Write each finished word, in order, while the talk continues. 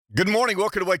Good morning.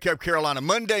 Welcome to Wake Up Carolina.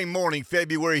 Monday morning,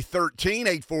 February 13,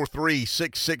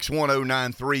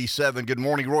 843-661-0937. Good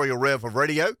morning, Royal Rev of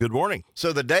Radio. Good morning.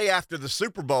 So the day after the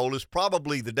Super Bowl is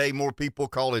probably the day more people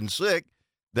call in sick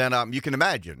than you can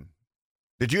imagine.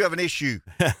 Did you have an issue?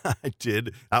 I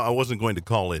did. I wasn't going to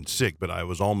call in sick, but I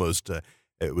was almost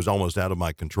it was almost out of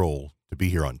my control to be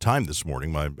here on time this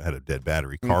morning. I had a dead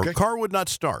battery. Car would not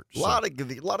start. A lot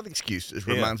of excuses.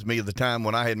 Reminds me of the time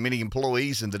when I had many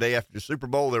employees, and the day after the Super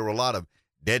Bowl, there were a lot of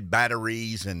dead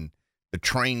batteries, and the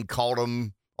train caught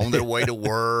them on their way to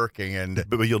work. And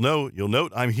but you'll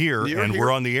note I'm here, and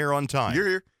we're on the air on time. You're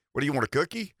here. What do you want, a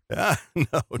cookie?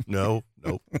 No.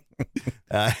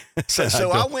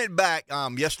 So I went back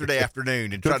yesterday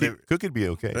afternoon and tried to. Cookie'd be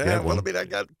okay. Yeah, well, I mean, I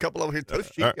got a couple over here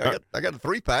toast cheek. I got a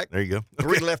 3-pack. There you go.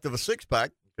 Three left of a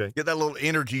 6-pack. Okay. Get that little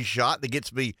energy shot that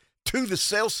gets me to the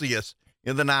Celsius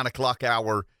in the 9 o'clock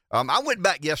hour. I went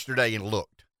back yesterday and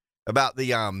looked about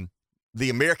the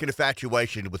American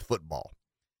infatuation with football,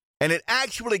 and it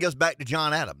actually goes back to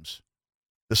John Adams,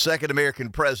 the second American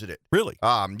president. Really?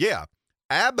 Yeah.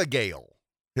 Abigail,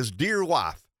 his dear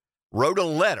wife, wrote a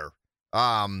letter.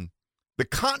 The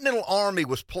Continental Army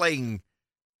was playing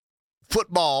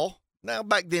football. Now,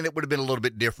 back then, it would have been a little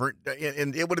bit different,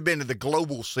 and it would have been in the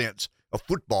global sense of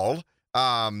football.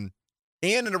 In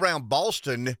and around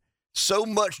Boston, so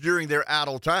much during their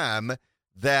idle time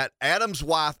that Adams'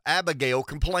 wife, Abigail,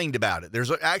 complained about it.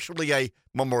 There's actually a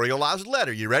memorialized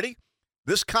letter. You ready?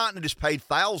 This continent has paid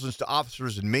thousands to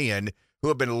officers and men who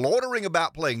have been loitering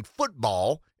about playing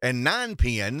football and nine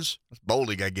pins, that's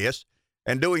bowling, I guess,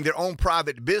 and doing their own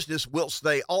private business, whilst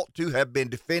they ought to have been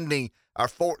defending our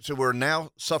forts who are now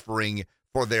suffering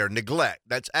for their neglect.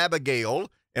 That's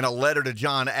Abigail in a letter to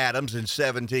John Adams in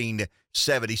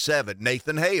 1777.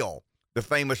 Nathan Hale, the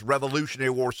famous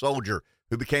Revolutionary War soldier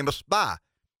who became a spy,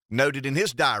 noted in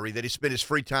his diary that he spent his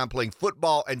free time playing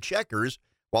football and checkers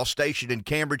while stationed in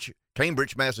Cambridge,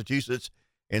 Massachusetts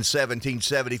in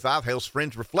 1775. Hale's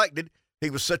friends reflected he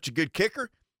was such a good kicker,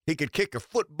 he could kick a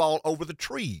football over the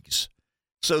trees.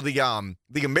 So the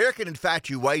American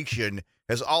infatuation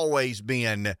has always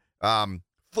been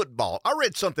football. I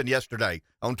read something yesterday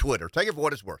on Twitter. Take it for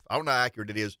what it's worth. I don't know how accurate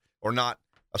it is or not.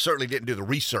 I certainly didn't do the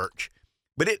research.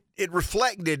 But it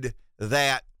reflected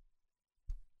that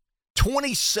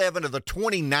 27 of the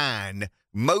 29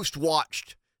 most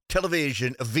watched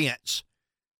television events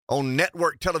on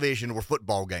network television were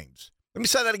football games. Let me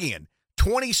say that again.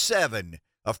 27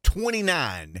 of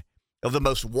 29 of the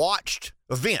most watched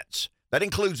events, that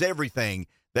includes everything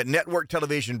that network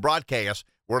television broadcasts,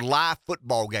 were live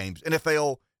football games.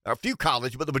 NFL, a few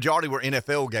college, but the majority were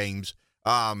NFL games.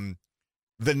 The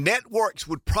networks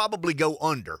would probably go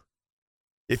under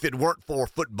if it weren't for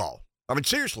football. I mean,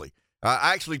 seriously.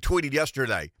 I actually tweeted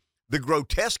yesterday, the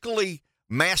grotesquely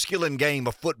masculine game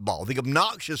of football, the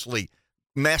obnoxiously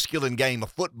masculine game of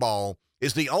football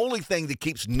is the only thing that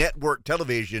keeps network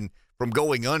television from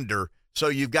going under. So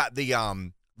you've got the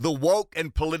woke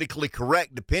and politically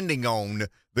correct, depending on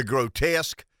the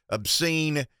grotesque,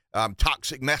 obscene,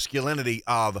 toxic masculinity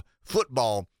of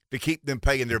football to keep them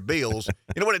paying their bills.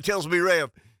 You know what it tells me,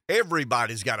 Rev?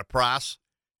 Everybody's got a price.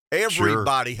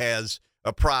 Everybody has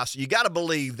a price. You got to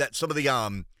believe that some of the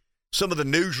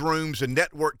newsrooms and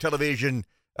network television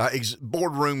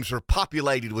boardrooms are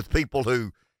populated with people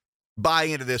who buy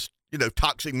into this,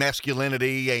 toxic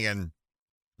masculinity and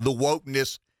the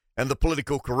wokeness and the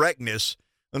political correctness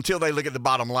until they look at the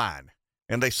bottom line.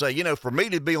 And they say, for me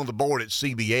to be on the board at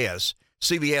CBS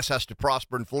has to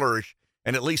prosper and flourish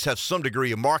and at least have some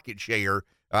degree of market share.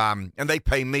 And they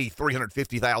pay me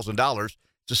 $350,000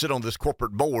 to sit on this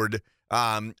corporate board.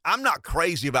 I'm not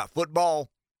crazy about football,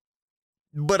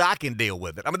 but I can deal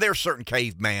with it. I mean, there are certain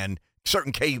cavemen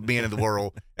in the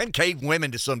world, and cave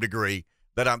women to some degree,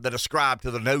 that ascribe to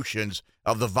the notions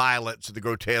of the violence, the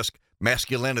grotesque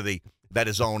masculinity that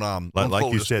is on like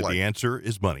full you display. said, the answer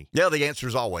is money. Yeah, the answer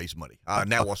is always money.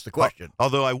 Now, what's the question?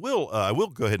 Although I will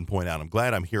go ahead and point out, I'm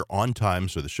glad I'm here on time,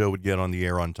 so the show would get on the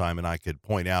air on time, and I could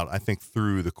point out. I think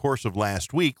through the course of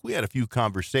last week, we had a few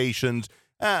conversations,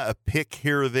 a pick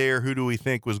here or there. Who do we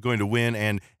think was going to win?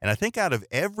 And I think out of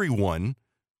everyone,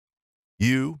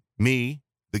 you, me,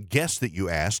 the guest that you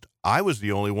asked, I was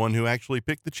the only one who actually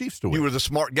picked the Chiefs to win. You were the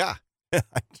smart guy.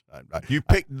 You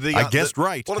picked I guessed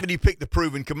right. Well, I mean, you picked the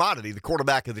proven commodity, the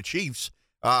quarterback of the Chiefs.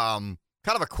 Kind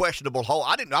of a questionable hole.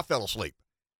 I fell asleep.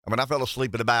 I mean, I fell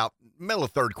asleep at about middle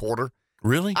of third quarter.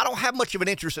 Really? I don't have much of an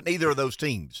interest in either of those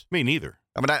teams. Me neither.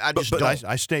 I mean, I just don't.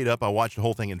 I stayed up. I watched the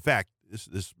whole thing. In fact,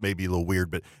 this may be a little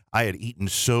weird, but I had eaten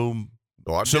so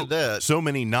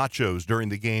many nachos during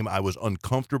the game. I was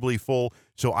uncomfortably full,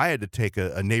 so I had to take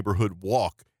a neighborhood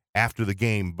walk after the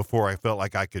game before I felt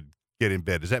like I could get in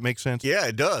bed. Does that make sense? Yeah,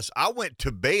 it does. I went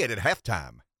to bed at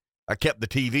halftime. I kept the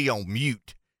TV on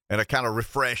mute, and I kind of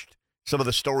refreshed some of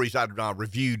the stories I'd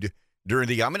reviewed during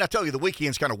the – I mean, I tell you, the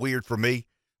weekend's kind of weird for me.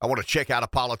 I want to check out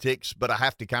of politics, but I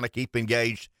have to kind of keep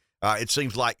engaged. It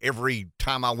seems like every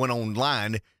time I went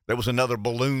online, there was another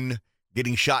balloon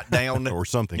getting shot down or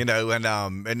something, and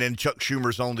then Chuck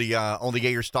Schumer's on the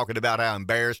air talking about how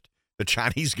embarrassed the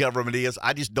Chinese government is.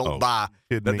 I just don't buy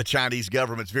that the Chinese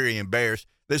government's very embarrassed.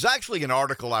 There's actually an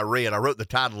article I read. I wrote the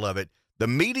title of it: the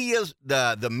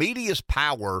media's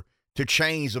power to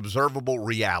change observable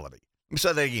reality. Let me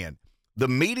say that again: the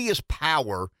media's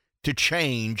power to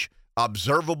change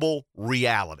observable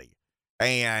reality.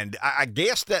 And I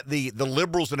guess that the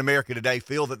liberals in America today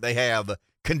feel that they have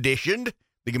conditioned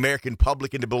the American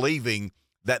public into believing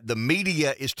that the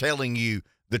media is telling you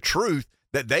the truth,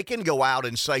 that they can go out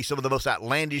and say some of the most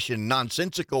outlandish and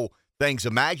nonsensical things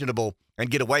imaginable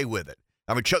and get away with it.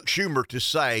 I mean, Chuck Schumer to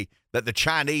say that the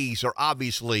Chinese are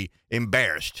obviously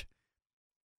embarrassed.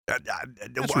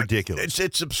 That's ridiculous.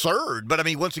 It's absurd. But, I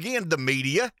mean, once again, the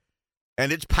media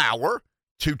and its power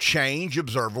to change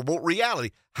observable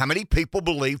reality. How many people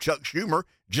believe Chuck Schumer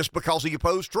just because he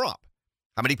opposed Trump?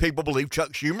 How many people believe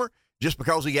Chuck Schumer just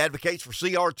because he advocates for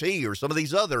CRT or some of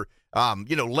these other,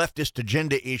 leftist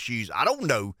agenda issues? I don't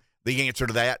know the answer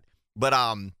to that, but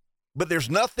there's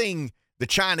nothing the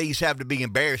Chinese have to be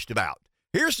embarrassed about.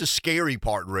 Here's the scary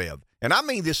part, Rev, and I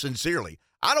mean this sincerely.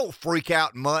 I don't freak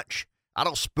out much. I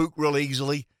don't spook real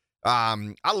easily.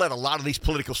 I let a lot of these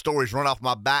political stories run off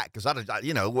my back because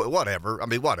whatever. I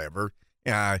mean, whatever.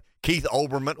 Keith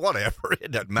Olbermann, whatever.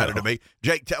 It doesn't matter to me.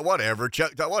 Jake, whatever.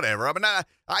 Chuck, whatever. I mean,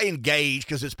 I engage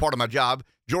because it's part of my job.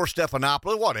 George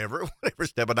Stephanopoulos, whatever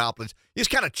Stephanopoulos. You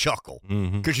just kind of chuckle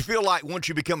because you feel like once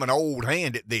you become an old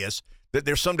hand at this, that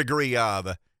there's some degree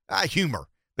of humor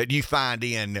that you find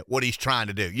in what he's trying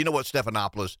to do. You know what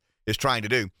Stephanopoulos is trying to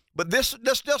do. But this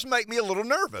does make me a little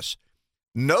nervous.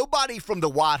 Nobody from the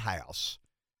White House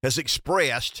has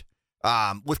expressed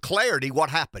with clarity what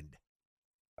happened.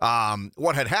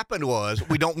 What had happened was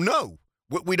we don't know.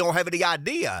 We don't have any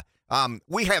idea.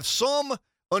 We have some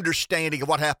understanding of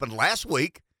what happened last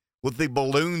week with the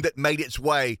balloon that made its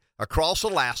way across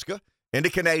Alaska into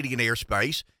Canadian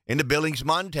airspace, into Billings,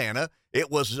 Montana. It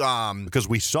was because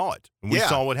we saw it. And we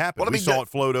saw what happened. We saw it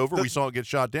float over. We saw it get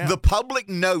shot down. The public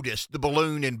noticed the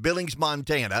balloon in Billings,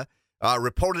 Montana,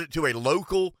 reported it to a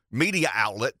local media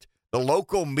outlet. The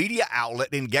local media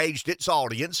outlet engaged its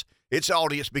audience. Its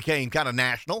audience became kind of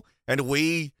national, and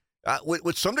we,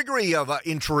 with some degree of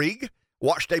intrigue,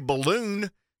 watched a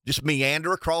balloon just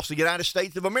meander across the United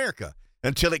States of America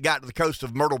until it got to the coast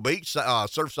of Myrtle Beach,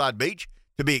 Surfside Beach,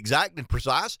 to be exact and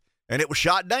precise, and it was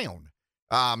shot down.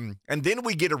 And then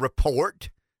we get a report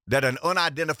that an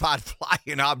unidentified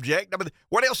flying object, I mean,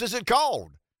 what else is it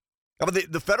called? I mean,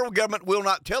 the federal government will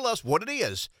not tell us what it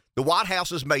is. The White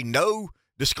House has made no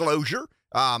disclosure.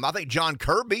 I think John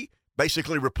Kirby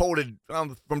basically reported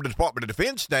from the Department of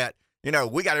Defense that,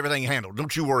 we got everything handled.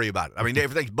 Don't you worry about it. I mean,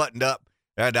 everything's buttoned up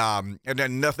and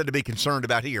then nothing to be concerned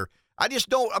about here. I just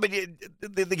don't. I mean,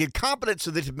 the incompetence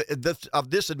of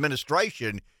this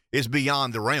administration is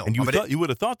beyond the realm. And you would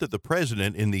have thought that the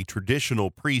president, in the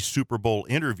traditional pre-Super Bowl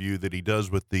interview that he does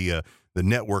with the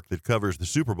network that covers the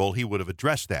Super Bowl, he would have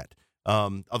addressed that.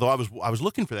 Although I was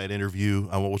looking for that interview,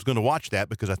 I was going to watch that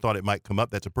because I thought it might come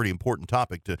up. That's a pretty important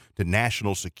topic to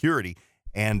national security,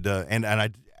 and I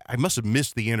must have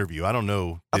missed the interview. I don't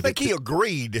know. I think he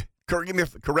agreed.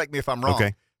 Correct me if I'm wrong.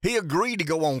 Okay. He agreed to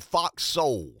go on Fox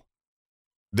Soul.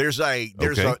 There's a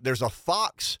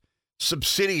Fox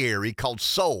subsidiary called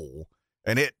Soul,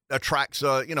 and it attracts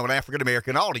an African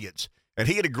American audience. And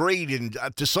he had agreed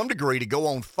to some degree to go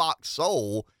on Fox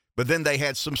Soul. But then they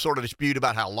had some sort of dispute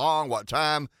about how long, what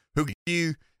time, who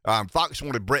you. Fox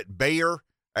wanted Brett Baer,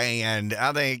 and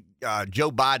I think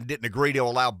Joe Biden didn't agree to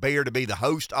allow Baer to be the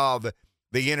host of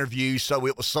the interview, so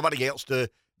it was somebody else that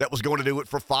was going to do it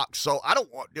for Fox. So I don't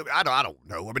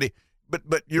know. I mean,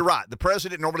 but you're right. The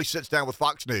president normally sits down with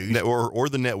Fox News or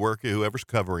the network, whoever's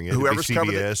covering it, whoever's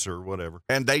covering CBS or whatever,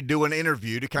 and they do an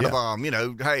interview to kind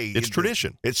of hey, it's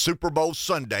tradition. It's Super Bowl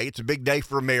Sunday. It's a big day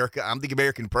for America. I'm the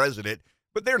American president.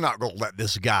 But they're not going to let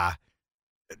this guy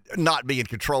not be in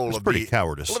control it's of pretty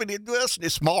cowardice. Well, I mean,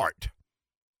 it's smart.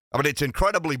 I mean, it's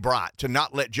incredibly bright to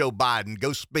not let Joe Biden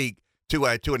go speak to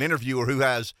an interviewer who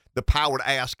has the power to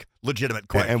ask legitimate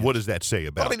questions. And what does that say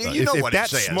about? I mean, you know if what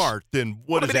that's it says. Smart, then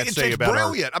what does that say about? It's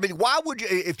brilliant. I mean, why would you?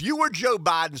 If you were Joe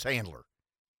Biden's handler,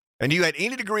 and you had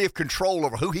any degree of control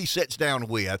over who he sits down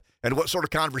with and what sort of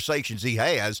conversations he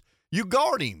has, you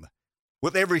guard him.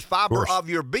 with every fiber of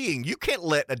your being. You can't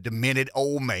let a demented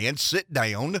old man sit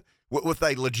down with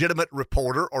a legitimate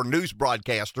reporter or news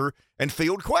broadcaster and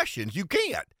field questions. You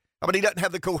can't. I mean, he doesn't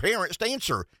have the coherence to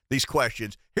answer these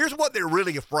questions. Here's what they're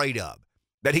really afraid of,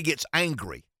 that he gets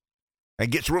angry and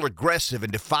gets real aggressive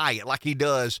and defiant like he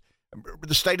does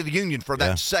the State of the Union for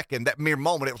that second, that mere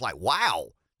moment. It was like, wow,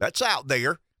 that's out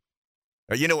there.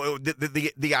 You know,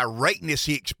 the irateness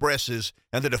he expresses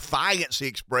and the defiance he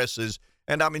expresses.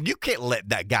 And, I mean, you can't let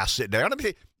that guy sit down. I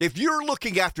mean, if you're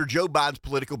looking after Joe Biden's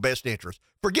political best interest,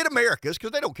 forget America's,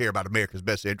 because they don't care about America's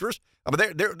best interest. I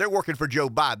mean, they're working for Joe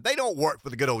Biden. They don't work for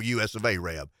the good old U.S. of A.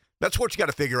 Rev. That's what you got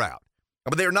to figure out. I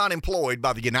mean, they're not employed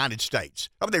by the United States.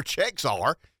 I mean, their checks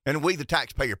are, and we, the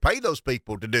taxpayer, pay those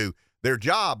people to do their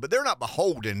job, but they're not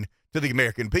beholden to the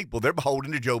American people. They're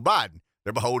beholden to Joe Biden.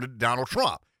 They're beholden to Donald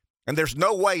Trump. And there's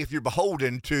no way, if you're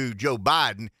beholden to Joe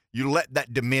Biden, you let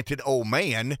that demented old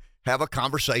man have a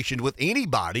conversation with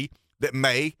anybody that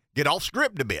may get off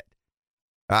script a bit.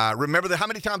 Remember how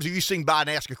many times have you seen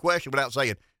Biden ask a question without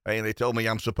saying, hey, they told me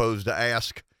I'm supposed to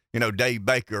ask, Dave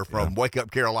Baker from Wake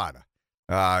Up Carolina.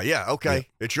 Okay,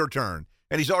 it's your turn.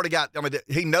 And he's already got,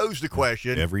 he knows the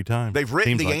question. Every time. They've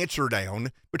written the answer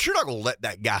down, but you're not going to let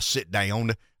that guy sit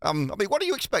down. What do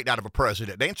you expect out of a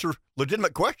president? Answer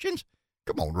legitimate questions?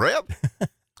 Come on, Reb.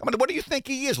 What do you think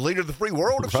he is? Leader of the free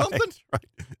world or something? Right.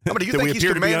 Do you think he's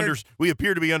commander? We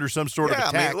appear to be under some sort of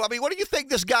attack. What do you think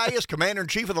this guy is?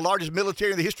 Commander-in-chief of the largest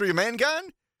military in the history of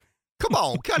mankind? Come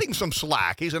on, cut him some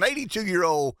slack. He's an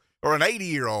 82-year-old or an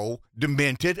 80-year-old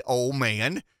demented old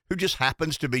man who just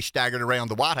happens to be staggering around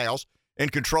the White House in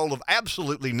control of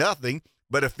absolutely nothing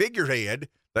but a figurehead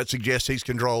that suggests he's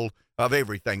control of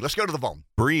everything. Let's go to the phone.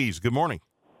 Breeze, good morning.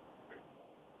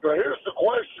 Now, here's the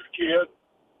question, kid.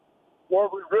 Were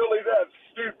we really that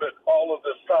stupid all of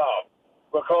this time?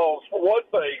 Because, for one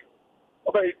thing,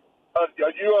 a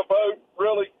UFO,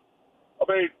 really? All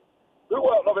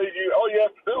you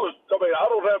have to do is, I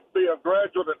don't have to be a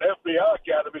graduate at FBI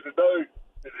Academy to know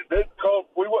that it didn't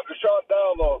come, we wouldn't have shot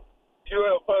down a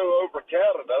UFO over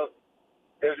Canada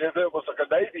if it was a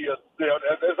Canadian.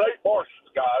 And there's 8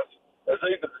 Martians, guys. It's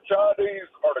either the Chinese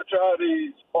or the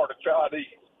Chinese or the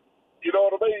Chinese. You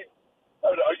know what I mean? A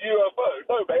UFO.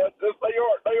 No, man, they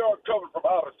aren't coming from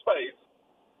outer space.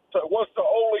 So what's the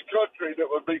only country that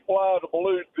would be flying a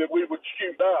balloon that we would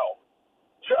shoot down?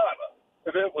 China.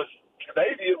 If it was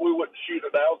Canadian, we wouldn't shoot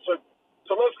it down.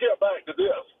 So let's get back to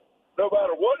this. No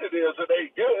matter what it is, it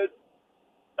ain't good.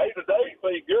 Ain't a dang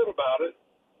thing good about it.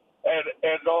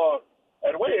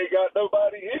 And we ain't got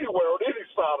nobody anywhere on any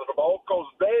side of the ball because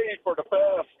they, for the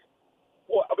past,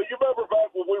 you remember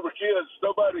back when we were kids,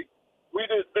 we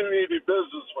didn't do any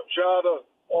business with China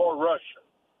or Russia.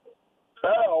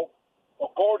 Now,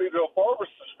 according to a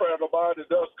pharmacist friend of mine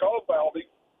that does compounding,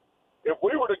 if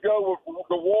we were to go with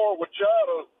the war with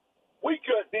China, we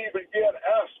couldn't even get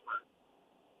aspirin.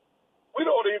 We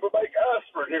don't even make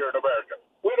aspirin here in America.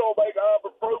 We don't make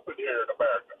ibuprofen here in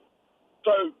America.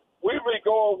 So we'd be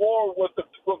going to war with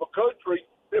a country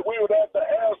that we would have to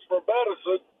ask for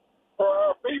medicine for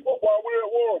our people while we're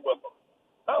at war with them.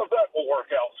 How's that going to work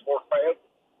out, sport man?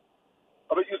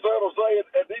 You see what I'm saying?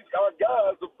 And our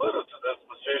guys have put us in this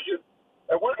position,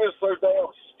 and we're just so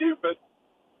damn stupid.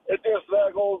 It just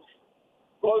blows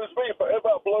me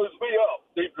up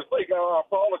to think how our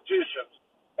politicians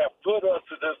have put us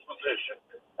in this position,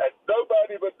 and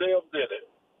nobody but them did it.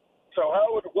 So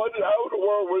how in the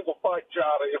world we gonna fight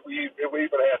China if we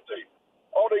even had to?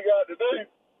 All they got to do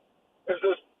is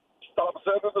just stop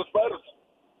sending us medicine,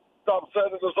 stop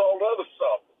sending us all the other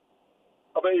stuff.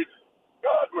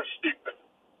 God, we're stupid.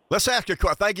 Let's ask you.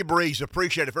 Thank you, Breeze.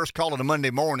 Appreciate it. First call on a Monday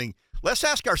morning. Let's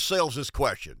ask ourselves this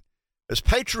question: as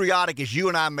patriotic as you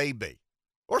and I may be,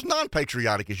 or as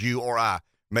non-patriotic as you or I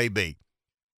may be,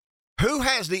 who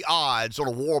has the odds on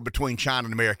a war between China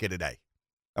and America today?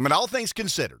 All things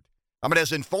considered.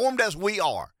 As informed as we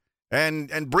are,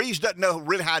 and Breeze doesn't know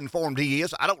really how informed he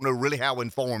is. I don't know really how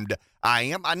informed I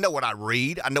am. I know what I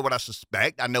read. I know what I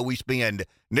suspect. I know we spend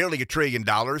nearly $1 trillion,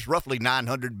 roughly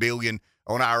 $900 billion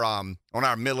on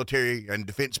our military and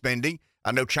defense spending.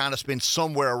 I know China spends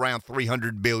somewhere around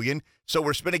 $300 billion. So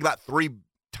we're spending about 3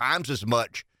 times as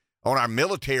much on our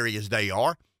military as they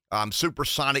are.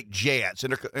 Supersonic jets,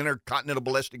 intercontinental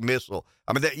ballistic missile.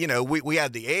 We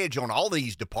have the edge on all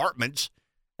these departments.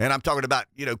 And I'm talking about,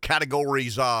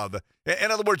 categories of,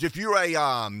 in other words, if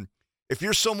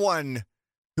you're someone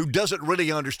who doesn't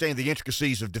really understand the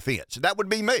intricacies of defense, that would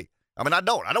be me. I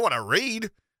know what I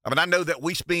read. I know that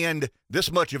we spend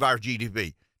this much of our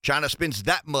GDP. China spends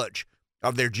that much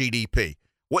of their GDP.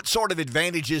 What sort of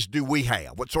advantages do we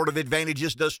have? What sort of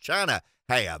advantages does China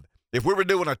have? if we were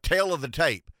doing a tale of the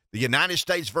tape, the United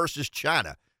States versus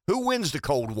China, who wins the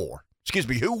Cold War? Excuse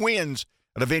me, who wins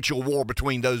an eventual war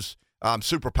between those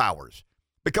superpowers?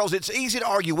 Because it's easy to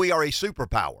argue we are a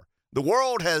superpower. The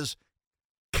world has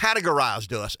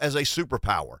categorized us as a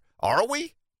superpower. Are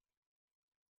we?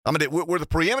 I mean, we're the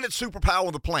preeminent superpower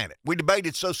on the planet. We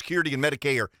debated Social Security and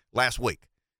Medicare last week.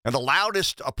 And the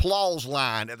loudest applause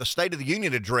line at the State of the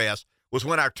Union address was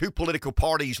when our two political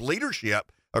parties'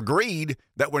 leadership agreed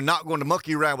that we're not going to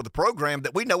monkey around with a program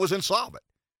that we know is insolvent.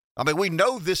 I mean, we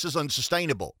know this is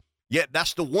unsustainable, yet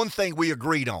that's the one thing we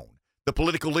agreed on. The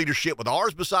political leadership with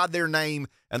R's beside their name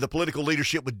and the political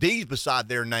leadership with D's beside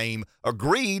their name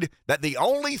agreed that the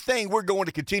only thing we're going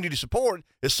to continue to support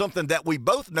is something that we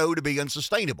both know to be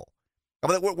unsustainable. I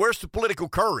mean, where's the political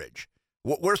courage?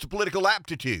 Where's the political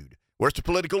aptitude? Where's the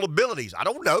political abilities? I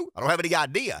don't know. I don't have any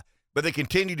idea. But they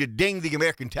continue to ding the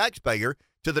American taxpayer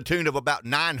to the tune of about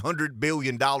 $900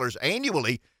 billion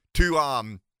annually to, I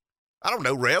don't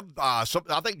know, Rev. I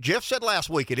think Jeff said last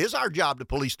week, it is our job to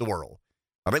police the world.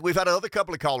 I think we've had another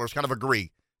couple of callers kind of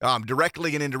agree,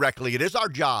 directly and indirectly. It is our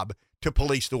job to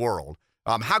police the world.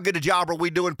 How good a job are we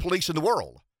doing policing the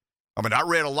world? I mean, I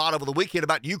read a lot over the weekend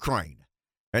about Ukraine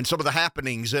and some of the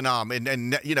happenings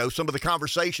and you know, some of the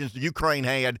conversations that Ukraine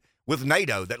had with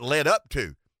NATO that led up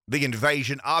to the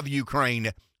invasion of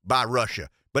Ukraine by Russia.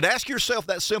 But ask yourself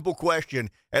that simple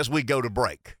question as we go to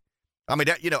break. I mean,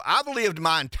 you know, I've lived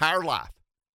my entire life.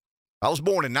 I was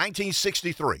born in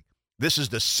 1963. This is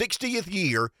the 60th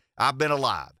year I've been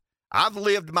alive. I've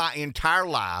lived my entire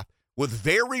life with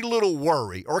very little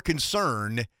worry or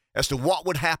concern as to what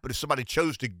would happen if somebody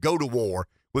chose to go to war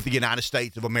with the United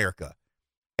States of America.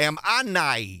 Am I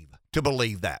naive to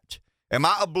believe that? Am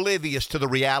I oblivious to the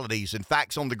realities and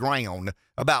facts on the ground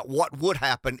about what would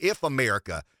happen if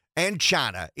America and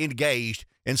China engaged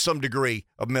in some degree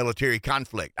of military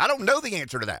conflict? I don't know the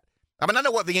answer to that. I mean, I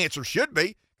know what the answer should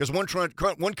be, because one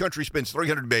country spends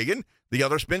 $300 billion, the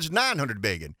other spends $900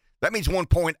 billion. That means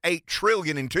 $1.8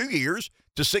 trillion in 2 years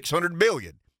to $600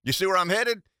 billion. You see where I'm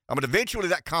headed? I mean, eventually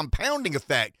that compounding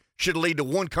effect should lead to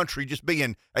one country just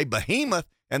being a behemoth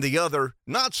and the other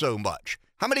not so much.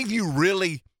 How many of you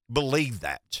really believe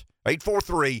that?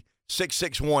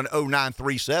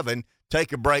 843-661-0937.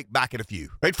 Take a break. Back in a few.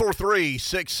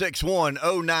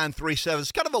 843-661-0937.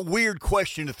 It's kind of a weird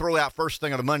question to throw out first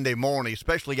thing on a Monday morning,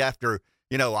 especially after,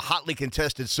 you know, a hotly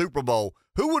contested Super Bowl.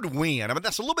 Who would win? I mean,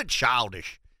 that's a little bit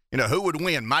childish. You know, who would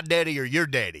win, my daddy or your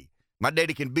daddy? My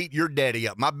daddy can beat your daddy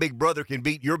up. My big brother can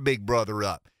beat your big brother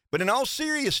up. But in all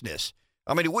seriousness,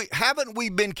 I mean, haven't we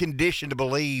been conditioned to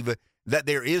believe that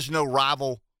there is no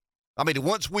rival? I mean,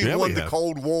 once we won the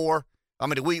Cold War, I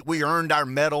mean, we earned our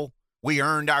medal. We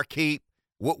earned our keep.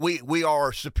 We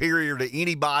are superior to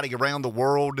anybody around the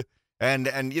world.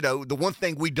 And you know, the one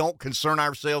thing we don't concern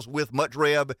ourselves with much,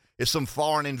 Reb, is some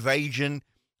foreign invasion.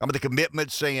 I mean, the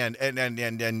commitments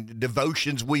and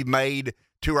devotions we've made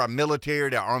to our military,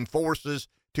 to our armed forces,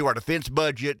 to our defense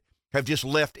budget have just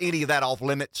left any of that off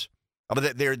limits. I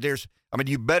mean,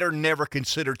 you better never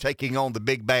consider taking on the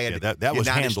big bad that was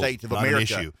United handled, States of not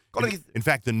America. An issue. In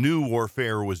fact, the new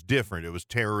warfare was different. It was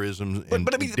terrorism and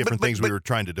different things we were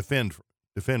trying to defend from.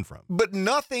 But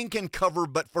nothing can cover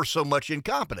but for so much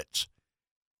incompetence.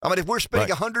 I mean, if we're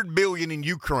spending $100 billion in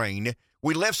Ukraine,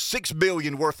 we left $6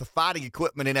 billion worth of fighting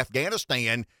equipment in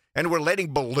Afghanistan, and we're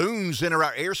letting balloons enter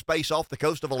our airspace off the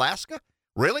coast of Alaska.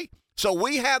 Really? So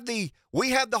we have the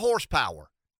horsepower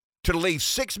to leave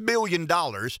 $6 billion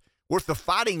worth of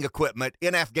fighting equipment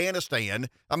in Afghanistan.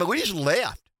 I mean, we just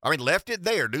left. Left it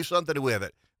there. Do something with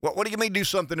it. What do you mean do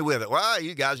something with it? Well,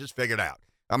 you guys just figured it out.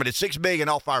 I mean, it's $6 billion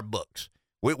off our books.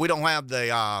 We don't have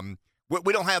the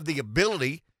we don't have the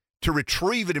ability to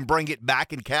retrieve it and bring it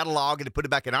back and catalog it and put it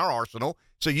back in our arsenal.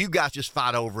 So you guys just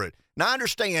fight over it. Now I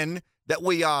understand that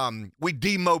we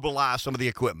demobilize some of the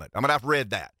equipment. I mean, I've read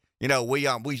that. You know,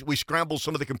 we scrambled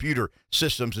some of the computer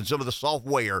systems and some of the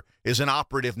software is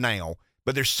inoperative now.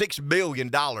 But there's $6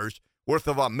 billion worth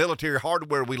of military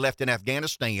hardware we left in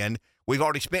Afghanistan. We've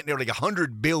already spent nearly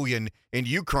 $100 billion in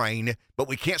Ukraine, but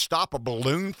we can't stop a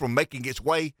balloon from making its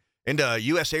way into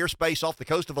U.S. airspace off the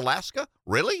coast of Alaska?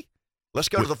 Really? Let's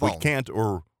go to the phone. We can't,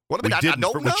 or I don't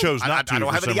know. We chose not to. I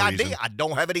don't have any idea. Reason. I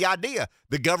don't have any idea.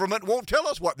 The government won't tell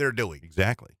us what they're doing.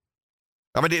 Exactly.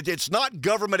 I mean, it's not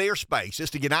government airspace.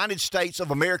 It's the United States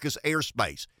of America's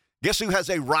airspace. Guess who has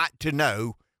a right to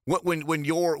know when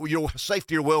your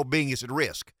safety or well-being is at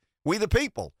risk? We the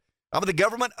people. I mean, the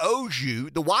government owes you,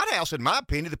 the White House, in my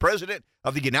opinion, the President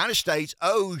of the United States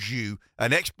owes you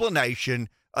an explanation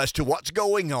as to what's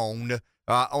going on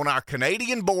our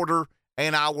Canadian border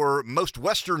and our most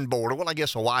western border. Well, I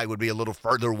guess Hawaii would be a little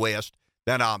further west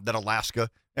than Alaska.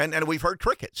 And we've heard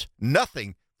crickets.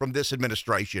 Nothing from this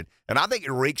administration. And I think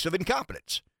it reeks of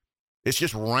incompetence. It's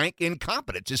just rank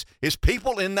incompetence. It's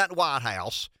people in that White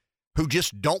House who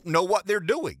just don't know what they're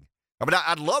doing. I mean,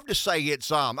 I'd love to say it's,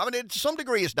 to some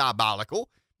degree it's diabolical,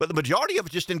 but the majority of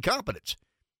it's just incompetence.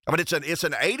 I mean, it's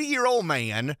an 80-year-old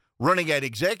man running an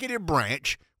executive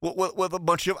branch with a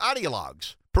bunch of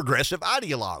ideologues, progressive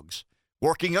ideologues,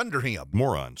 working under him.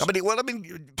 Morons.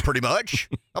 Pretty much.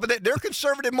 They're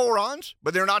conservative morons,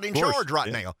 but they're not in charge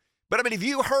right now. But, if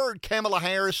you heard Kamala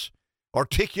Harris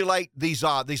articulate these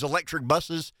electric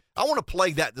buses, I want to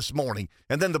play that this morning.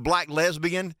 And then the black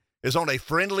lesbian is on a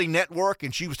friendly network,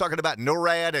 and she was talking about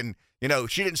NORAD, and,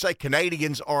 she didn't say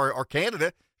Canadians or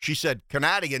Canada. She said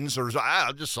Canadians or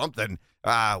just something.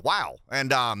 Wow.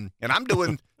 And I'm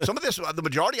doing some of this. The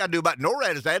majority I do about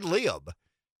NORAD is ad lib.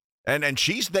 And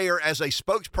she's there as a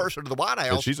spokesperson of the White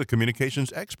House. And she's a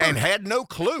communications expert. And had no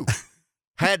clue.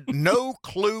 Had no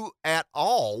clue at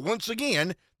all. Once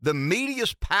again, the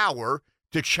media's power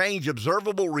to change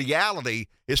observable reality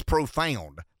is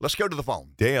profound. Let's go to the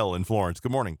phone. Dale in Florence.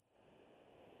 Good morning.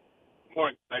 Good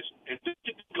morning, guys. A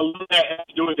little that has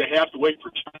to do with they have to wait for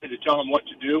China to tell them what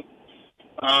to do.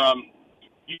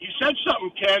 You said something,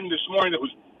 Ken, this morning that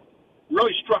was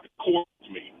really struck a chord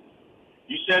with me.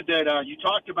 You said that you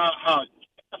talked about how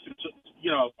it's,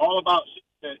 all about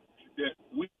that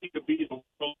we need to be the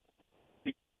world.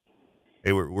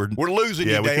 Hey, we're losing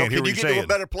you, Dale. Can you get to a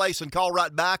better place and call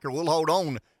right back, or we'll hold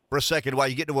on for a second while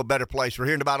you get to a better place. We're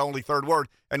hearing about only third word.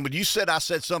 And when you said I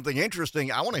said something interesting,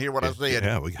 I want to hear what I said.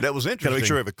 Yeah, that was interesting. Got to make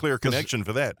sure we have a clear connection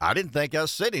for that. I didn't think I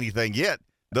said anything yet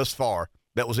thus far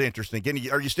that was interesting.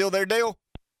 Are you still there, Dale?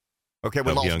 Okay,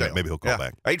 we lost Dale. Maybe he'll call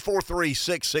back.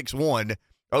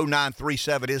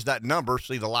 843-661-0937 is that number.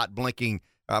 See the light blinking.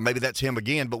 Maybe that's him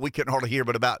again, but we couldn't hardly hear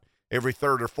but about every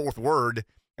third or fourth word.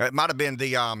 It might have been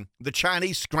the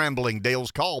Chinese scrambling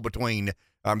Dale's call between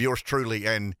yours truly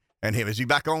and him. Is he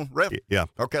back on, Rep? Yeah.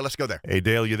 Okay, let's go there. Hey,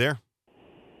 Dale, you there?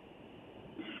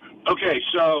 Okay,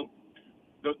 so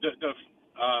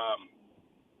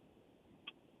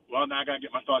well, now I got to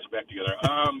get my thoughts back together.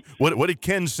 What did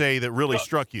Ken say that really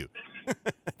struck you?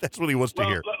 That's what he wants to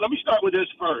hear. Let me start with this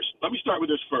first.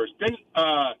 Then,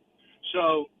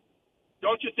 so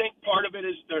don't you think part of it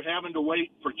is they're having to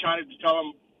wait for China to tell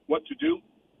them what to do?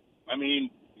 I mean,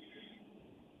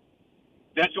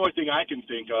 that's the only thing I can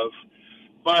think of.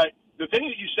 But the thing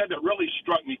that you said that really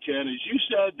struck me, Ken, is you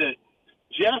said that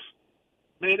Jeff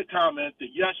made a comment that,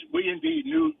 yes, we indeed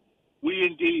need.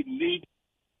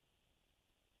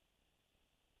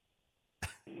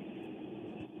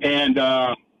 And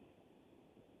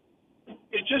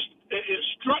it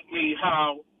struck me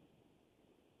how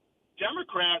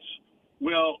Democrats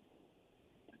will,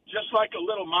 just like a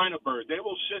little minor bird, they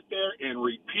will sit there and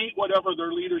repeat whatever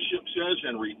their leadership says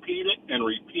and repeat it and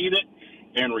repeat it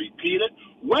and repeat it.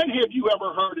 When have you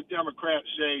ever heard a Democrat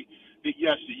say that,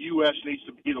 yes, the U.S. needs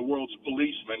to be the world's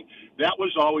policeman? That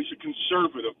was always a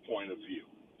conservative point of view.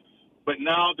 But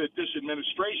now that this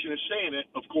administration is saying it,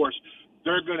 of course,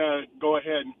 they're going to go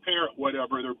ahead and parrot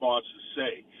whatever their bosses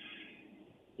say.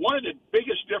 One of the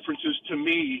biggest differences to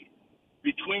me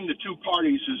between the two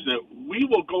parties is that we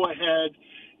will go ahead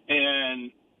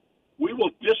and we will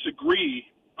disagree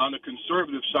on the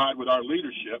conservative side with our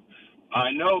leadership. I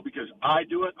know because I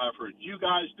do it. I've heard you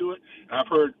guys do it. And I've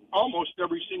heard almost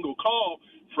every single call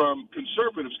from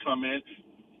conservatives come in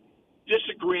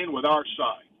disagreeing with our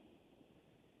side.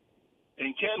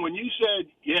 And, Ken, when you said,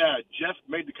 yeah, Jeff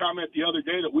made the comment the other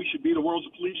day that we should be the world's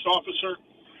police officer,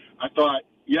 I thought,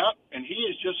 yeah, and he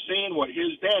is just saying what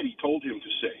his daddy told him to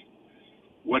say.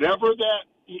 Whatever that,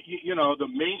 the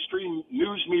mainstream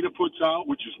news media puts out,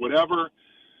 which is whatever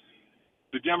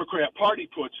the Democrat Party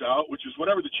puts out, which is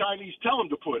whatever the Chinese tell them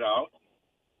to put out.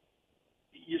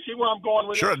 You see where I'm going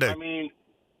with sure it? Sure do. I mean,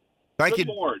 thank you.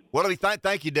 Lord. Well,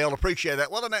 thank you, Dale. Appreciate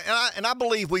that. Well, and I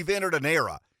believe we've entered an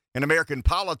era in American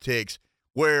politics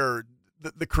where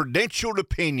the credentialed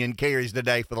opinion carries the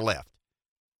day for the left.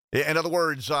 In other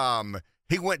words,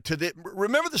 he went to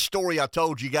remember the story I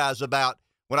told you guys about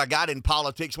when I got in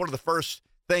politics? One of the first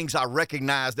things I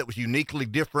recognized that was uniquely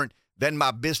different than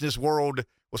my business world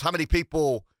was how many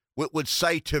people would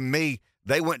say to me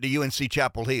they went to UNC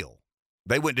Chapel Hill.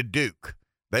 They went to Duke.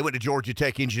 They went to Georgia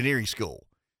Tech Engineering School.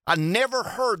 I never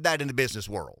heard that in the business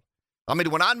world. I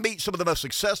mean, when I meet some of the most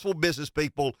successful business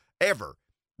people ever,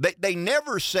 they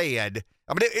never said,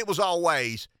 it was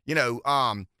always,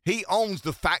 he owns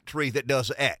the factory that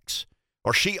does X,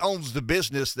 or she owns the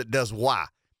business that does Y.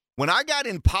 when I got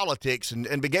in politics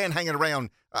and began hanging around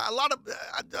a lot of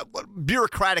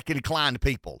bureaucratic inclined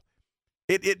people,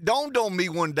 it dawned on me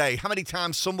one day how many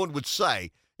times someone would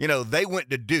say, they went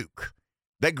to Duke.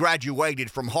 They graduated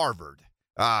from Harvard.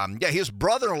 His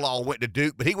brother-in-law went to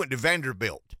Duke, but he went to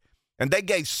Vanderbilt. And they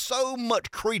gave so much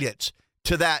credence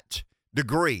to that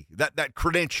degree, that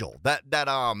credential, that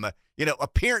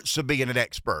appearance of being an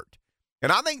expert.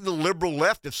 And I think the liberal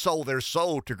left have sold their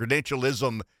soul to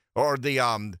credentialism, or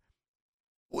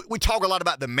we talk a lot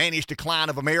about the managed decline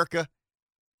of America.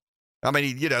 I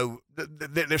mean,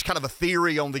 there's kind of a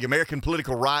theory on the American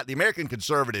political right. The American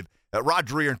conservative, Rod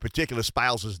Dreher in particular,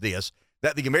 espouses this,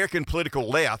 that the American political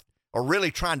left are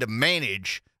really trying to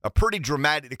manage a pretty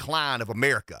dramatic decline of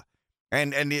America.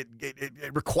 And it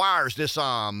requires this,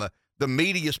 the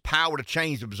media's power to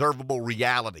change observable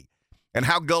reality and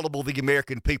how gullible the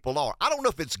American people are. I don't know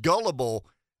if it's gullible.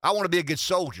 I want to be a good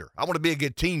soldier. I want to be a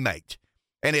good teammate.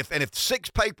 And if 6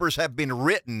 papers have been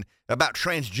written about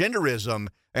transgenderism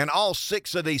and all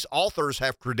 6 of these authors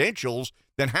have credentials,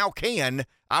 then how can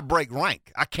I break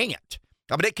rank? I can't.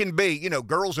 I mean, it can be,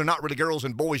 girls are not really girls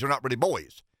and boys are not really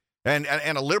boys. And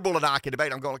a liberal and I can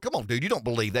debate. I'm going, come on, dude, you don't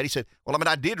believe that. He said, well,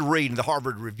 I did read in the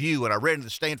Harvard Review, and I read in the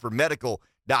Stanford Medical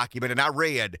document, and I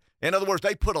read. In other words,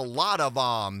 they put a lot of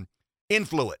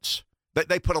influence.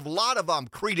 They put a lot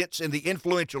of credence in the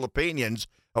influential opinions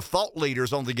of thought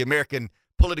leaders on the American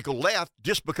political left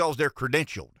just because they're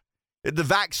credentialed. The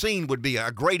vaccine would be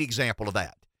a great example of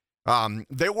that.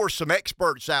 There were some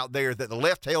experts out there that the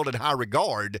left held in high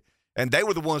regard, and they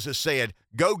were the ones that said,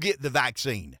 go get the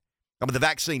vaccine. The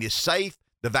vaccine is safe.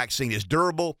 The vaccine is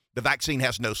durable. The vaccine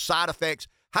has no side effects.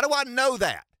 How do I know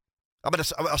that?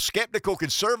 A skeptical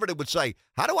conservative would say,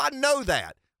 how do I know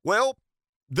that? Well,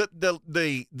 the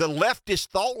leftist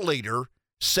thought leader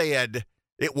said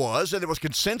it was, and there was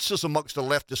consensus amongst the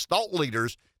leftist thought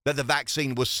leaders that the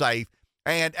vaccine was safe.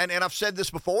 And I've said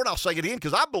this before, and I'll say it again,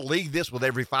 because I believe this with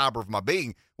every fiber of my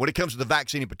being when it comes to the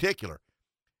vaccine in particular.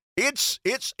 It's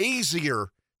easier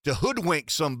to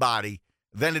hoodwink somebody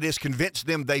than it is convince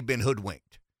them they've been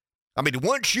hoodwinked.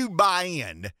 Once you buy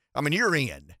in, you're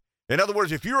in. In other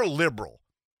words, if you're a liberal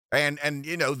and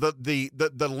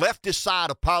the leftist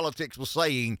side of politics was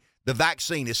saying the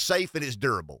vaccine is safe and it's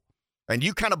durable, and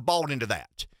you kind of bought into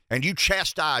that, and you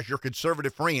chastise your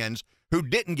conservative friends who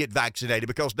didn't get vaccinated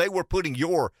because they were putting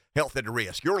your health at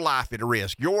risk, your life at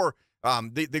risk, your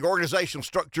the organizational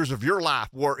structures of your life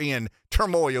were in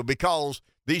turmoil because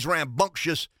these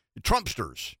rambunctious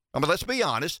Trumpsters. Let's be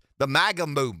honest, the MAGA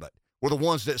movement were the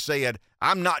ones that said,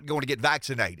 I'm not going to get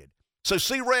vaccinated. So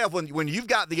see, Rev, when you've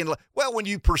got when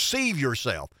you perceive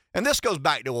yourself, and this goes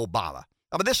back to Obama.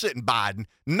 This isn't Biden.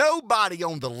 Nobody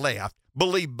on the left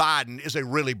believe Biden is a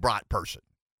really bright person.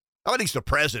 He's the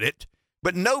president,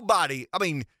 but nobody, I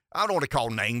don't want to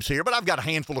call names here, but I've got a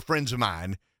handful of friends of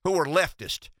mine who are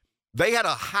leftist. They had a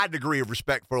high degree of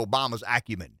respect for Obama's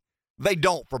acumen. They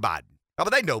don't for Biden.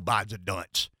 They know Biden's a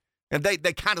dunce. And they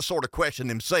kind of sort of question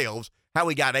themselves how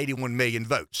he got 81 million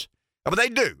votes. But they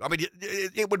do.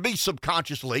 It would be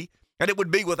subconsciously, and it would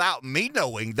be without me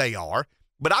knowing they are.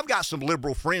 But I've got some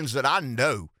liberal friends that I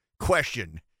know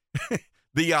question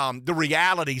the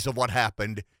realities of what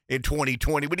happened in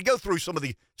 2020. When you go through some of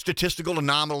the statistical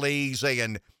anomalies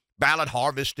and ballot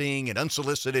harvesting and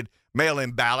unsolicited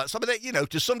mail-in ballots,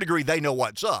 to some degree they know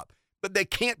what's up. But they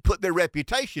can't put their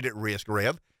reputation at risk,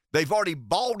 Rev. They've already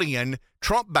bought in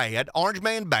Trump bad, Orange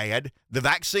Man bad, the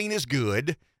vaccine is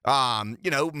good, a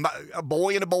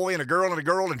boy and a boy and a girl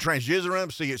and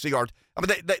transgenderism,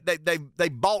 CRT. They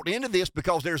bought into this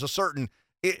because there's a certain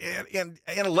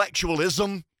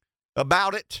intellectualism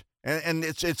about it, and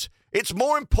it's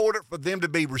more important for them to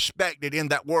be respected in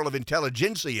that world of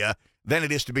intelligentsia than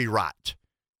it is to be right.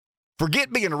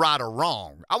 Forget being right or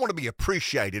wrong. I want to be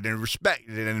appreciated and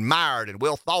respected and admired and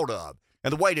well thought of.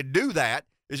 And the way to do that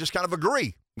is just kind of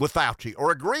agree with Fauci or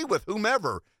agree with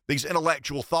whomever these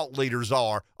intellectual thought leaders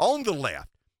are on the left.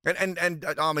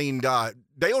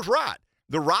 Dale's right.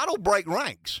 The right will break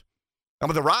ranks.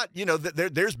 The right,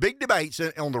 there's big debates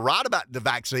on the right about the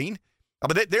vaccine.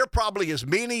 There are probably as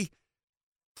many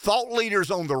thought leaders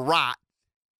on the right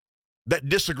that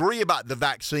disagree about the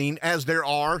vaccine as there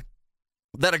are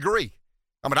that agree.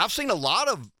 I've seen a lot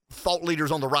of thought leaders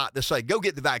on the right that say, go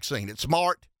get the vaccine. It's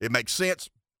smart. It makes sense.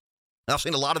 I've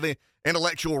seen a lot of the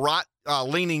intellectual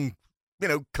right-leaning,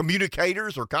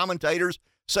 communicators or commentators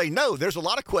say, no, there's a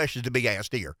lot of questions to be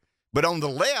asked here. But on the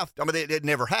left, it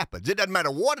never happens. It doesn't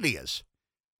matter what it is.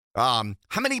 How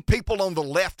many people on the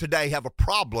left today have a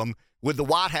problem with the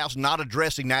White House not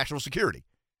addressing national security?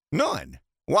 None.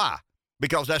 Why?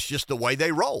 Because that's just the way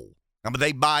they roll. I mean,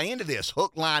 they buy into this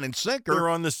hook, line, and sinker. They're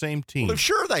on the same team. Well,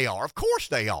 sure they are. Of course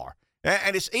they are.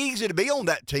 And it's easy to be on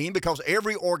that team because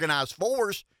every organized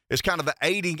force is kind of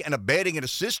aiding and abetting and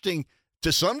assisting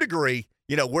to some degree,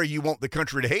 where you want the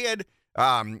country to head.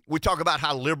 We talk about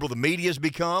how liberal the media has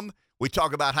become. We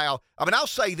talk about I'll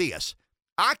say this.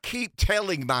 I keep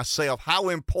telling myself how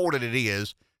important it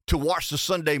is to watch the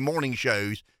Sunday morning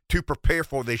shows to prepare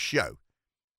for this show.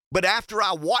 But after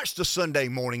I watch the Sunday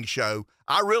morning show,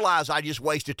 I realize I just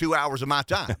wasted 2 hours of my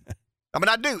time.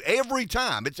 I do every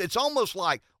time. It's almost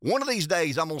like one of these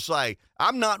days I'm going to say,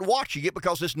 I'm not watching it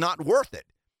because it's not worth it.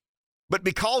 But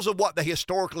because of what they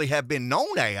historically have been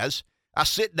known as, I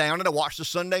sit down and I watch the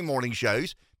Sunday morning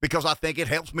shows because I think it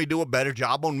helps me do a better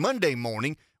job on Monday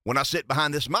morning when I sit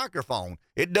behind this microphone.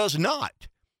 It does not.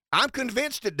 I'm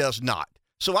convinced it does not.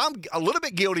 So I'm a little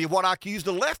bit guilty of what I accuse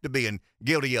the left of being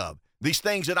guilty of. These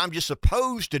things that I'm just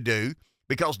supposed to do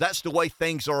because that's the way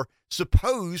things are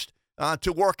supposed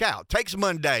to work out. Takes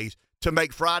Mondays to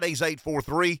make Fridays.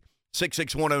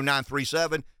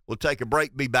 843-661-0937. We'll take a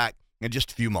break. Be back in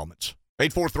just a few moments.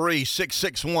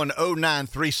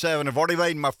 843-661-0937. I've already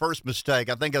made my first mistake.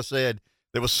 I think I said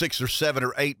there was $6 or $7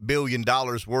 or $8 billion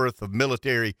worth of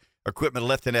military equipment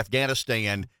left in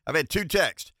Afghanistan. I've had two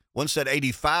texts. One said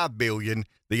 $85 billion.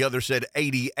 The other said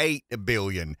 $88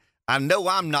 billion. I know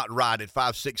I'm not right at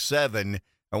 567.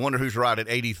 I wonder who's right at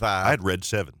 85. I'd read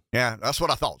 7. Yeah, that's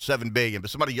what I thought, $7 billion.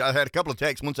 But I had a couple of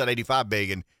texts. One said $85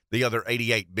 billion, the other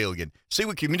 $88 billion. See,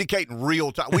 we communicate in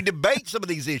real time. We debate some of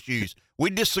these issues. We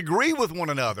disagree with one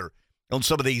another on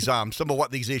some of these, some of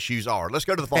what these issues are. Let's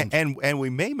go to the phone. And we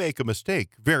may make a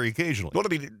mistake very occasionally. Well,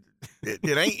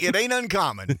 it ain't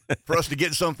uncommon for us to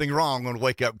get something wrong on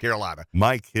Wake Up Carolina.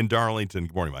 Mike in Darlington.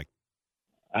 Good morning, Mike.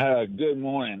 Good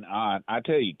morning. I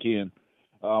tell you, Ken,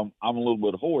 I'm a little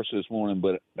bit hoarse this morning,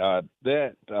 but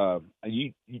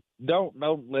you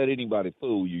don't let anybody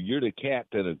fool you. You're the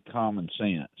captain of common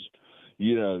sense.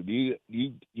 You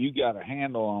got a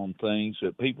handle on things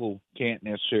that people can't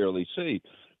necessarily see,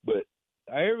 but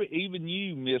even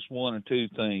you miss one or two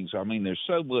things. I mean, there's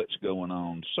so much going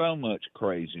on, so much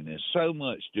craziness, so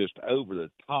much just over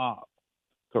the top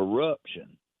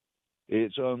corruption.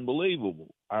 It's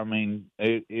unbelievable. I mean,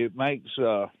 it makes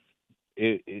the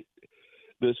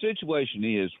situation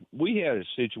is we had a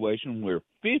situation where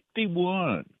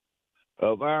 51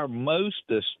 of our most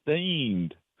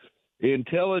esteemed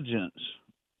intelligence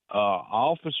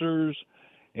officers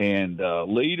and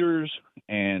leaders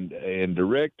and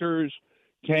directors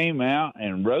came out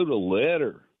and wrote a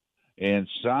letter and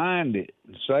signed it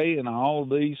saying all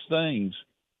these things.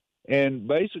 And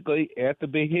basically, at the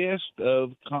behest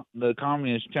of the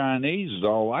Communist Chinese is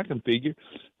all I can figure,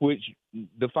 which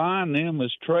define them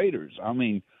as traitors. I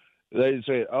mean, they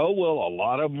say, oh, well, a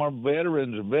lot of them are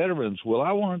veterans. Well,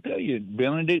 I want to tell you,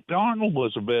 Benedict Arnold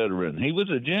was a veteran. He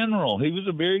was a general. He was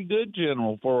a very good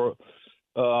general for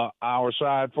our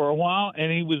side for a while,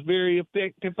 and he was very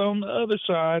effective on the other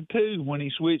side, too, when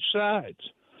he switched sides.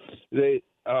 We've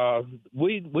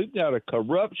got a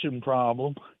corruption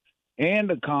problem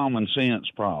and a common sense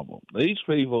problem. These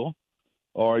people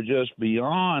are just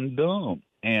beyond dumb,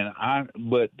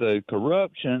 but the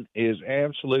corruption is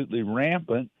absolutely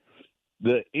rampant.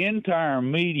 The entire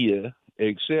media,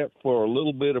 except for a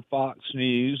little bit of Fox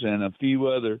News and a few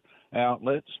other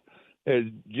outlets, has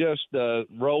just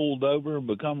rolled over and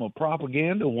become a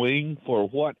propaganda wing for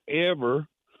whatever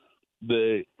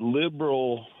the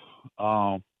liberal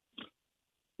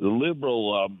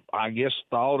I guess,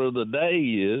 thought of the day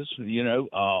is,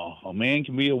 a man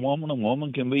can be a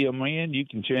woman can be a man. You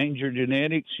can change your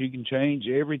genetics. You can change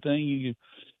everything.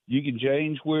 You can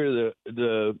change where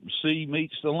the sea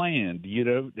meets the land.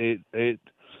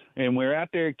 And we're out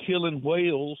there killing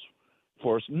whales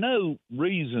for no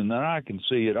reason that I can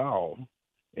see at all,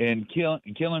 and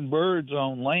killing birds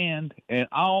on land, and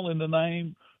all in the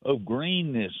name of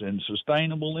greenness and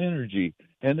sustainable energy.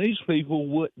 And these people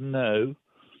wouldn't know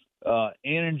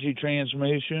energy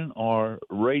transmission or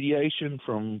radiation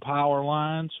from power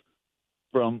lines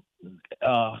from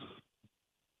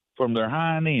their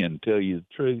hind end, tell you the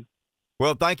truth.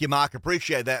 Well, thank you, Mike.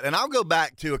 Appreciate that. And I'll go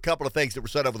back to a couple of things that were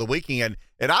said over the weekend,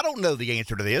 and I don't know the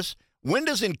answer to this. When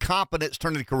does incompetence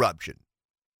turn into corruption?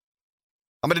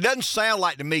 I mean, it doesn't sound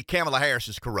like to me Kamala Harris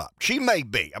is corrupt. She may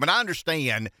be. I mean, I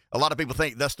understand a lot of people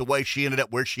think that's the way she ended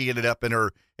up where she ended up in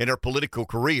her political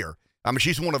career. I mean,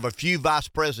 she's one of a few vice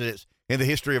presidents in the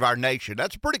history of our nation.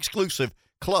 That's a pretty exclusive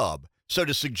club. So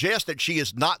to suggest that she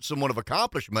is not someone of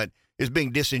accomplishment is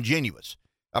being disingenuous.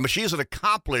 I mean, she is an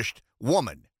accomplished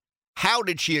woman. How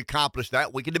did she accomplish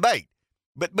that? We can debate.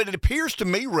 But it appears to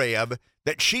me, Rev,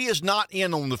 that she is not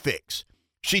in on the fix.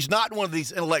 She's not one of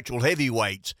these intellectual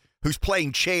heavyweights who's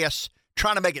playing chess,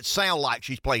 trying to make it sound like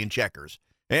she's playing checkers.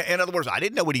 In other words, I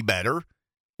didn't know any better.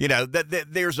 You know,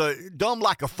 that there's a dumb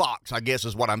like a fox, I guess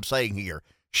is what I'm saying here.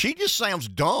 She just sounds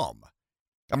dumb.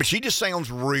 I mean, she just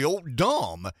sounds real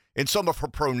dumb in some of her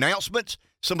pronouncements,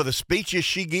 some of the speeches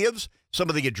she gives, some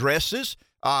of the addresses.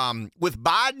 With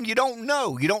Biden, you don't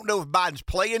know. You don't know if Biden's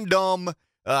playing dumb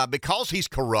because he's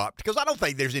corrupt, because I don't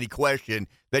think there's any question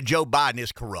that Joe Biden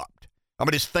is corrupt. I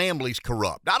mean, his family's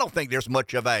corrupt. I don't think there's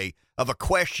much of a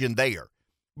question there.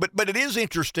 But it is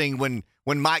interesting when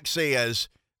Mike says,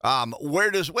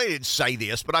 we didn't say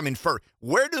this, but I'm inferring,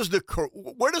 where does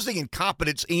the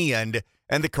incompetence end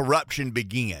and the corruption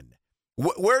begin?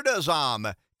 Where does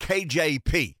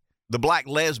KJP, the black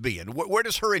lesbian, where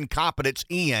does her incompetence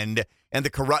end and the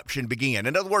corruption begin?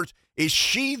 In other words, is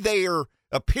she there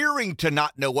appearing to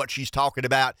not know what she's talking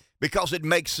about because it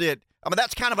makes it, I mean,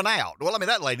 that's kind of an out. Well, I mean,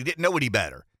 that lady didn't know any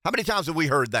better. How many times have we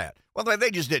heard that? Well,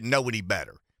 they just didn't know any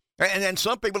better. And then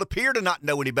some people appear to not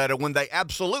know any better when they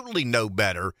absolutely know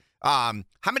better. How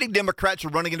many Democrats are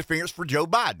running interference for Joe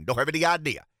Biden? Don't have any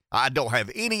idea. I don't have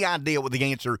any idea what the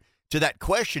answer to that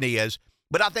question is.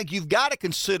 But I think you've got to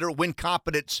consider when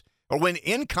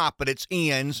incompetence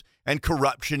ends and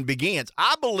corruption begins.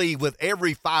 I believe with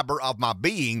every fiber of my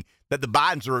being that the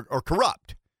Bidens are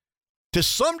corrupt. To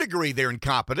some degree, they're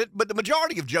incompetent, but the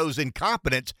majority of Joe's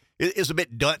incompetence is a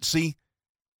bit duncy.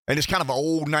 And it's kind of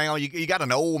old now. You got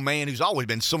an old man who's always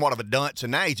been somewhat of a dunce,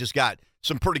 and now he's just got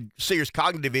some pretty serious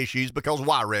cognitive issues because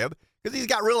why, Rev? Because he's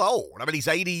got real old. I mean, he's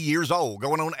 80 years old,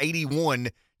 going on 81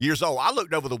 years old. I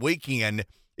looked over the weekend.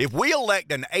 If we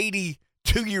elect an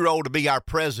 82-year-old to be our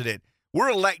president, we're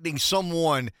electing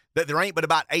someone that there ain't but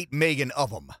about 8 million of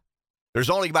them. There's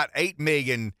only about 8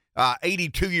 million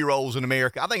 82-year-olds in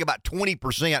America. I think about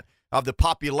 20% of the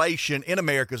population in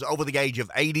America is over the age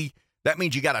of 80. That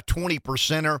means you got a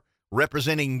 20%er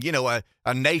representing, a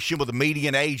nation with a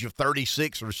median age of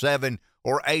 36 or 7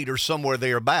 or 8 or somewhere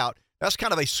thereabout. That's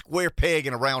kind of a square peg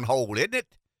in a round hole, isn't it?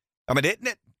 I mean, isn't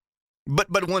it?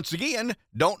 But once again,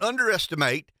 don't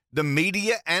underestimate the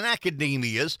media and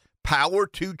academia's power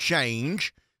to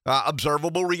change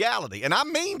observable reality. And I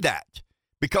mean that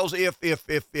because if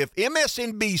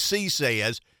MSNBC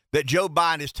says that Joe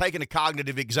Biden is taking a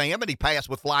cognitive exam and he passed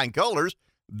with flying colors,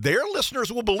 their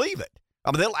listeners will believe it.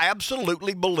 I mean, they'll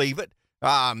absolutely believe it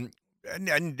and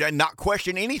not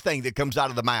question anything that comes out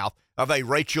of the mouth of a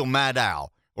Rachel Maddow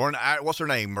or what's her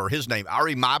name or his name,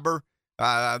 Ari Meiber.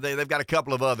 They've got a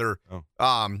couple of other.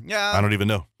 I don't even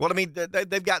know. Well, I mean,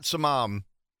 they've got some.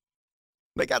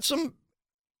 They got some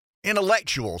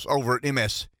intellectuals over at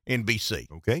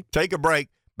MSNBC. Okay. Take a break.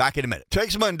 Back in a minute.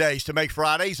 Takes Mondays to make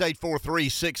Fridays.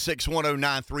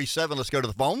 843-661-0937. Let's go to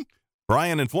the phone.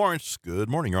 Brian in Florence, good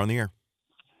morning. You're on the air.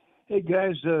 Hey,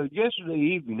 guys. Yesterday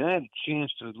evening, I had a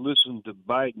chance to listen to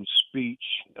Biden's speech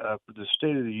for the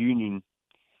State of the Union.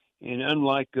 And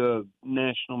unlike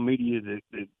national media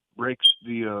that breaks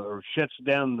or shuts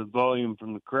down the volume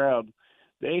from the crowd,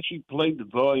 they actually played the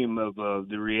volume of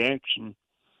the reaction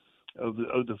of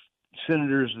the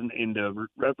senators and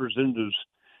representatives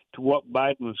to what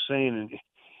Biden was saying. And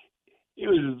it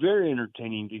was very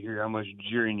entertaining to hear how much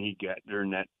jeering he got during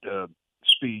that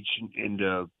speech. And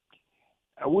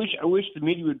I wish the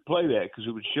media would play that because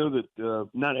it would show that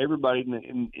not everybody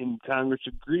in Congress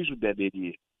agrees with that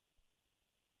idiot.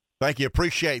 Thank you.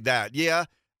 Appreciate that. Yeah,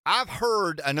 I've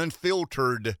heard an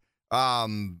unfiltered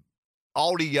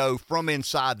audio from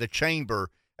inside the chamber,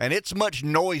 and it's much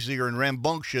noisier and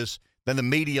rambunctious than the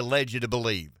media led you to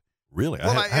believe. Really?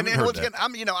 Well, I haven't heard that.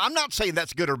 I'm not saying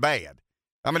that's good or bad.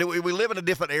 I mean, we live in a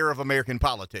different era of American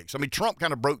politics. I mean, Trump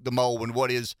kind of broke the mold in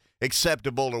what is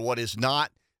acceptable or what is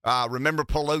not. Remember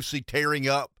Pelosi tearing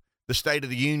up the State of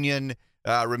the Union?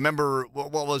 Remember,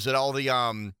 what was it, all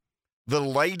the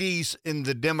ladies in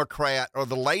the Democrat or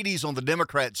the ladies on the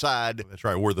Democrat side. That's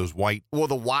right. Wore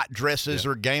the white dresses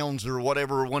or gowns or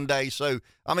whatever one day. So,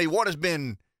 I mean, what has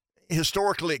been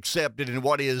historically accepted and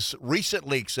what is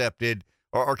recently accepted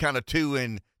are kind of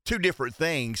two different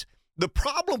things. The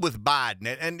problem with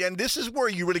Biden, and this is where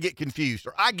you really get confused,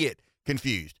 or I get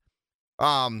confused.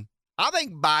 I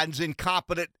think Biden's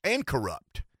incompetent and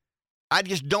corrupt. I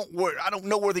don't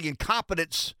know where the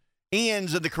incompetence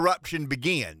ends and the corruption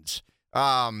begins.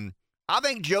 I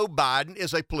think Joe Biden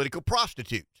is a political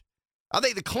prostitute. I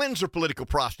think the Clintons are political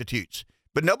prostitutes.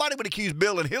 But nobody would accuse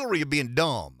Bill and Hillary of being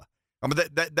dumb. I mean,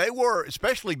 they were,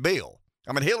 especially Bill.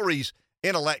 I mean, Hillary's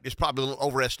intellect is probably a little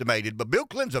overestimated, but Bill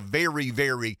Clinton's a very,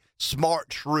 very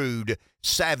smart, shrewd,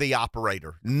 savvy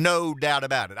operator. No doubt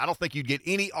about it. I don't think you'd get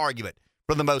any argument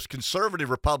from the most conservative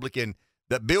Republican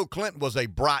that Bill Clinton was a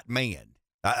bright man.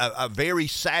 a very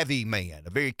savvy man, a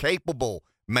very capable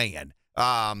man.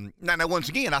 Now, once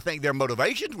again, I think their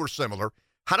motivations were similar.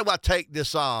 How do I take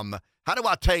this? How do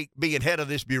I take being head of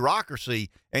this bureaucracy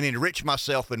and enrich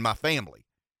myself and my family?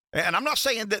 And I'm not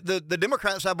saying that the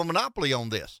Democrats have a monopoly on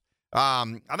this.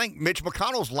 I think Mitch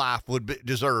McConnell's life would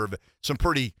deserve some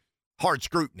pretty hard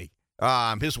scrutiny.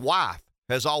 His wife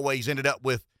has always ended up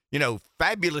with,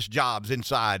 fabulous jobs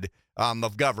inside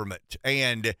of government.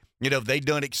 And, they've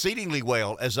done exceedingly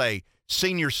well as a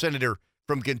senior senator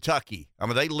from Kentucky. I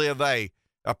mean, they live a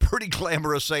pretty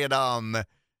glamorous and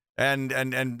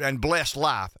blessed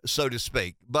life, so to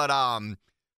speak. But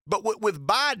with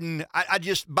Biden,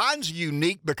 Biden's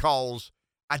unique because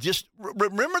I just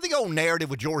remember the old narrative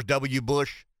with George W.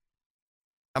 Bush.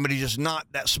 I mean, he's just not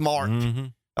that smart. Mm-hmm.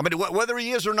 I mean, whether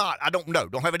he is or not, I don't know.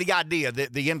 Don't have any idea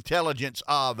the intelligence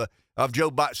of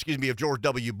George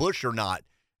W. Bush or not.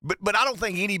 But I don't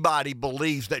think anybody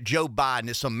believes that Joe Biden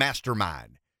is some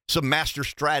mastermind, some master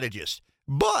strategist.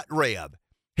 But, Rev,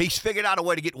 he's figured out a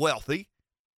way to get wealthy,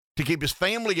 to keep his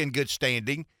family in good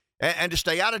standing, and to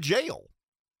stay out of jail.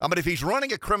 I mean, if he's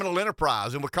running a criminal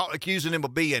enterprise and we're accusing him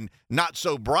of being not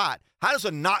so bright, how does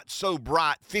a not so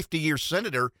bright 50-year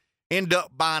senator end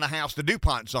up buying a house the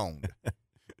DuPont's owned?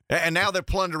 And now they're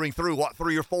plundering through,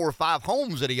 3 or 4 or 5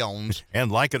 homes that he owns.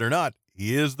 And like it or not,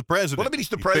 he is the president. Well, I mean, he's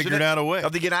the president figured out a way.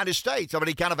 of the United States. I mean,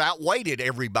 he kind of outweighted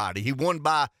everybody. He won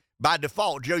by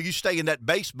default. Joe, you stay in that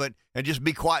basement and just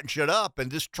be quiet and shut up,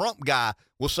 and this Trump guy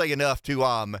will say enough to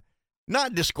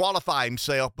not disqualify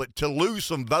himself, but to lose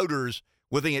some voters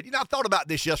within it. I thought about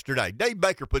this yesterday. Dave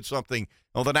Baker put something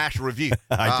on the National Review.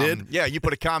 I did? Yeah, you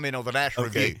put a comment on the National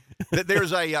Review. That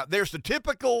there's the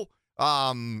typical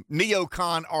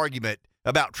neocon argument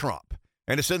about Trump,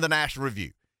 and it's in the National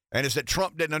Review. And it's that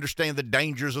Trump didn't understand the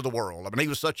dangers of the world. I mean, he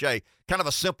was such a kind of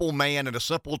a simple man in a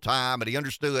simple time, and he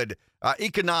understood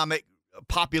economic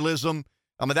populism.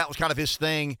 I mean, that was kind of his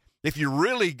thing. If you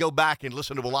really go back and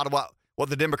listen to a lot of what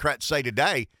the Democrats say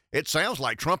today, it sounds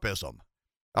like Trumpism.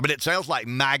 I mean, it sounds like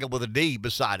MAGA with a D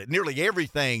beside it. Nearly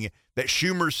everything that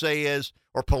Schumer says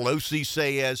or Pelosi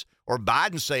says or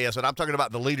Biden says, and I'm talking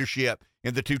about the leadership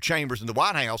in the 2 chambers in the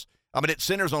White House, I mean, it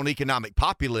centers on economic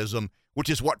populism, which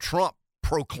is what Trump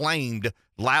proclaimed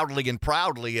loudly and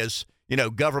proudly as,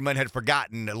 government had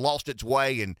forgotten and lost its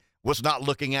way and was not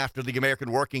looking after the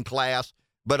American working class,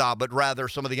 but rather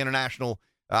some of the international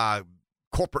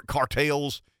corporate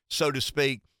cartels, so to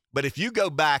speak. But if you go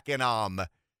back and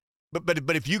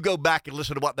but if you go back and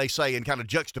listen to what they say and kind of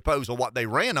juxtapose on what they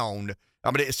ran on,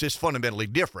 I mean, it's just fundamentally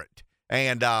different.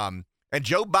 And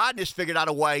Joe Biden has figured out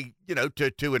a way,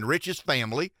 to enrich his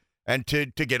family and to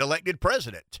get elected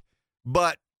president.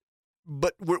 But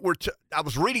I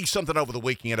was reading something over the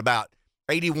weekend about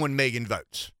 81 million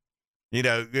votes. It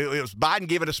was Biden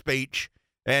giving a speech,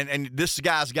 and this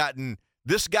guy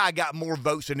got more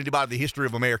votes than anybody in the history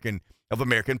of American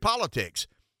politics.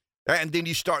 And then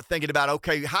you start thinking about,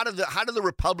 okay, how do the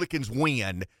Republicans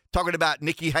win? Talking about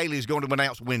Nikki Haley is going to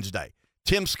announce Wednesday.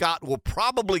 Tim Scott will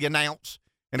probably announce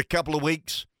in a couple of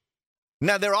weeks.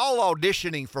 Now, they're all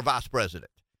auditioning for vice president.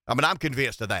 I mean, I'm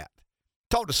convinced of that.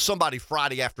 Talked to somebody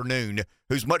Friday afternoon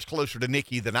who's much closer to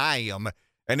Nikki than I am,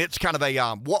 and it's kind of a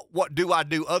what do I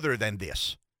do other than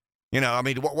this? I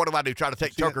mean, what do I do? Try to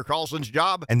take Tucker Carlson's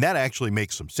job? And that actually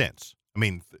makes some sense. I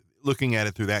mean, looking at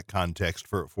it through that context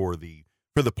for the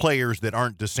players that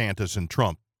aren't DeSantis and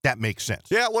Trump, that makes sense.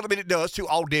 Yeah, well, I mean, it does to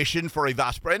audition for a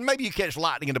vice president. Maybe you catch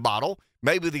lightning in a bottle.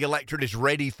 Maybe the electorate is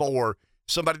ready for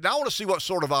somebody. Now, I want to see what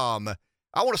sort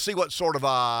of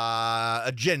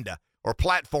agenda or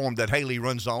platform that Haley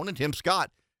runs on, and Tim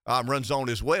Scott runs on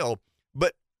as well.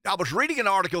 But I was reading an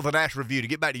article of the National Review, to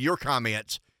get back to your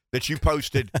comments that you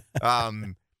posted.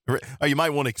 You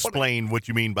might want to explain what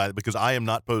you mean by it, because I am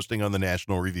not posting on the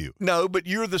National Review. No, but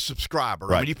you're the subscriber.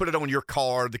 Right. I mean, you put it on your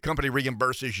card. The company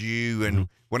reimburses you, and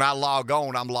when I log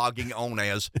on, I'm logging on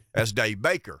as Dave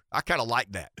Baker. I kind of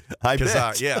like that. I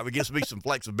bet. It gives me some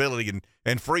flexibility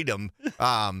and freedom.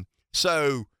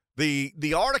 So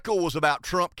the article was about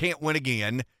Trump can't win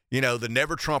again. The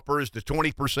never Trumpers, the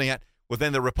 20%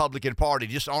 within the Republican Party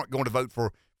just aren't going to vote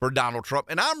for Donald Trump.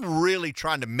 And I'm really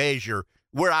trying to measure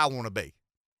where I want to be.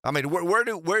 I mean, where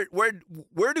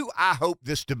do I hope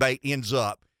this debate ends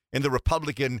up in the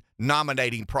Republican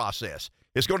nominating process?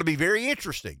 It's going to be very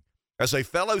interesting as a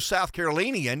fellow South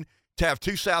Carolinian to have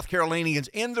 2 South Carolinians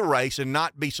in the race and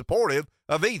not be supportive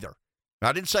of either. Now,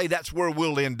 I didn't say that's where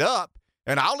we'll end up,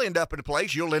 and I'll end up in a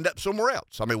place, you'll end up somewhere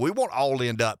else. I mean, we won't all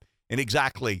end up in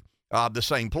exactly the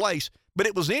same place. But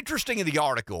it was interesting in the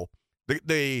article,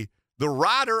 the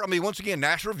writer, I mean, once again,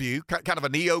 National Review, kind of a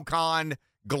neocon,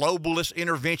 globalist,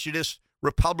 interventionist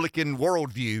Republican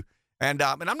worldview. And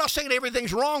I'm not saying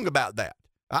everything's wrong about that.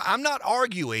 I'm not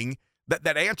arguing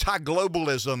that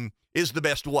anti-globalism is the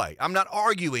best way. I'm not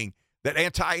arguing that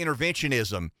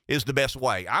anti-interventionism is the best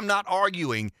way. I'm not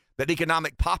arguing that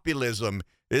economic populism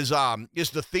is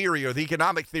the theory or the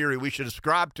economic theory we should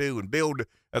ascribe to and build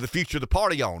the future of the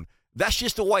party on. That's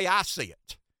just the way I see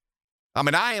it. I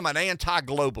mean, I am an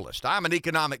anti-globalist. I'm an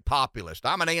economic populist.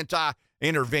 I'm an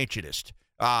anti-interventionist.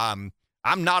 I'm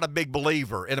not a big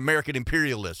believer in American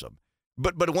imperialism.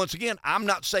 But once again, I'm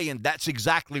not saying that's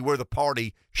exactly where the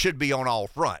party should be on all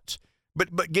fronts.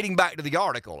 But getting back to the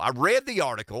article, I read the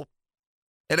article,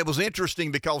 and it was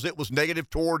interesting because it was negative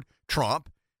toward Trump.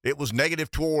 It was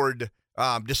negative toward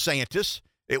DeSantis.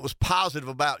 It was positive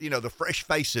about, the fresh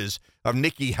faces of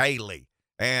Nikki Haley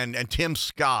and Tim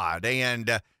Scott and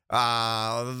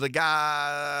the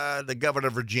governor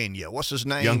of Virginia. What's his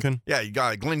name? Youngkin? Yeah, you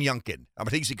got Glenn Youngkin. I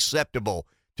mean, he's acceptable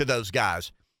to those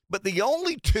guys. But the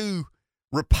only two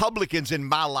Republicans in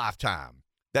my lifetime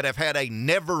that have had a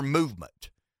never movement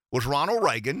was Ronald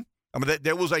Reagan. I mean,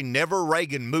 there was a never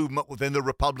Reagan movement within the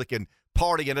Republican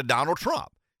Party and a Donald Trump.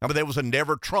 I mean, there was a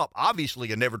never Trump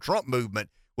movement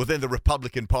within the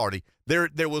Republican Party. There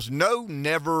was no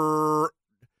never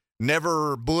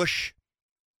Bush,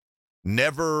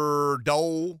 never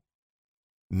Dole,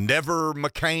 never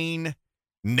McCain,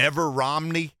 never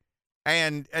Romney.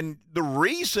 And the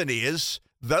reason is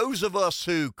those of us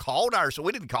who called ourselves,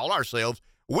 we didn't call ourselves,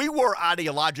 we were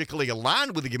ideologically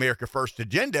aligned with the America First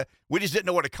agenda. We just didn't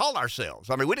know what to call ourselves.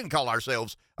 I mean, we didn't call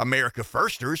ourselves America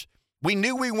Firsters. We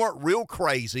knew we weren't real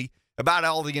crazy about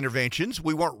all the interventions.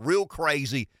 We weren't real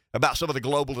crazy about some of the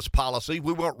globalist policy.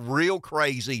 We weren't real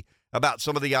crazy about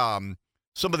some of the I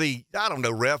don't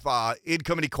know,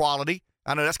 income inequality.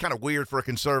 I know that's kind of weird for a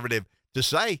conservative to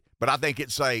say, but I think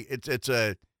it's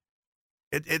an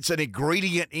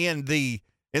ingredient in the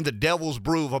devil's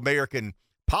brew of American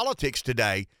politics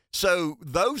today. So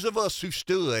those of us who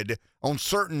stood on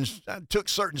took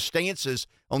certain stances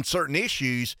on certain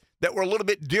issues that were a little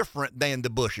bit different than the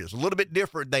Bushes, a little bit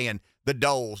different than the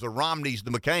Doles, the Romneys, the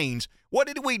McCains. What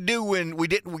did we do when we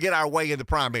didn't get our way in the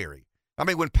primary? I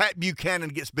mean, when Pat Buchanan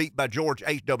gets beat by George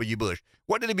H.W. Bush,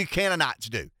 what did the Buchananites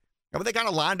do? I mean, they kind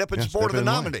of lined up in support of the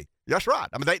nominee. That's right.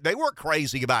 I mean, they weren't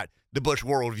crazy about the Bush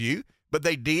worldview, but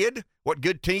they did what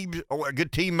good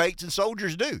teammates and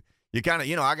soldiers do. You kind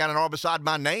of, I got an R beside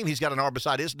my name. He's got an R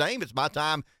beside his name. It's my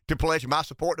time to pledge my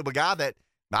support to a guy that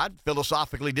I'd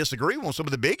philosophically disagree with on some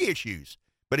of the big issues,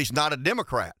 but he's not a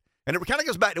Democrat. And it kind of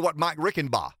goes back to what Mike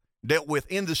Rickenbaugh dealt with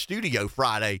in the studio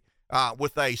Friday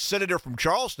with a senator from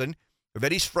Charleston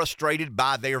that he's frustrated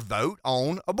by their vote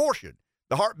on abortion,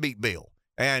 the heartbeat bill.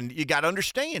 And you got to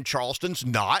understand, Charleston's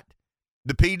not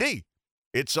the PD.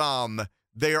 It's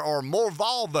there are more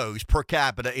Volvos per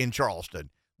capita in Charleston.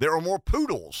 There are more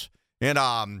poodles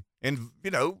and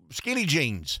skinny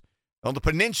jeans on the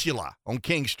peninsula on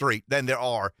King Street than there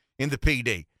are in the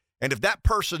PD. And if that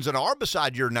person's an R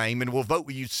beside your name and will vote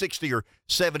with you 60 or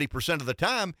 70% of the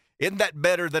time, isn't that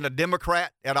better than a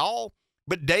Democrat at all?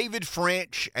 But David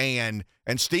French and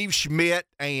Steve Schmidt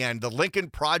and the Lincoln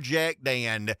Project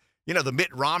and, the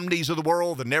Mitt Romneys of the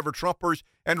world, the Never Trumpers.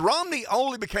 And Romney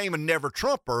only became a Never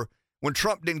Trumper when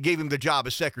Trump didn't give him the job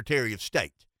as Secretary of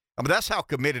State. I mean, that's how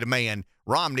committed a man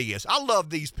Romney is. I love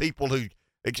these people who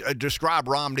describe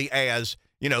Romney as,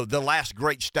 the last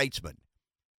great statesman.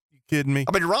 You kidding me?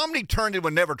 I mean, Romney turned into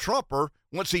a Never Trumper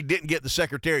once he didn't get the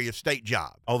Secretary of State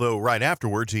job. Although right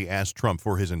afterwards he asked Trump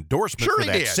for his endorsement for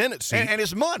that Senate seat. And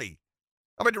his money.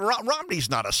 I mean, Romney's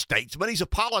not a statesman. He's a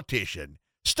politician.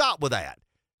 Stop with that.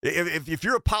 If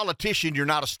you're a politician, you're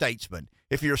not a statesman.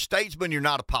 If you're a statesman, you're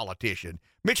not a politician.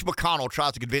 Mitch McConnell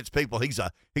tries to convince people he's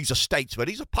a statesman.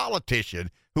 He's a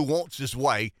politician who wants his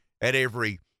way at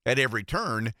every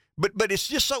turn. But it's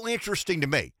just so interesting to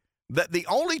me that the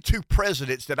only two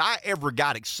presidents that I ever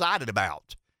got excited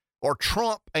about are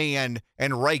Trump and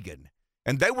Reagan.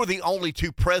 And they were the only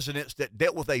two presidents that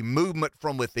dealt with a movement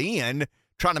from within,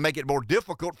 trying to make it more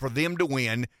difficult for them to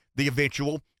win the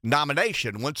eventual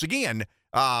nomination. Once again,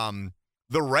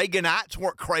 the Reaganites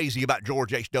weren't crazy about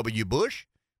George H.W. Bush,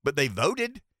 but they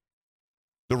voted.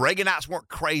 The Reaganites weren't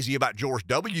crazy about George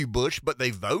W. Bush, but they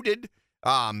voted.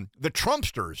 The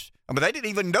Trumpsters, I mean, they didn't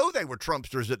even know they were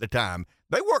Trumpsters at the time.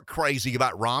 They weren't crazy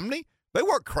about Romney. They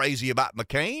weren't crazy about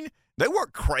McCain. They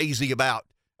weren't crazy about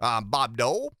Bob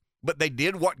Dole, but they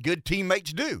did what good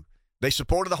teammates do. They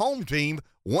supported the home team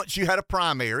once you had a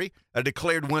primary, a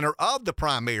declared winner of the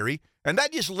primary, and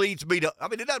that just leads me to,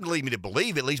 it doesn't lead me to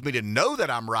believe, it leads me to know that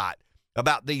I'm right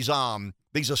about these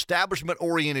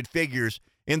establishment-oriented figures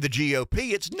in the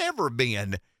GOP, it's never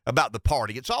been about the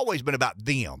party. It's always been about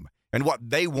them and what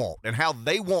they want and how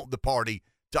they want the party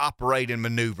to operate and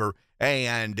maneuver.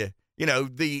 And, you know,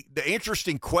 the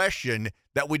interesting question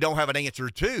that we don't have an answer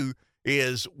to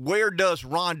is, where does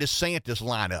Ron DeSantis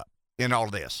line up in all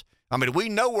this? I mean, we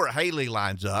know where Haley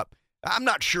lines up. I'm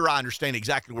not sure I understand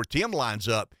exactly where Tim lines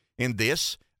up in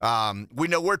this. We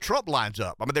know where Trump lines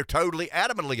up. I mean, they're totally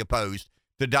adamantly opposed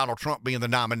to Donald Trump being the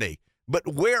nominee. But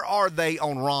where are they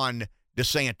on Ron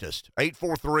DeSantis?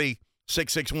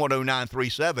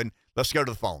 843-661-0937. Let's go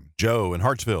to the phone. Joe in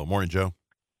Hartsville. Morning, Joe.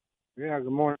 Yeah,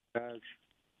 good morning, guys.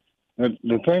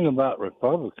 The thing about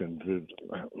Republicans is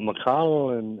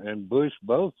McConnell and Bush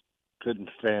both couldn't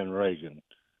stand Reagan.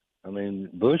 I mean,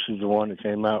 Bush is the one that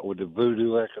came out with the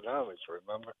voodoo economics,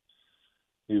 remember?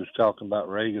 He was talking about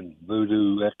Reagan's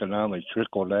voodoo economics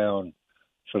trickle down.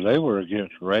 So they were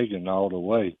against Reagan all the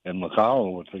way, and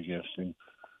McConnell was against him.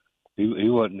 He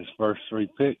wasn't his first three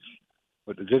picks.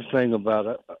 But the good thing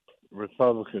about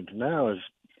Republicans now is,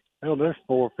 hell, there's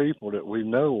four people that we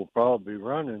know will probably be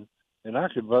running, and I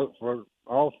could vote for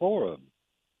all four of them.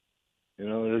 You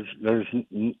know, there's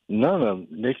none of them.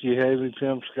 Nikki Haley,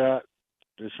 Tim Scott,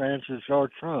 DeSantis, or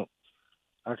Trump.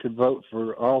 I could vote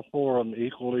for all four of them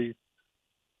equally.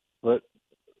 But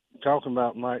talking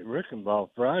about Mike Rickenbaugh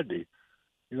Friday,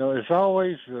 you know, it's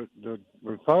always the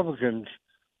Republicans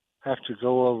have to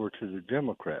go over to the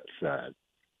Democrat side.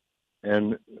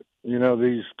 And, you know,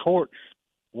 these courts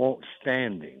want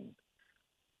standing.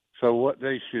 So what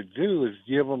they should do is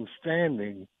give them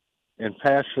standing and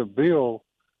pass a bill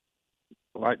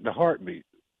like the heartbeat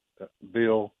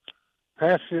bill,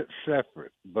 pass it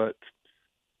separate, but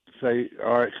say,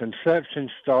 all right, conception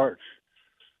starts,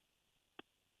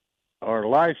 or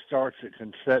life starts at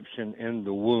conception in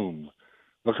the womb,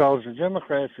 because the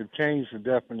Democrats have changed the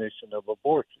definition of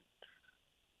abortion.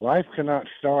 Life cannot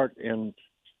start in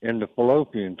the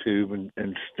fallopian tube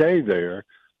and stay there,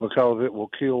 because it will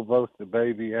kill both the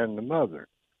baby and the mother.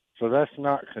 So that's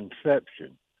not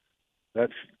conception.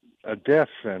 That's a death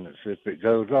sentence if it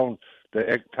goes on, the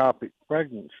ectopic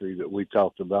pregnancy that we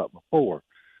talked about before.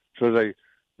 So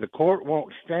the court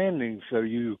wants standing, so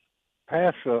you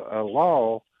pass a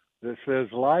law that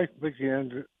says life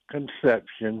begins at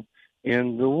conception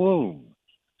in the womb.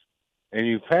 And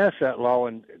you pass that law,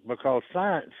 and because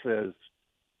science says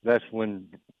that's when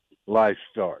life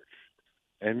starts.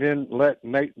 And then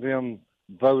make them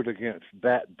vote against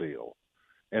that bill.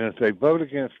 And if they vote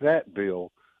against that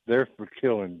bill, they're for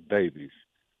killing babies.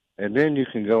 And then you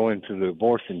can go into the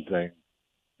abortion thing.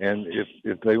 And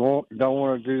if they don't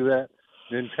want to do that,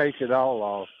 then take it all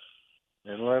off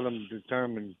and let them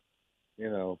determine,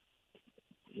 it'd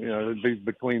be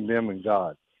between them and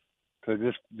God. So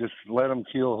just let them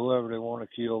kill whoever they want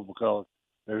to kill, because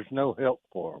there's no help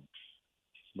for them.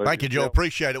 But thank you, Joe.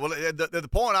 Appreciate it. Well, the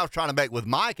point I was trying to make with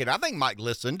Mike, and I think Mike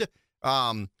listened,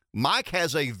 Mike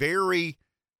has a very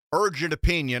urgent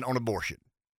opinion on abortion.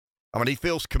 I mean, he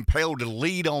feels compelled to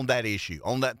lead on that issue,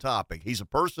 on that topic. He's a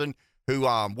person who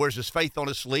wears his faith on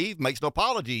his sleeve, makes no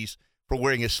apologies for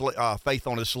wearing his faith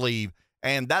on his sleeve.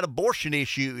 And that abortion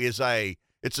issue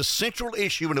it's a central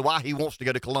issue into why he wants to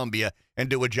go to Columbia and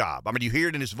do a job. I mean, you hear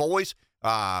it in his voice,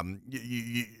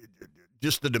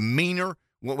 just the demeanor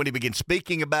when he begins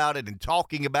speaking about it and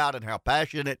talking about it, how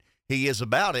passionate he is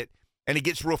about it. And he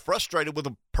gets real frustrated with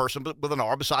a person with an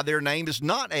R beside their name is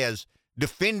not as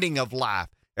defending of life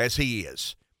as he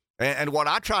is. And what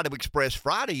I try to express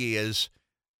Friday is,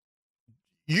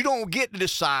 you don't get to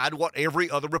decide what every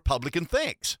other Republican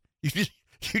thinks. You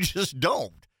just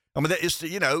don't. I mean, it's,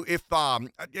 if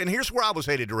and here's where I was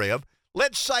headed, Rev.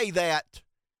 Let's say that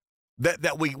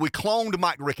we cloned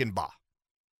Mike Rickenbaugh,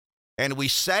 and we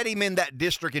sat him in that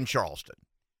district in Charleston,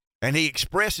 and he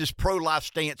expressed his pro-life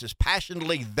stance as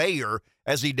passionately there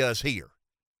as he does here,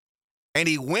 and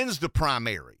he wins the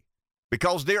primary,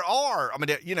 because there are,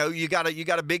 you got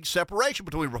a big separation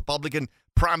between Republican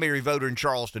primary voter in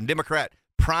Charleston, Democrat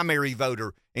primary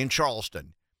voter in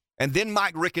Charleston. And then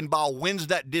Mike Rickenbaugh wins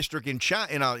that district in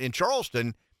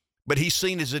Charleston, but he's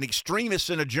seen as an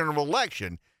extremist in a general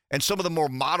election. And some of the more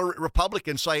moderate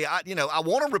Republicans say, I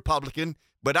want a Republican,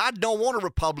 but I don't want a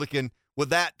Republican with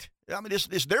that. I mean,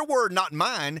 it's their word, not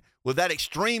mine, with that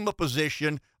extreme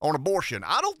position on abortion.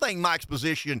 I don't think Mike's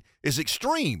position is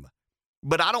extreme,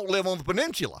 but I don't live on the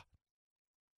peninsula.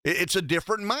 It's a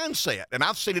different mindset, and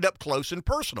I've seen it up close and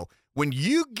personal. When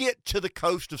you get to the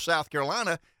coast of South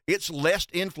Carolina, it's less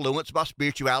influenced by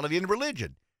spirituality and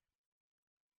religion.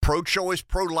 Pro-choice,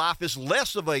 pro-life is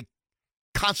less of a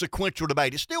consequential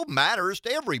debate. It still matters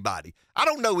to everybody. I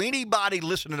don't know anybody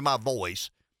listening to my voice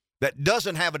that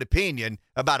doesn't have an opinion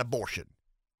about abortion.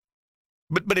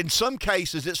 But in some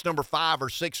cases, it's number 5 or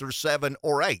 6 or 7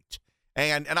 or 8.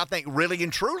 And I think really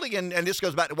and truly, and this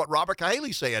goes back to what Robert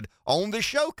Cahaley said on this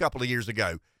show a couple of years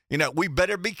ago, we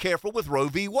better be careful with Roe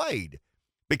v. Wade.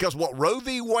 Because what Roe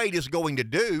v. Wade is going to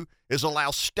do is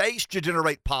allow states to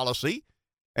generate policy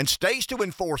and states to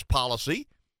enforce policy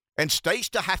and states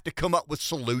to have to come up with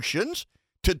solutions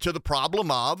to the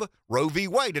problem of Roe v.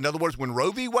 Wade. In other words, when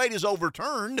Roe v. Wade is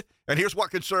overturned, and here's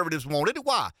what conservatives wanted.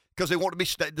 Why? Because they want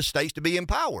the states to be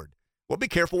empowered. Well, be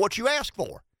careful what you ask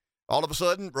for. All of a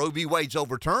sudden, Roe v. Wade's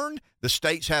overturned. The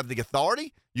states have the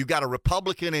authority. You got a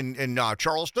Republican in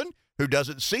Charleston who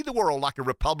doesn't see the world like a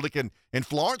Republican in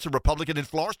Florence. A Republican in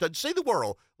Florence doesn't see the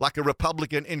world like a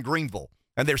Republican in Greenville.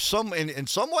 And there's in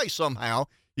some way, somehow,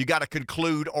 you got to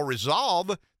conclude or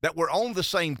resolve that we're on the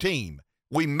same team.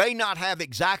 We may not have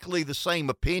exactly the same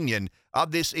opinion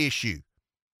of this issue.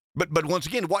 But once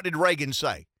again, what did Reagan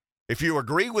say? If you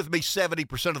agree with me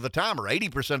 70% of the time or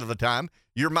 80% of the time,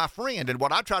 you're my friend. And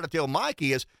what I try to tell Mike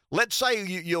is, let's say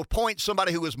you appoint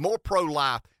somebody who is more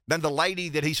pro-life than the lady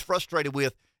that he's frustrated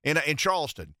with in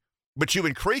Charleston, but you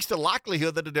increase the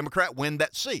likelihood that a Democrat win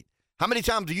that seat. How many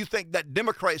times do you think that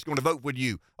Democrat is going to vote with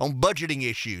you on budgeting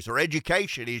issues or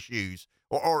education issues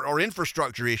or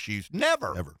infrastructure issues?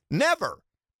 Never.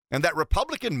 And that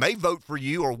Republican may vote for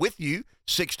you or with you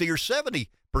 60 or 70%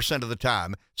 of the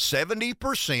time.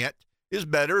 70% is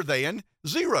better than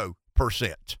 0%.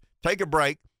 Take a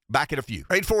break. Back in a few.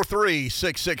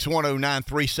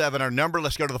 843-661-0937, our number.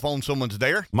 Let's go to the phone. Someone's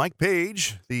there. Mike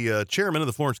Page, the chairman of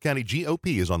the Florence County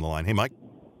GOP, is on the line. Hey, Mike.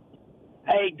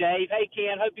 Hey, Dave. Hey,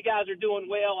 Ken. Hope you guys are doing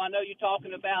well. I know you're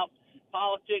talking about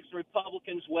politics and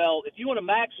Republicans. Well, if you want to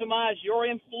maximize your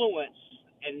influence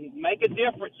and make a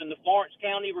difference in the Florence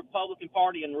County Republican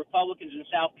Party and Republicans in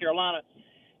South Carolina,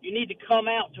 you need to come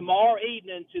out tomorrow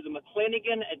evening to the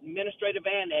McClinigan Administrative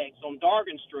Annex on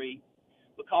Dargan Street,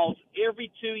 because every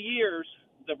 2 years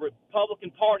the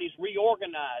Republican Party's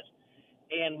reorganized,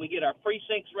 and we get our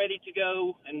precincts ready to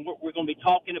go, and we're going to be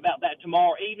talking about that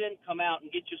tomorrow evening. Come out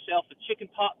and get yourself a chicken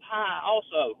pot pie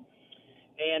also.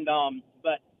 And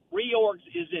but reorgs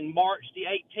is in March the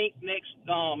 18th next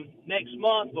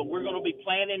month, but we're going to be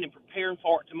planning and preparing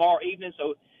for it tomorrow evening.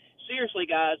 So seriously,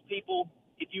 guys, people,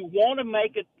 if you want to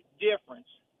make a difference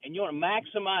and you want to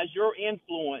maximize your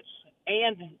influence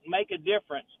and make a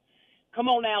difference, come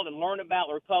on out and learn about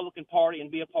the Republican Party and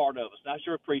be a part of us. I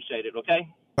sure appreciate it, okay?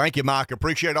 Thank you, Mike.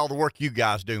 Appreciate all the work you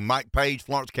guys do. Mike Page,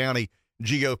 Florence County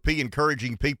GOP,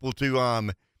 encouraging people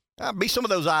to be some of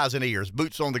those eyes and ears,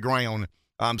 boots on the ground,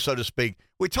 so to speak.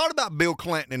 We talked about Bill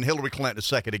Clinton and Hillary Clinton a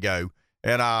second ago,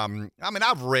 and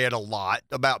I've read a lot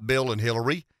about Bill and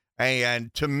Hillary,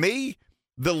 and to me,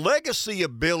 the legacy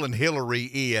of Bill and Hillary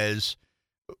is,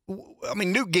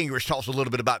 Newt Gingrich talks a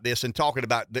little bit about this and talking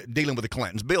about dealing with the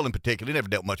Clintons. Bill in particular, he never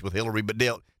dealt much with Hillary, but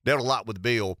dealt a lot with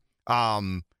Bill.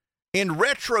 In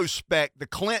retrospect, the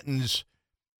Clintons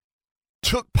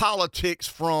took politics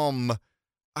from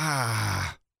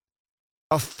a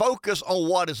focus on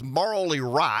what is morally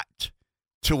right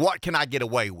to what can I get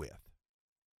away with.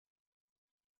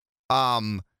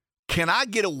 Can I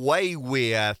get away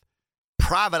with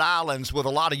private islands with a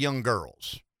lot of young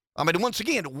girls? Once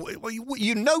again,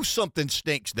 you know something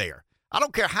stinks there. I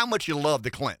don't care how much you love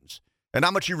the Clintons and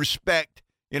how much you respect,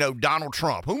 Donald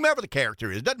Trump, whomever the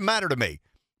character is. It doesn't matter to me.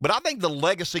 But I think the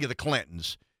legacy of the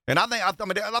Clintons, and I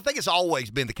think it's always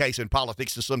been the case in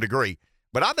politics to some degree,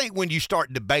 but I think when you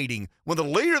start debating, when the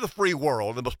leader of the free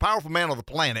world, the most powerful man on the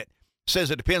planet,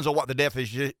 says it depends on what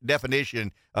the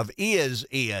definition of is,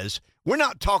 we're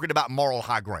not talking about moral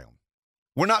high ground.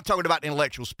 We're not talking about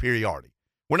intellectual superiority.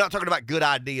 We're not talking about good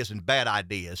ideas and bad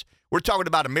ideas. We're talking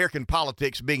about American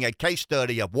politics being a case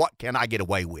study of what can I get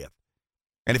away with.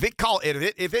 And if it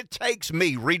takes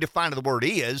me redefining the word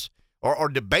is or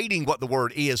debating what the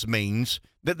word is means,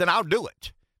 then I'll do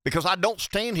it. Because I don't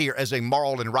stand here as a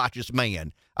moral and righteous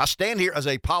man. I stand here as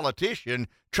a politician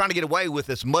trying to get away with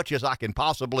as much as I can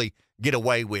possibly get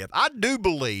away with. I do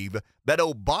believe that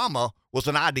Obama was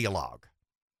an ideologue.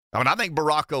 I think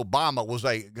Barack Obama was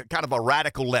a kind of a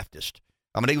radical leftist.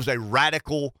 He was a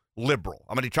radical liberal.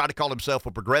 He tried to call himself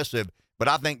a progressive, but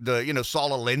I think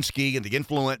Saul Alinsky and the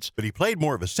influence. But he played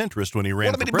more of a centrist when he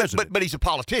ran for president. But he's a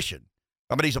politician.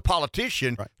 He's a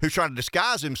politician right, who's trying to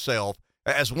disguise himself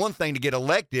as one thing to get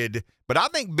elected. But I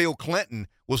think Bill Clinton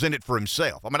was in it for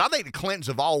himself. I think the Clintons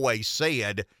have always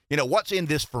said, what's in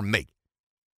this for me?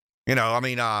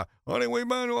 Honey, we've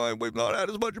not had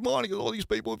as much money as all these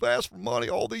people have asked for money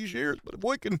all these years. But if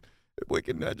we can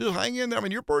just hang in there.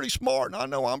 You're pretty smart, and I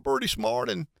know I'm pretty smart,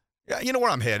 and you know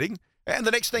where I'm heading. And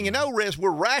the next thing you know,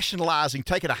 we're rationalizing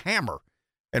taking a hammer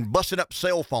and busting up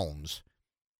cell phones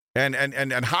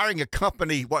and hiring a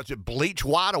company, what's it, Bleach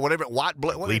White or whatever,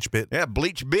 Bleach Bit. Yeah,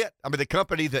 Bleach Bit. I mean, the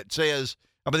company that says,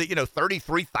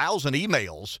 33,000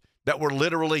 emails that were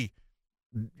literally,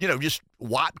 just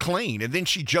wiped clean. And then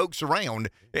she jokes around.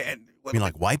 And You mean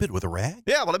like wipe it with a rag?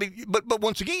 yeah, well, but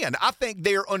once again, I think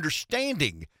their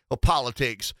understanding of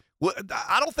politics,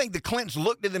 I don't think the Clintons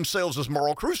looked at themselves as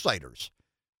moral crusaders.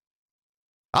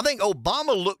 I think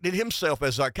Obama looked at himself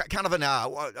as a kind of an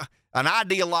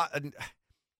ideologue,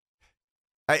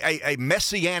 a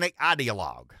messianic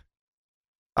ideologue.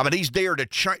 I mean, he's there to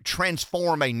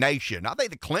transform a nation. I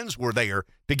think the Clintons were there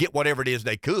to get whatever it is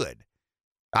they could.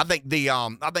 I think the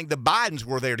Bidens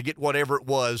were there to get whatever it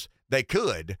was they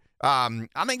could.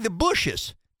 I think the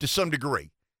Bushes, to some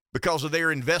degree, because of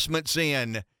their investments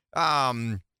in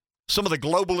some of the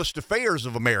globalist affairs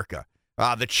of America,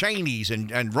 the Cheneys and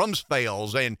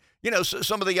Rumsfelds, and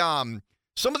some of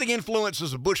the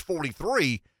influences of Bush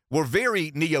 43 were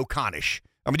very neoconish.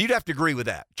 I mean, you'd have to agree with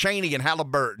that. Cheney and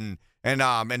Halliburton and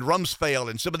Rumsfeld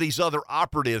and some of these other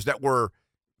operatives that were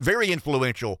very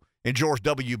influential in George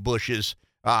W. Bush's.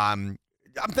 I'm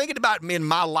thinking about in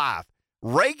my life.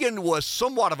 Reagan was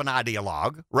somewhat of an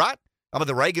ideologue, right? I mean,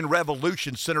 the Reagan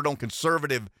Revolution centered on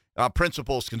conservative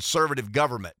principles, conservative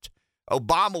government.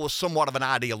 Obama was somewhat of an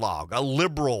ideologue, a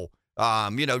liberal,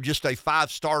 just a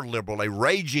five-star liberal, a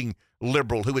raging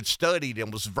liberal who had studied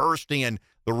and was versed in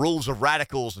the rules of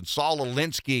radicals and Saul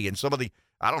Alinsky and some of the,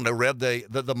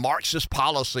 the Marxist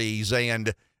policies.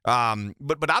 And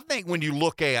but I think when you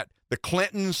look at the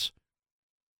Clintons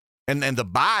and the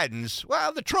Bidens,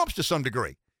 well, the Trumps to some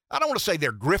degree, I don't want to say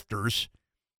they're grifters,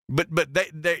 but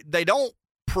they don't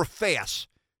profess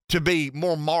to be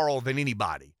more moral than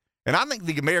anybody. And I think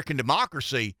the American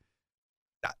democracy,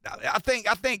 I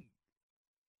think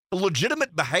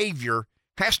legitimate behavior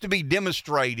has to be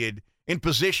demonstrated in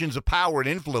positions of power and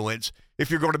influence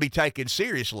if you're going to be taken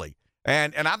seriously.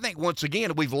 And I think, once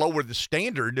again, we've lowered the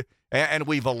standard and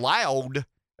we've allowed,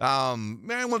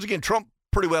 once again, Trump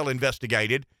pretty well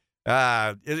investigated.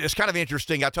 It's kind of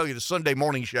interesting. I tell you, the Sunday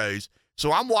morning shows.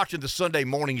 So I'm watching the Sunday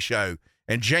morning show,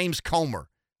 and James Comer,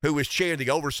 who is chair of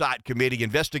the Oversight Committee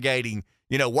investigating,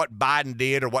 what Biden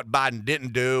did or what Biden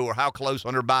didn't do or how close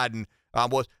Hunter Biden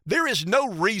was. There is no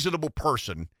reasonable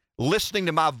person listening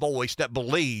to my voice that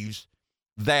believes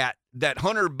that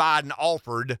Hunter Biden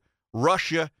offered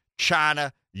Russia,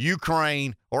 China,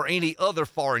 Ukraine, or any other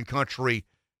foreign country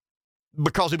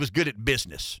because he was good at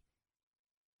business.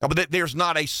 But there's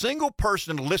not a single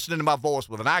person listening to my voice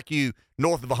with an IQ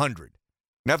north of 100.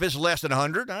 Now, if it's less than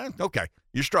 100, okay,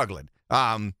 you're struggling.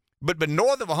 But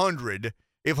north of 100,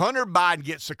 if Hunter Biden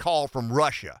gets a call from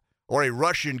Russia or a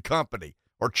Russian company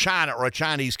or China or a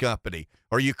Chinese company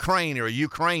or Ukraine or a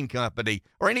Ukraine company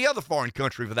or any other foreign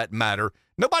country for that matter,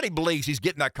 nobody believes he's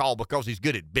getting that call because he's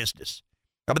good at business.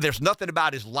 There's nothing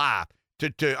about his life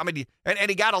and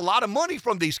he got a lot of money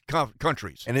from these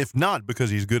countries. And if not because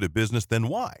he's good at business, then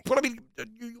why? Well,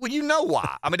 you know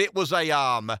why. It was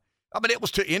it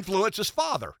was to influence his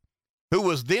father, who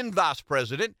was then vice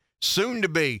president, soon to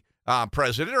be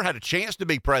president, or had a chance to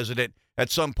be president at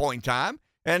some point in time,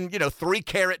 and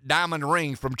 3-carat diamond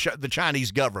ring from the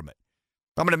Chinese government.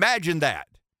 Imagine that.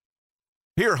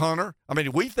 Here, Hunter,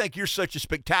 we think you're such a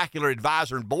spectacular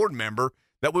advisor and board member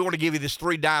that we want to give you this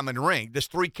 3-diamond ring, this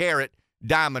 3-carat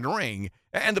diamond ring.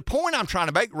 And the point I'm trying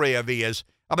to make, Rev, is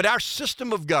our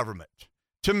system of government,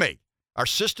 to me, our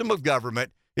system of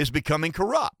government is becoming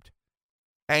corrupt.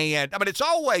 And it's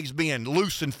always been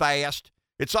loose and fast.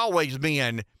 It's always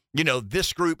been,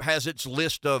 this group has its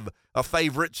list of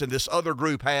favorites and this other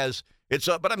group has its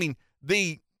up. But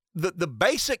the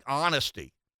basic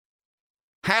honesty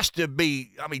has to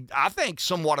be, I think,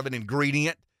 somewhat of an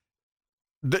ingredient.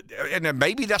 And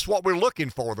maybe that's what we're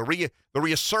looking for, the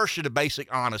reassertion of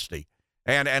basic honesty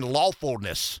and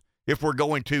lawfulness if we're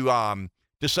going to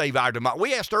save our democracy.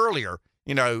 We asked earlier,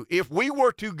 if we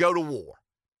were to go to war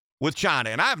with China,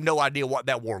 and I have no idea what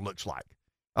that war looks like.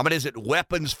 Is it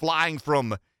weapons flying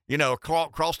from,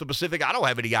 across the Pacific? I don't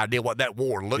have any idea what that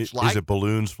war looks like. Is it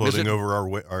balloons floating over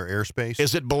our airspace?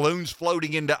 Is it balloons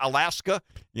floating into Alaska,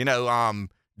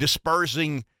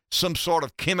 dispersing some sort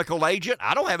of chemical agent?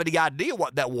 I don't have any idea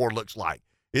what that war looks like.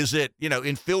 Is it,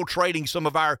 infiltrating some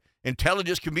of our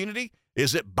intelligence community?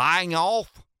 Is it buying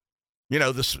off,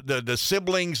 the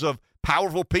siblings of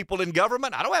powerful people in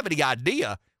government? I don't have any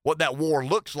idea what that war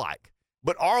looks like.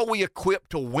 But are we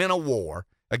equipped to win a war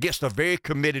against a very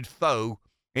committed foe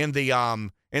in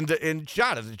China,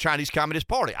 the Chinese Communist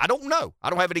Party? I don't know. I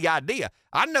don't have any idea.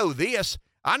 I know this.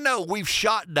 I know we've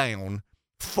shot down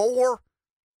 4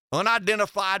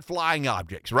 unidentified flying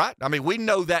objects, right? We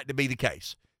know that to be the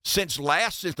case. since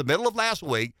the middle of last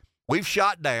week, we've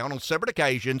shot down on separate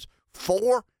occasions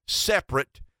 4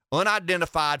 separate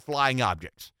unidentified flying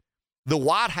objects. The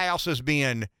White House has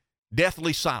been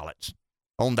deathly silent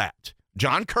on that.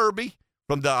 John Kirby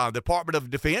from the Department of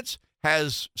Defense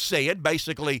has said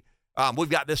basically, we've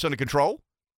got this under control.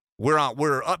 We're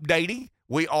updating.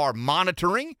 We are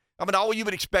monitoring. I mean, all you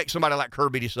would expect somebody like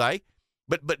Kirby to say,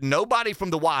 but nobody from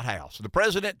the White House. The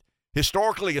president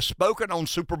historically has spoken on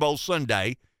Super Bowl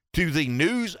Sunday to the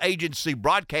news agency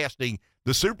broadcasting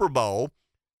the Super Bowl.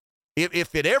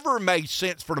 If it ever made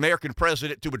sense for an American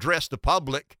president to address the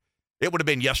public, it would have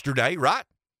been yesterday, right?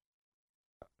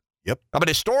 Yep. I mean,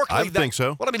 historically, I think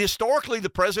so. Well, I mean, historically, the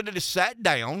president has sat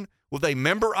down with a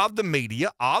member of the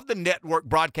media of the network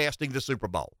broadcasting the Super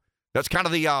Bowl. That's kind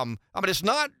of the. I mean, it's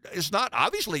not.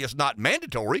 Obviously, it's not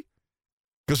mandatory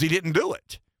because he didn't do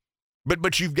it.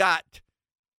 But you've got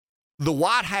the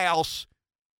White House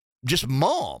just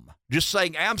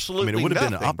saying absolutely nothing. I mean, it would have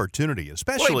been an opportunity,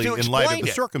 especially in light of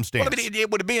the circumstance. Well, I mean,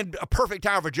 it would have been a perfect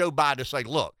time for Joe Biden to say,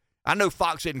 look, I know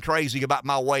Fox isn't crazy about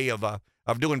my way of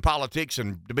doing politics,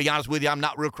 and to be honest with you, I'm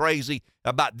not real crazy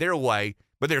about their way,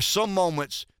 but there's some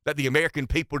moments that the American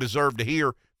people deserve to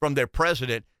hear from their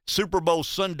president. Super Bowl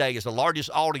Sunday is the largest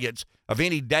audience of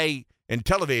any day in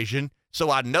television,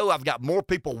 so I know I've got more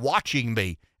people watching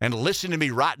me and listening to me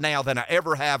right now than I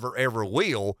ever have or ever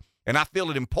will, and I feel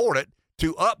it important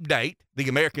to update the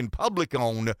American public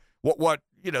on what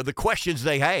the questions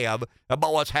they have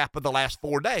about what's happened the last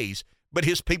 4 days. But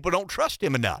his people don't trust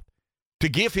him enough to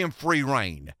give him free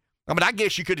rein. I mean, I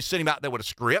guess you could have sent him out there with a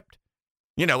script,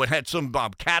 and had some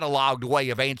cataloged way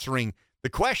of answering the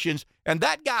questions, and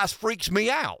that guy freaks me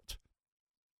out.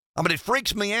 I mean, it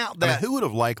freaks me out that who would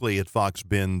have likely at Fox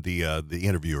been the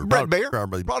interviewer? Brett Baer,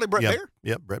 probably Brett Baer.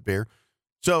 Yep, Brett Baer.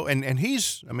 So, and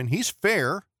he's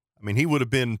fair. I mean, he would have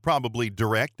been probably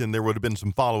direct, and there would have been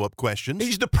some follow-up questions.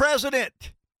 He's the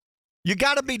president. You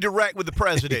got to be direct with the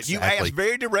president. Exactly. You ask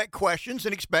very direct questions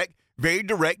and expect very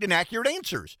direct and accurate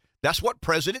answers. That's what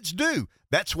presidents do.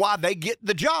 That's why they get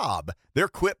the job. They're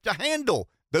equipped to handle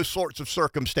those sorts of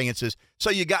circumstances.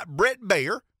 So you got Brett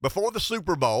Baer before the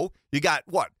Super Bowl. You got,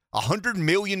 100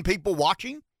 million people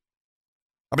watching?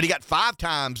 I mean, you got 5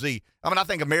 times I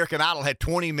think American Idol had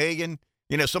 20 million.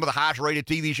 Some of the highest rated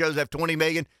TV shows have 20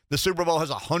 million. The Super Bowl has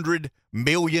 100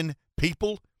 million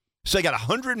people. So you got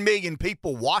 100 million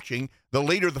people watching the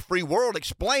leader of the free world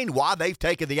explain why they've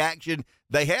taken the action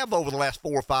they have over the last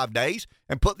 4 or 5 days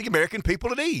and put the American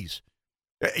people at ease.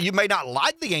 You may not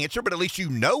like the answer, but at least you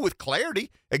know with clarity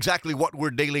exactly what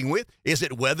we're dealing with. Is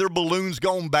it weather balloons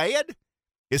gone bad?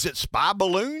 Is it spy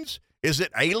balloons? Is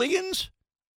it aliens?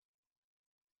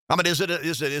 I mean, is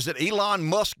it Elon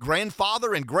Musk's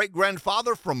grandfather and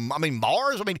great-grandfather from,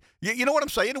 Mars? I mean, you know what I'm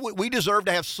saying? We deserve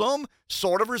to have some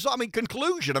sort of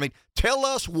conclusion. I mean, tell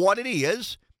us what it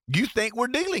is you think we're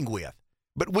dealing with.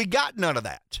 But we got none of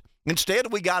that.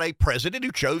 Instead, we got a president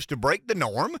who chose to break the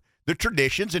norm, the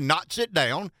traditions, and not sit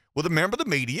down with a member of the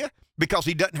media because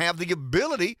he doesn't have the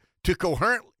ability to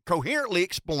coherently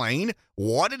explain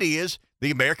what it is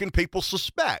the American people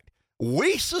suspect.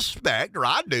 We suspect, or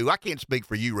I do, I can't speak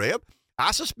for you, Reb,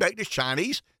 I suspect it's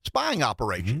Chinese spying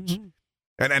operations.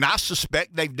 Mm-hmm. And I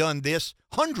suspect they've done this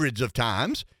hundreds of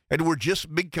times, and we're just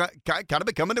kind of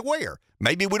becoming aware.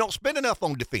 Maybe we don't spend enough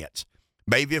on defense.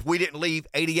 Maybe if we didn't leave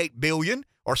 $88 billion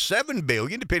or $7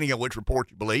 billion, depending on which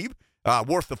report you believe,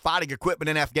 worth of fighting equipment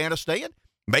in Afghanistan,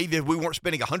 maybe if we weren't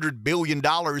spending $100 billion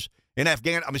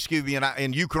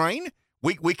in Ukraine,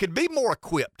 we could be more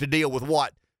equipped to deal with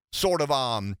what sort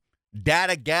of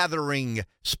data gathering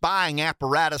spying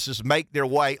apparatuses make their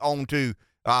way onto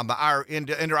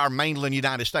into our mainland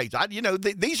United States.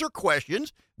 These are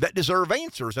questions that deserve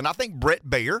answers, and I think Brett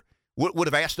Baer would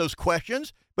have asked those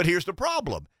questions. But here's the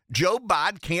problem: Joe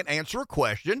Biden can't answer a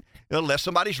question unless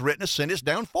somebody's written a sentence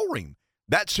down for him.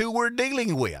 That's who we're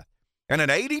dealing with. And an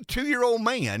 82-year-old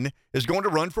man is going to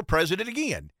run for president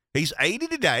again. He's 80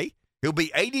 today. He'll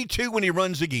be 82 when he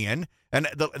runs again. And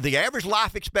the average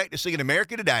life expectancy in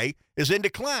America today is in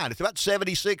decline. It's about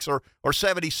 76 or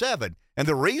 77. And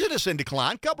the reason it's in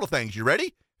decline, a couple of things. You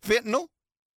ready? Fentanyl.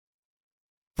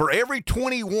 For every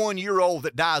 21-year-old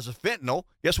that dies of fentanyl,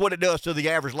 guess what it does to the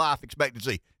average life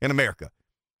expectancy in America?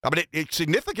 I mean, it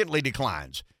significantly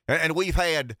declines. And we've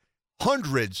had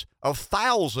hundreds of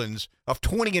thousands of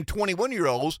 20 and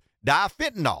 21-year-olds die of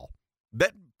fentanyl.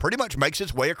 That pretty much makes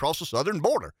its way across the southern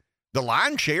border. The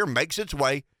lion's share makes its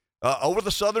way over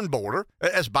the southern border,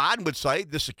 as Biden would say,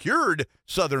 the secured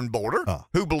southern border.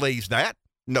 Who believes that?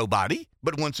 Nobody.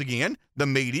 But once again, the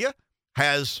media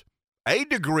has a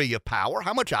degree of power.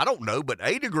 How much, I don't know, but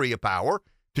a degree of power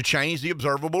to change the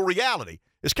observable reality.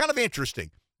 It's kind of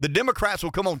interesting. The Democrats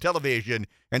will come on television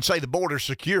and say the border's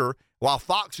secure, while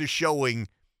Fox is showing,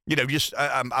 just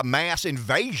a mass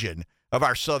invasion of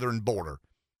our southern border.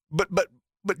 But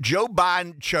Joe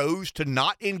Biden chose to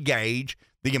not engage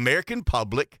the American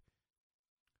public.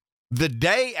 The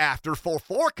day after, for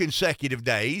 4 consecutive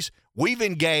days, we've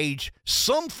engaged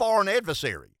some foreign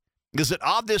adversary. Is it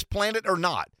of this planet or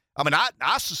not? I mean,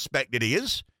 I suspect it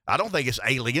is. I don't think it's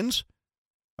aliens.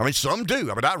 I mean, some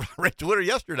do. I mean, I read Twitter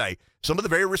yesterday. Some of the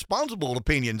very responsible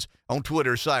opinions on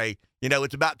Twitter say,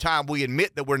 it's about time we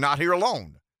admit that we're not here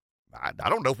alone. I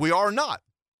don't know if we are or not.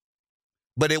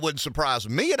 But it wouldn't surprise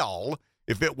me at all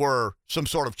if it were some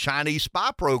sort of Chinese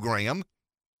spy program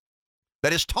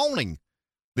that is taunting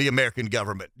the American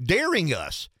government, daring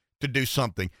us to do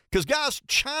something. Because, guys,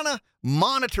 China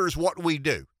monitors what we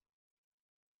do.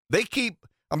 They keep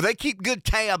good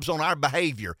tabs on our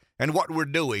behavior and what we're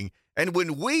doing. And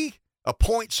when we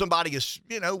appoint somebody as,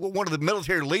 one of the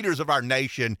military leaders of our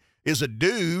nation is a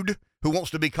dude who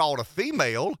wants to be called a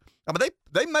female, I mean,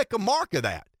 they make a mark of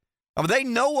that. I mean, they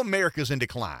know America's in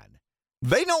decline.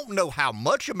 They don't know how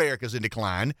much America's in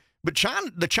decline, but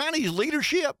the Chinese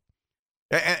leadership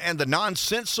and the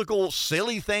nonsensical,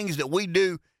 silly things that we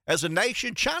do as a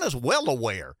nation, China's well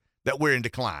aware that we're in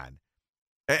decline.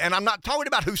 And I'm not talking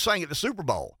about who sang at the Super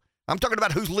Bowl. I'm talking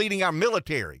about who's leading our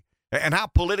military and how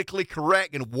politically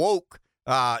correct and woke,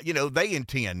 they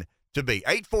intend to be.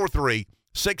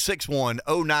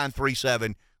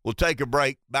 843-661-0937. We'll take a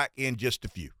break. Back in just a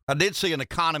few. I did see an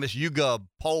Economist YouGov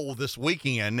poll this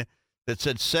weekend that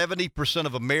said 70%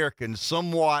 of Americans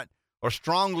somewhat or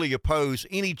strongly oppose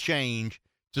any change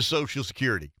to Social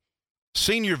Security.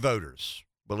 Senior voters,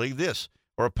 believe this,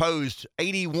 are opposed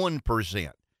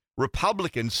 81%.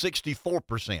 Republicans,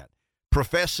 64%.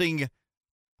 Professing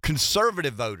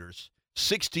conservative voters,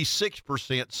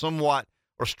 66%, somewhat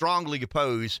or strongly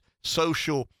oppose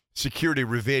Social Security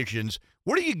revisions.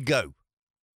 Where do you go?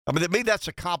 I mean, to me, that's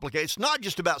a complicated. It's not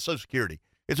just about Social Security.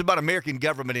 It's about American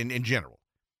government in general.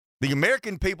 The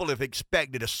American people have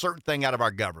expected a certain thing out of our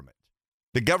government.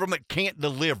 The government can't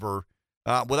deliver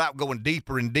without going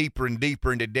deeper and deeper and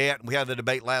deeper into debt. We had the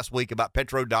debate last week about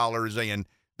petrodollars and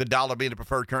the dollar being the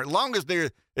preferred currency.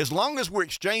 As long as we're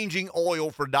exchanging oil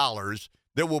for dollars,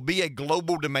 there will be a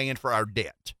global demand for our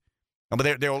debt. I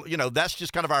mean, that's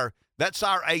just kind of that's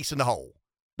our ace in the hole.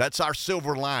 That's our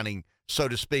silver lining, so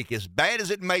to speak. As bad as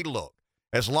it may look,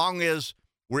 as long as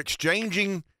we're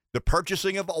exchanging the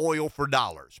purchasing of oil for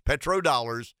dollars,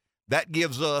 petrodollars, that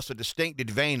gives us a distinct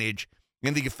advantage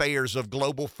in the affairs of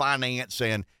global finance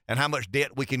and how much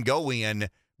debt we can go in.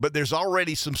 But there's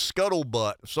already some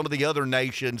scuttlebutt, some of the other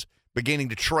nations beginning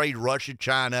to trade Russia,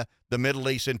 China, the Middle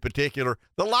East in particular.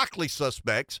 The likely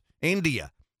suspects,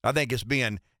 India, I think has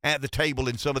been at the table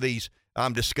in some of these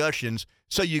discussions.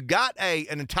 So you got an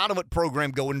entitlement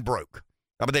program going broke.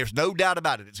 I mean, there's no doubt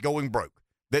about it. It's going broke.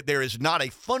 That there is not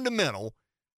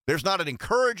there's not an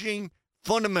encouraging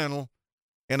fundamental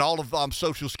in all of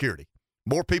Social Security.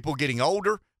 More people getting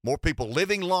older, more people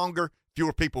living longer,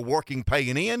 fewer people working,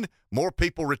 paying in, more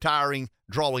people retiring,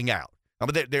 drawing out. I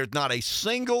mean, there's not a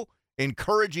single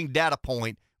encouraging data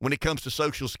point when it comes to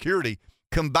Social Security.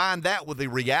 Combine that with the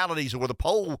realities of what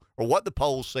the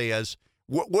poll says,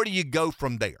 where do you go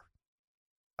from there?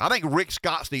 I think Rick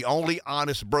Scott's the only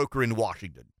honest broker in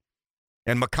Washington.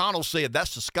 And McConnell said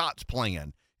that's the Scott's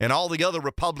plan. And all the other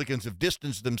Republicans have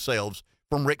distanced themselves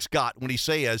from Rick Scott when he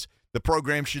says the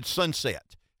program should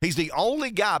sunset. He's the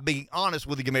only guy being honest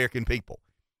with the American people.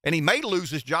 And he may lose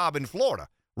his job in Florida,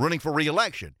 running for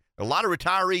re-election. A lot of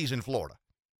retirees in Florida.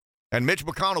 And Mitch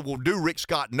McConnell will do Rick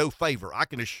Scott no favor. I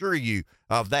can assure you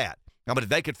of that. I mean, if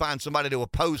they could find somebody to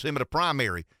oppose him in a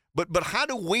primary. But how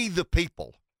do we, the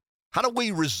people, how do we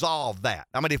resolve that?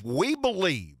 I mean, if we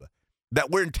believe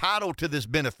that we're entitled to this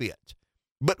benefit,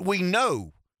 but we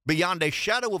know beyond a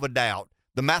shadow of a doubt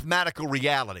the mathematical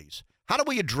realities, how do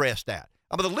we address that?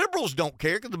 I mean, the liberals don't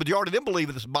care because the majority of them believe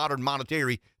in this modern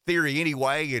monetary theory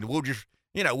anyway, and we'll just,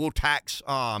 we'll tax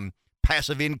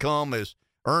passive income as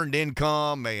earned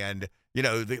income, and,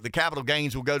 the capital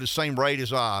gains will go to the same rate as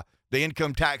the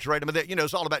income tax rate. I mean,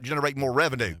 it's all about generating more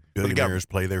revenue. Billionaires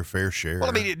play their fair share. Well,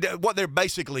 I mean, what they're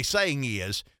basically saying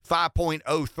is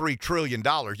 $5.03 trillion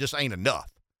just ain't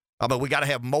enough. I mean, we got to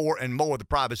have more and more of the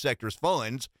private sector's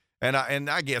funds. And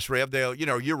I guess, Rev,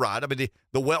 you're right. I mean,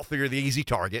 the wealthier the easy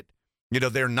target.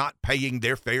 They're not paying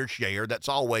their fair share. That's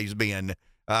always been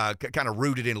kind of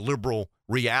rooted in liberal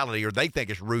reality, or they think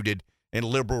it's rooted in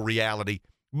liberal reality.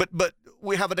 But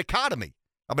we have a dichotomy.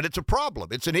 I mean, it's a problem.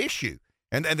 It's an issue.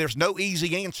 And there's no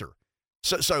easy answer.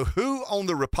 So who on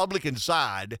the Republican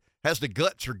side has the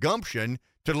guts or gumption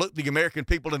to look the American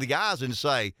people in the eyes and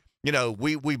say,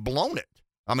 we've blown it.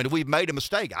 I mean, we've made a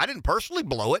mistake. I didn't personally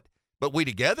blow it, but we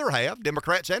together have.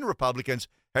 Democrats and Republicans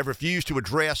have refused to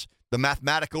address the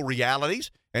mathematical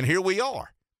realities, and here we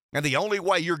are. And the only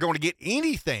way you're going to get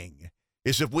anything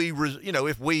is if we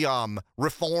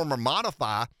reform or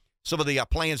modify some of the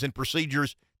plans and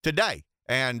procedures today.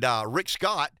 And Rick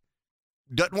Scott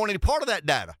doesn't want any part of that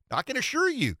data. I can assure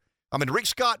you. I mean, Rick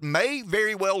Scott may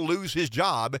very well lose his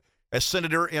job as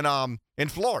senator in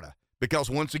Florida because,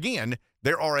 once again,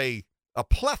 there are a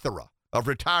plethora of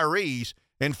retirees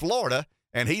in Florida,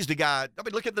 and he's the guy. I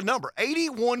mean, look at the number.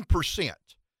 81%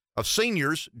 of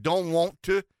seniors don't want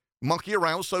to monkey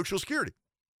around with Social Security.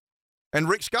 And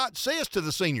Rick Scott says to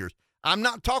the seniors, I'm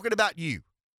not talking about you.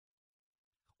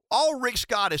 All Rick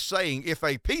Scott is saying, if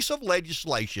a piece of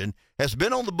legislation has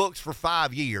been on the books for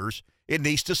 5 years, it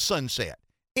needs to sunset.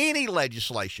 Any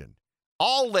legislation,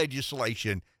 all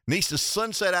legislation needs to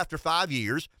sunset after 5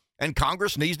 years, and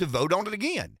Congress needs to vote on it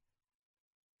again.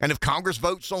 And if Congress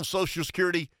votes on Social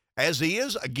Security as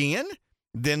is again,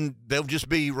 then they'll just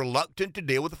be reluctant to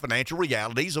deal with the financial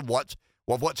realities of what's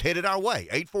headed our way.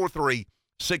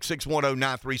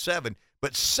 843-661-0937.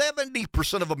 But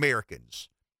 70% of Americans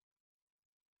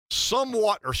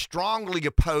somewhat or strongly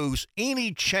oppose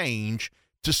any change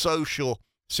to Social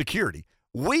Security.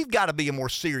 We've got to be a more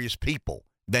serious people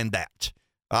than that.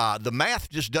 The math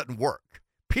just doesn't work,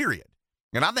 period.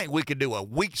 And I think we could do a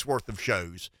week's worth of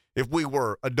shows if we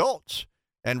were adults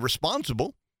and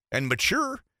responsible and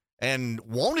mature and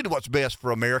wanted what's best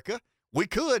for America. We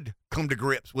could come to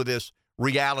grips with this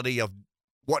reality of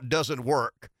what doesn't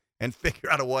work and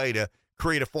figure out a way to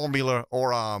create a formula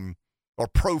or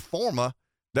pro forma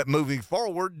that moving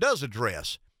forward does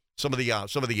address some of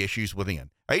the issues within.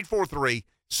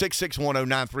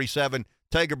 843-661-0937.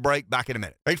 Take a break. Back in a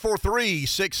minute.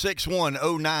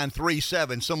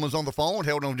 843-661-0937. Someone's on the phone.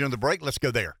 Held on during the break. Let's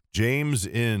go there. James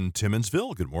in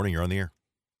Timminsville. Good morning. You're on the air.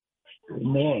 Good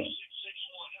morning.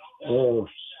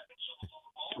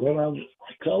 What I was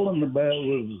calling about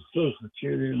was the Social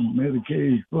Security and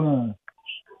Medicare fund.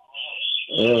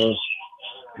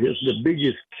 It's the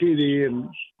biggest kitty in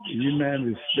the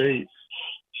United States.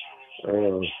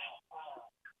 What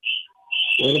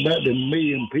about the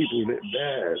million people that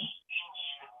died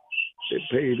that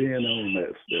paid in on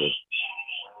that stuff?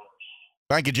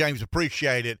 Thank you, James.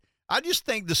 Appreciate it. I just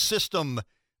think the system,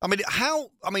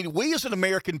 we as an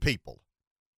American people,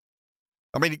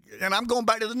 and I'm going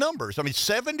back to the numbers.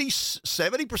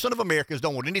 70% of Americans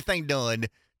don't want anything done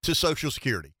to Social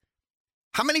Security.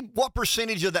 What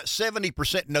percentage of that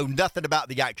 70% know nothing about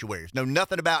the actuaries, know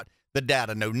nothing about the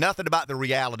data, know nothing about the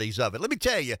realities of it? Let me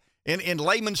tell you, in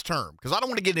layman's term, because I don't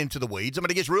want to get into the weeds. It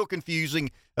gets real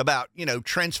confusing about,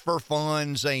 transfer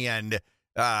funds and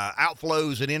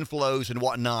outflows and inflows and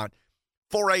whatnot.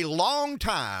 For a long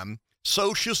time,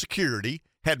 Social Security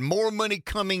had more money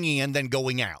coming in than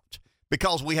going out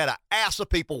because we had an ass of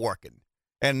people working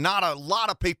and not a lot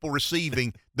of people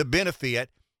receiving the benefit,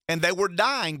 and they were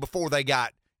dying before they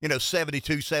got,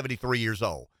 72, 73 years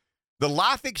old. The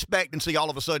life expectancy all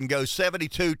of a sudden goes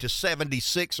 72 to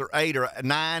 76 or 8 or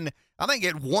 9. I think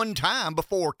at one time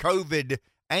before COVID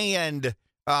and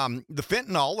the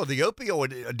fentanyl or the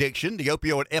opioid addiction, the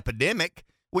opioid epidemic,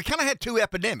 we kind of had two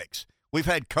epidemics. We've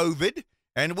had COVID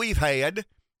and we've had,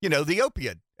 the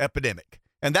opioid epidemic.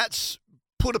 And that's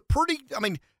put a pretty,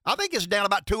 I think it's down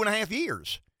about 2.5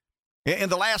 years. In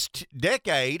the last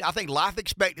decade, I think life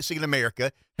expectancy in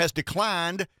America has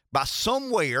declined by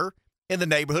somewhere in the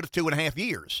neighborhood of 2.5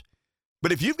 years.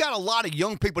 But if you've got a lot of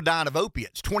young people dying of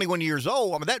opiates, 21 years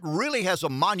old, that really has a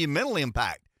monumental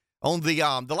impact on the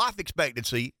life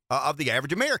expectancy of the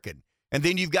average American. And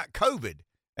then you've got COVID,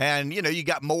 and you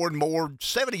got more and more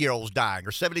 70-year-olds dying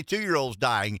or 72-year-olds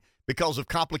dying because of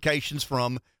complications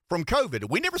from COVID.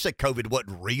 We never said COVID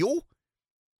wasn't real.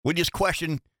 We just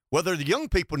questioned whether the young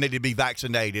people needed to be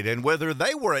vaccinated and whether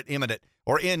they were at imminent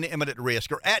or in imminent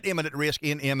risk or at imminent risk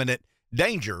in imminent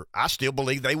danger. I still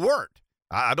believe they weren't.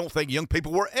 I don't think young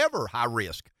people were ever high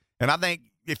risk. And I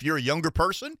think if you're a younger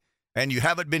person and you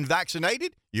haven't been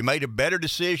vaccinated, you made a better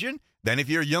decision than if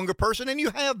you're a younger person and you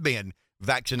have been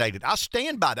vaccinated. I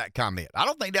stand by that comment. I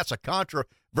don't think that's a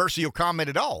controversial comment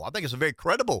at all. I think it's a very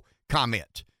credible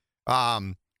comment.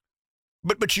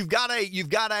 But you've got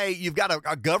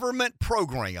a government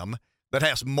program that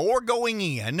has more going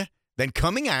in than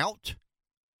coming out.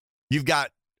 You've got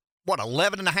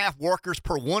 11.5 workers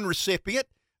per one recipient.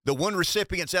 The one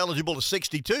recipient's eligible to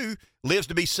 62, lives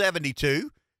to be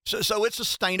 72. So it's a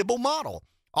sustainable model.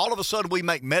 All of a sudden, we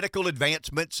make medical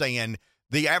advancements, and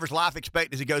the average life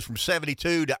expectancy goes from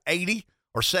 72 to 80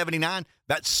 or 79,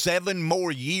 that's 7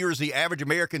 more years the average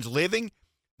American's living.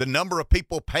 The number of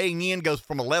people paying in goes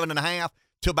from 11.5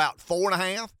 to about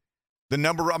 4.5. The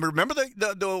number, I mean, remember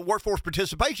the workforce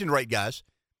participation rate, guys,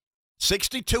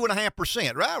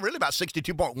 62.5%, right? Really about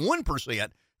 62.1%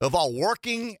 of all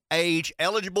working age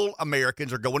eligible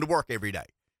Americans are going to work every day.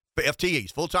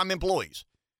 FTEs, full-time employees,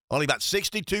 only about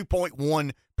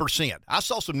 62.1%. I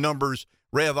saw some numbers,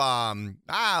 Rev,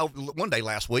 one day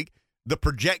last week. The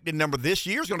projected number this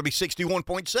year is going to be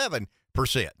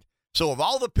 61.7%. So of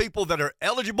all the people that are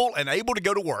eligible and able to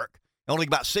go to work, only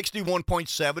about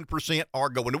 61.7% are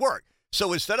going to work.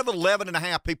 So instead of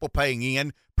 11.5 people paying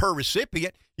in per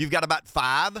recipient, you've got about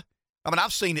 5. I mean,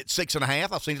 I've seen it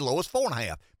 6.5. I've seen it low as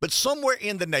 4.5. But somewhere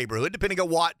in the neighborhood, depending on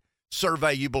what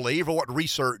survey you believe or what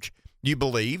research you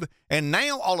believe. And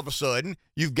now, all of a sudden,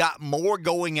 you've got more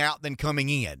going out than coming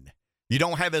in. You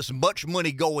don't have as much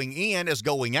money going in as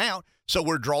going out, so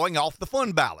we're drawing off the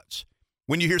fund balance.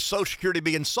 When you hear Social Security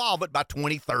being solvent by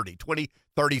 2030,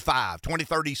 2035,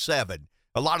 2037,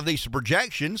 a lot of these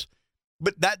projections,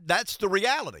 but that's the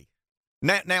reality.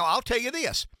 Now, I'll tell you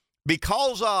this.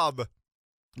 Because of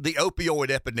the opioid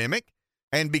epidemic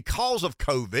and because of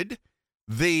COVID,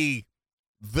 the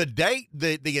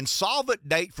insolvent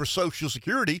date for Social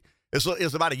Security is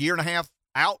about 1.5 years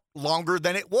out longer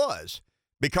than it was,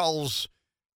 because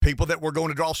people that were going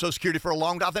to draw Social Security for a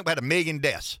long time, I think we had 1 million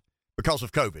deaths because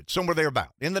of COVID, somewhere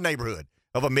thereabout, in the neighborhood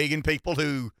of 1 million people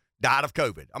who died of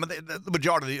COVID. I mean, the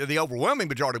majority, the overwhelming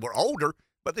majority were older,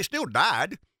 but they still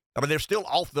died. I mean, they're still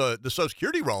off the Social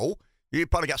Security roll. You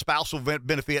probably got spousal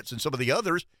benefits and some of the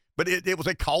others, but it was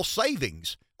a cost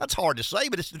savings. That's hard to say,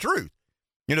 but it's the truth.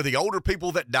 You know, the older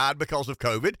people that died because of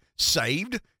COVID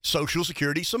saved Social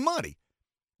Security some money.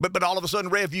 But all of a sudden,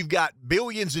 Rev, you've got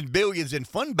billions and billions in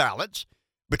fund balance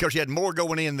because you had more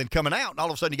going in than coming out. And all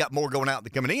of a sudden, you got more going out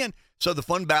than coming in. So the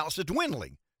fund balance is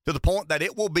dwindling to the point that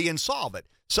it will be insolvent.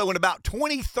 So in about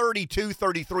 2032,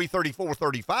 33, 34,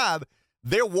 35,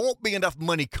 there won't be enough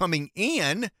money coming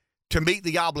in to meet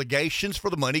the obligations for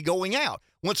the money going out.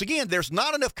 Once again, there's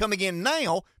not enough coming in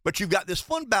now, but you've got this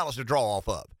fund balance to draw off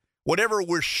of. Whatever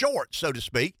we're short, so to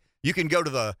speak, you can go to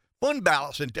the fund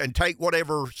balance and take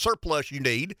whatever surplus you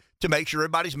need to make sure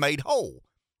everybody's made whole.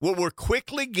 Well, we're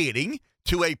quickly getting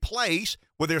to a place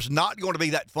where there's not going to be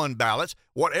that fund balance.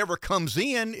 Whatever comes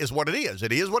in is what it is.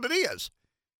 It is what it is.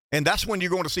 And that's when you're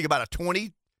going to see about a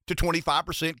 20 to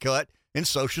 25% cut in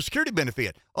Social Security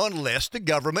benefit, unless the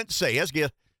government says,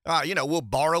 we'll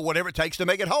borrow whatever it takes to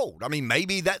make it whole. I mean,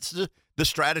 maybe that's the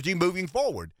strategy moving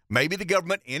forward. Maybe the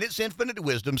government, in its infinite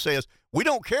wisdom, says, we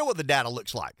don't care what the data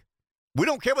looks like. We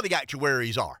don't care what the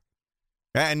actuaries are.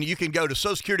 And you can go to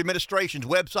Social Security Administration's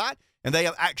website, and they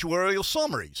have actuarial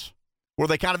summaries where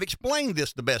they kind of explain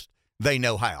this the best they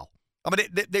know how. I mean,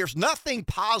 there's nothing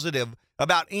positive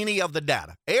about any of the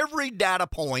data. Every data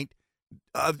point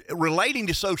relating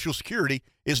to Social Security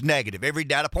is negative. Every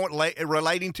data point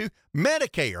relating to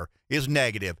Medicare is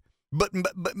negative. But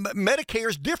Medicare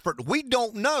is different. We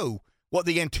don't know what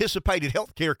the anticipated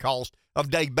health care cost of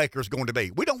Dave Baker is going to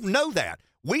be. We don't know that.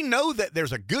 We know that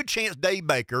there's a good chance Dave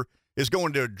Baker is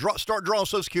going to start drawing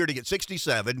Social Security at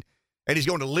 67, and he's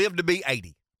going to live to be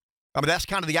 80. I mean, that's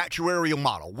kind of the actuarial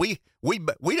model. We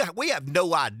have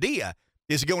no idea.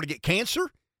 Is he going to get cancer?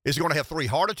 Is he going to have 3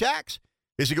 heart attacks?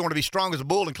 Is he going to be strong as a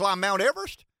bull and climb Mount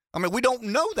Everest? I mean, we don't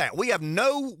know that. We have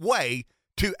no way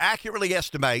to accurately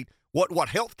estimate what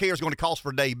health care is going to cost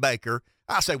for Dave Baker.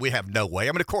 I say we have no way.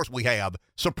 I mean, of course, we have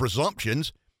some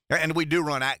presumptions, and we do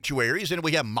run actuaries, and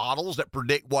we have models that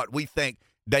predict what we think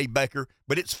Dave Baker,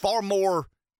 but it's far more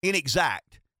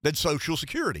inexact than Social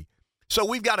Security. So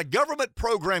we've got a government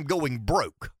program going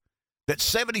broke that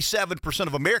 77%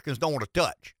 of Americans don't want to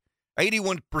touch.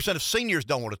 81% of seniors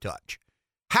don't want to touch.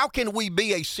 How can we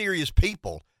be a serious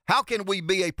people? How can we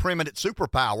be a preeminent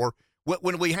superpower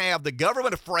when we have the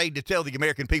government afraid to tell the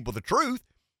American people the truth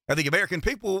and the American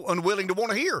people unwilling to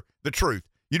want to hear the truth?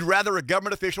 You'd rather a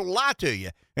government official lie to you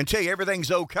and tell you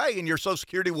everything's okay and your Social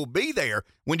Security will be there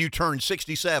when you turn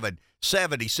 67,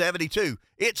 70, 72.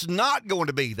 It's not going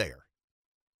to be there.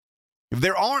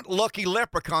 There aren't lucky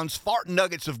leprechauns farting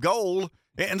nuggets of gold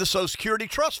in the Social Security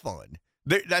Trust Fund.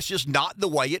 That's just not the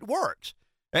way it works.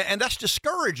 And that's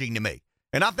discouraging to me.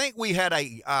 And I think we had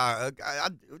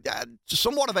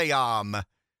somewhat of a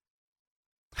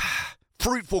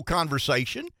fruitful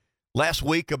conversation last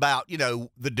week about,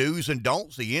 the do's and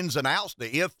don'ts, the ins and outs,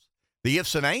 the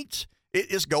ifs and ain'ts.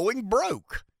 It is going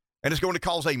broke. And it's going to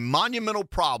cause a monumental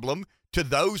problem to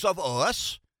those of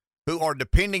us who are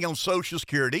depending on Social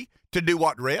Security to do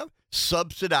what, Rev?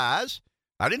 Subsidize.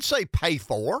 I didn't say pay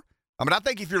for. I mean, I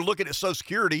think if you're looking at Social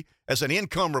Security as an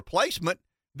income replacement,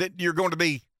 that you're going to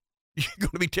be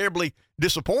terribly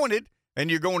disappointed, and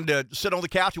you're going to sit on the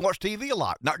couch and watch TV a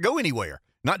lot, not go anywhere,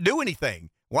 not do anything.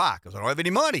 Why? Because I don't have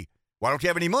any money. Why don't you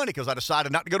have any money? Because I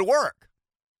decided not to go to work.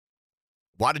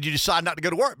 Why did you decide not to go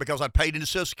to work? Because I paid into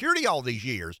Social Security all these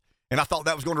years, and I thought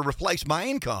that was going to replace my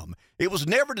income. It was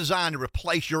never designed to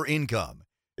replace your income.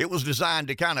 It was designed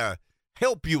to kind of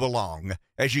help you along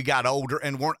as you got older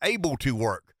and weren't able to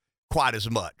work quite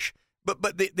as much.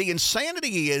 But the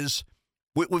insanity is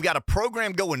we've got a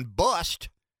program going bust.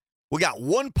 We got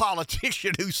one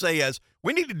politician who says,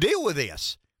 we need to deal with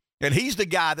this. And he's the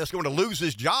guy that's going to lose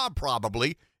his job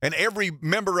probably, and every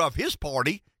member of his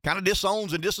party kind of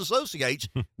disowns and disassociates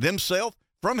themselves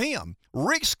from him.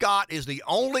 Rick Scott is the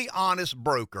only honest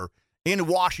broker in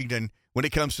Washington when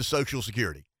it comes to Social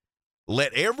Security.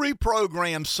 Let every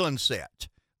program sunset.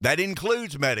 That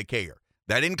includes Medicare.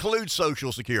 That includes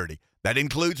Social Security. That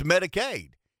includes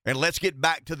Medicaid. And let's get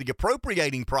back to the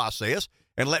appropriating process,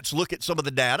 and let's look at some of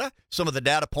the data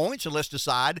points, and let's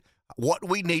decide what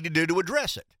we need to do to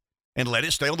address it. And let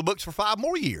it stay on the books for 5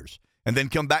 more years, and then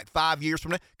come back 5 years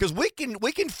from now, because we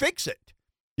can fix it.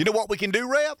 You know what we can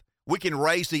do, Rev? We can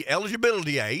raise the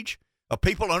eligibility age of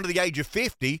people under the age of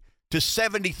 50 to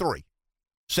 73,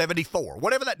 74,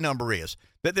 whatever that number is.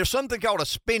 That there's something called a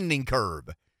spending curve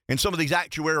in some of these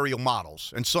actuarial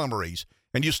models and summaries,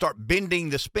 and you start bending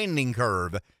the spending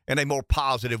curve in a more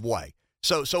positive way.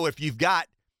 So if you've got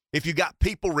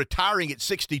people retiring at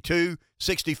 62,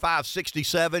 65,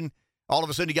 67, all of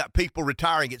a sudden you got people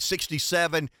retiring at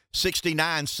 67,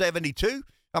 69, 72.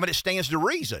 I mean, it stands to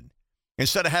reason.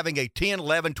 Instead of having a 10,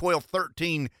 11, 12,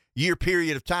 13-year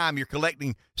period of time you're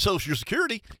collecting Social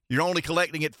Security, you're only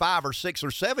collecting it 5 or 6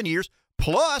 or 7 years,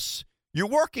 plus you're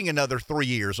working another 3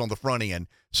 years on the front end.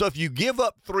 So if you give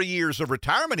up 3 years of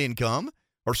retirement income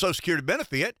or Social Security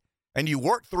benefit and you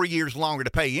work 3 years longer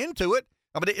to pay into it,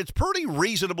 I mean, it's pretty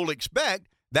reasonable to expect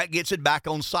that gets it back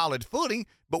on solid footing,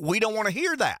 but we don't want to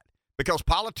hear that because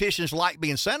politicians like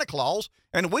being Santa Claus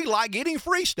and we like getting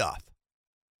free stuff.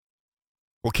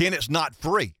 Well, Ken, it's not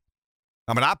free.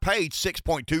 I mean, I paid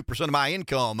 6.2% of my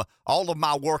income all of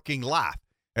my working life,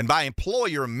 and my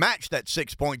employer matched that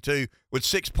 6.2 with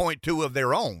 6.2 of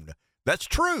their own. That's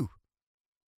true.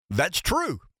 That's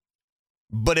true.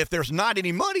 But if there's not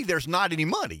any money, there's not any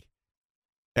money.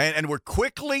 And we're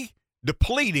quickly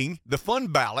depleting the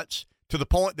fund balance to the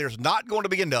point there's not going to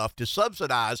be enough to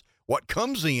subsidize what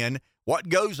comes in, what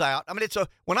goes out. I mean,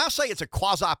 when I say it's a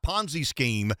quasi-Ponzi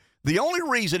scheme, the only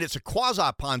reason it's a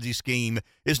quasi-Ponzi scheme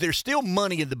is there's still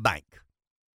money in the bank.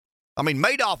 I mean,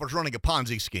 Madoff was running a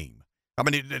Ponzi scheme. I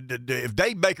mean, if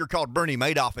Dave Baker called Bernie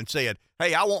Madoff and said,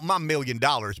 hey, I want my $1 million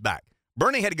back,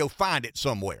 Bernie had to go find it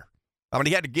somewhere. I mean,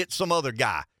 he had to get some other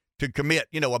guy to commit,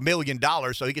 $1 million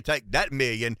so he could take that $1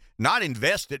 million, not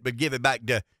invest it, but give it back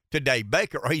to Dave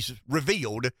Baker, or he's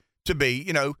revealed to be,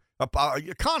 a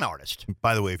con artist.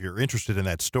 By the way, if you're interested in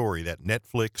that story, that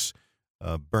Netflix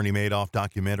Bernie Madoff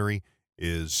documentary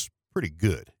is pretty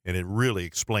good, and it really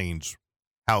explains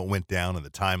how it went down in the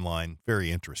timeline.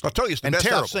 Very interesting. I'll tell you, it's the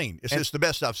best I've seen. It's the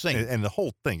best I've seen. And the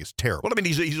whole thing is terrible. Well, I mean,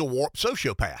 he's a warped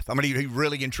sociopath. I mean, he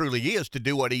really and truly is to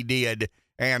do what he did.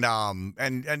 And I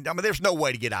mean, there's no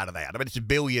way to get out of that. I mean, it's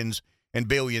billions and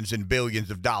billions and billions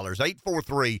of dollars.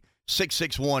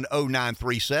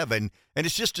 843-661-0937. And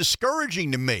it's just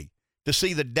discouraging to me to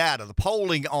see the data, the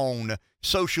polling on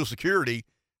Social Security.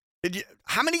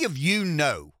 How many of you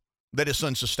know that it's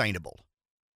unsustainable?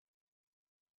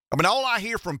 I mean, all I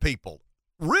hear from people,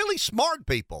 really smart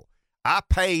people, I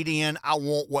paid in, I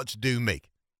want what's due me.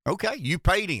 Okay, you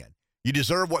paid in. You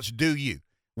deserve what's due you.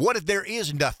 What if there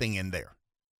is nothing in there?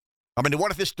 I mean,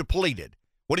 what if it's depleted?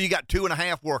 What if you got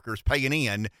 2.5 workers paying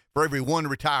in for every one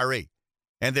retiree,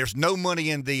 and there's no money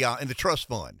in the trust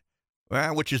fund,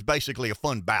 which is basically a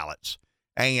fund balance,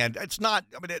 and it's not.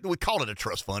 I mean, we call it a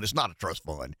trust fund. It's not a trust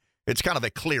fund. It's kind of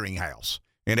a clearinghouse.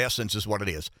 In essence, is what it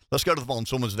is. Let's go to the phone.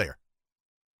 Someone's there.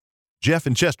 Jeff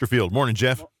in Chesterfield. Morning,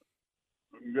 Jeff.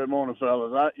 Good morning,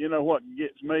 fellas. You know what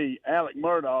gets me? Alec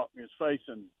Murdaugh is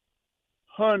facing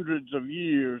hundreds of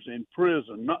years in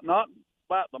prison. Not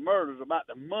about the murders, about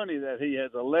the money that he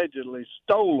has allegedly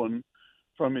stolen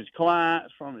from his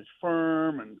clients, from his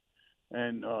firm,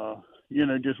 and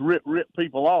just rip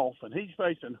people off. And he's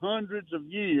facing hundreds of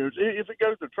years if it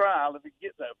goes to trial, if it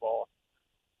gets that far.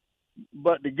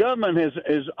 But the government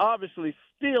is obviously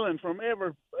stealing from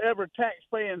every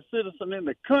tax-paying citizen in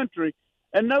the country,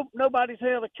 and nobody's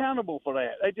held accountable for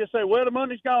that. They just say, well, the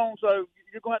money's gone, so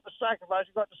you're going to have to sacrifice,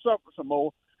 you're going to have to suffer some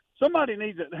more. somebody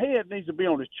head needs to be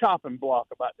on his chopping block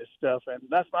about this stuff, and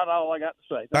that's about all I got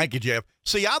to say. Thank you, Jeff.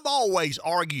 See, I've always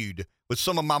argued with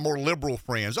some of my more liberal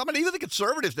friends. I mean, even the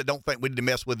conservatives that don't think we need to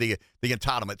mess with the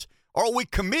entitlements. Are we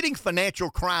committing financial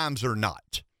crimes or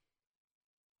not?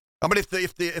 I mean,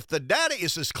 if the data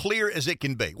is as clear as it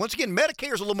can be. Once again,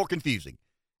 Medicare is a little more confusing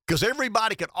because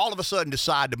everybody can all of a sudden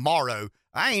decide tomorrow,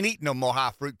 I ain't eating no more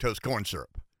high fructose corn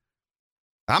syrup.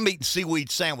 I'm eating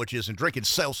seaweed sandwiches and drinking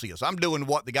Celsius. I'm doing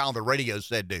what the guy on the radio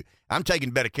said do. I'm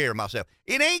taking better care of myself.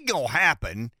 It ain't going to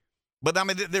happen, but I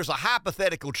mean, there's a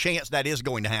hypothetical chance that is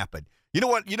going to happen. You know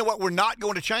what we're not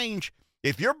going to change?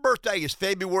 If your birthday is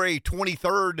February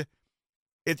 23rd,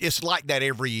 it's like that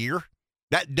every year.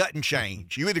 That doesn't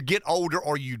change. You either get older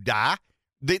or you die.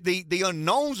 The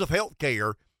unknowns of health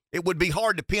care, it would be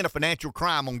hard to pin a financial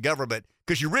crime on government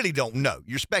because you really don't know.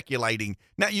 You're speculating.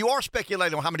 Now, you are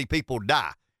speculating on how many people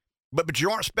die, but you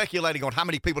aren't speculating on how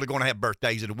many people are going to have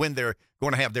birthdays and when they're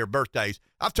going to have their birthdays.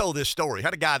 I've told this story. I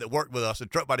had a guy that worked with us in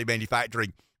truck body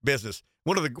manufacturing business.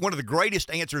 One of the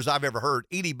greatest answers I've ever heard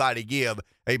anybody give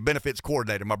a benefits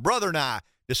coordinator. My brother and I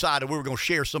decided we were going to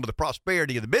share some of the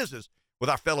prosperity of the business with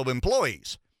our fellow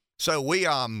employees. So we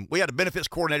had a benefits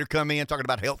coordinator come in talking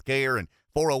about health care and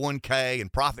 401k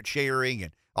and profit sharing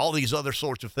and all these other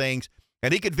sorts of things,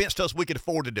 and he convinced us we could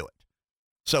afford to do it.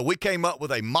 So we came up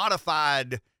with a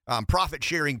modified profit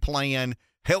sharing plan,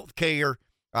 health care.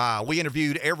 We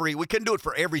interviewed we couldn't do it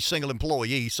for every single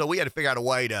employee, so we had to figure out a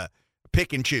way to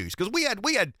pick and choose because we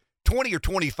had 20 or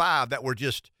 25 that were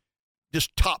just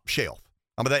top shelf.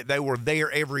 I mean, they were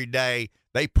there every day.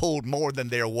 They pulled more than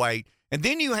their weight. And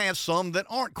then you have some that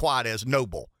aren't quite as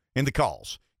noble in the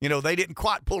cause. You know, they didn't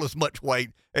quite pull as much weight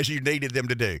as you needed them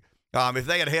to do. If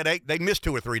they had a headache, they'd miss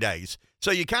 2 or 3 days.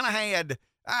 So you kind of had,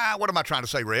 what am I trying to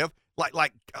say, Rev?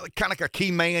 Like kind of like a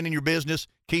key man in your business,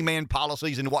 key man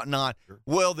policies and whatnot. Sure.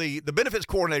 Well, the benefits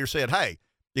coordinator said, hey,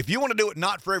 if you want to do it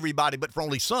not for everybody but for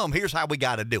only some, here's how we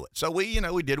got to do it. So we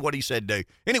did what he said do.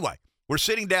 Anyway, we're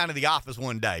sitting down in the office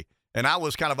one day, and I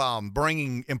was kind of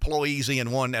bringing employees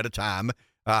in one at a time.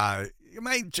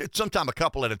 Sometime a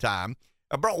couple at a time.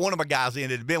 I brought one of my guys in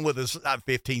that had been with us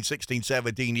 15, 16,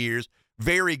 17 years.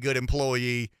 Very good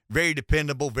employee, very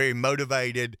dependable, very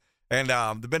motivated. And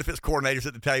the benefits coordinator's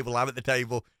at the table. I'm at the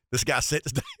table. This guy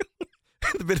sits down.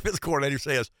 The benefits coordinator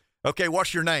says, okay,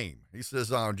 what's your name? He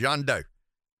says, John Doe.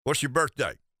 What's your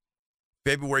birthday?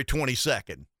 February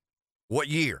 22nd. What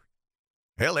year?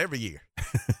 Hell, every year.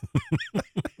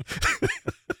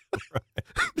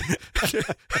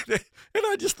 And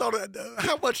I just thought,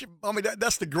 how much, I mean,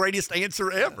 that's the greatest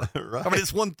answer ever. Right. I mean,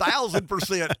 it's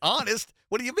 1,000% honest.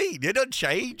 What do you mean? It doesn't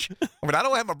change. I mean, I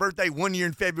don't have my birthday one year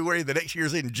in February, the next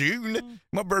year's in June.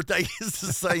 My birthday is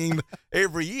the same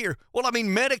every year. Well, I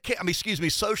mean,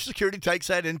 Social Security takes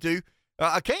that into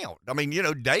account. I mean,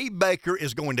 Dave Baker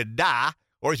is going to die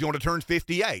or he's going to turn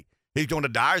 58. He's going to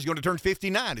die or he's going to turn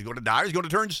 59. He's going to die or he's going to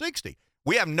turn 60.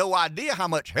 We have no idea how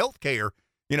much health care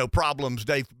problems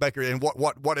Dave Baker and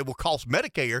what it will cost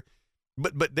Medicare,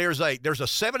 but there's a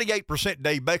 78%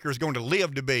 Dave Baker is going to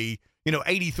live to be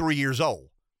 83 years old,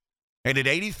 and at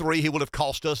 83 he will have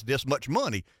cost us this much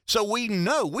money. So we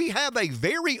know we have a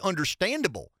very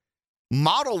understandable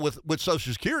model with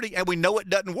Social Security, and we know it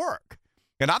doesn't work.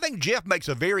 And I think Jeff makes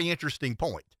a very interesting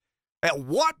point. At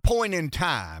what point in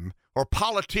time are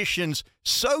politicians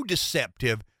so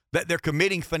deceptive that they're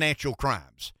committing financial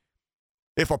crimes?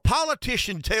 If a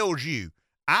politician tells you,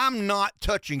 I'm not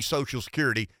touching Social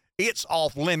Security, it's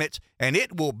off limits, and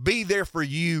it will be there for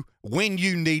you when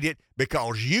you need it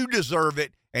because you deserve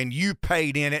it and you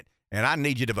paid in it, and I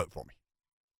need you to vote for me.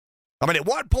 I mean, at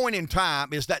what point in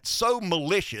time is that so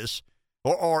malicious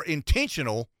or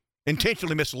intentionally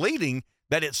misleading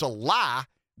that it's a lie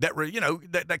that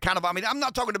kind of, I mean, I'm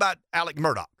not talking about Alec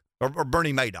Murdoch or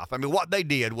Bernie Madoff. I mean, what they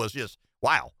did was just,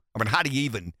 wow. I mean, how do you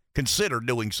even consider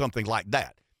doing something like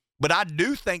that? But I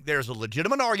do think there's a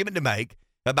legitimate argument to make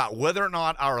about whether or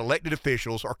not our elected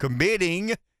officials are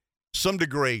committing some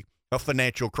degree of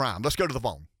financial crime. Let's go to the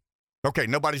phone. Okay,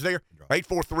 nobody's there?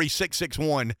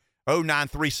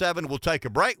 843-661-0937. We'll take a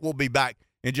break. We'll be back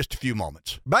in just a few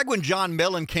moments. Back when John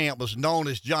Mellencamp was known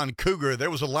as John Cougar,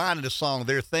 there was a line in the song,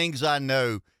 there are things I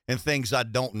know and things I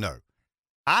don't know.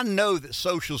 I know that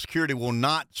Social Security will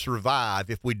not survive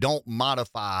if we don't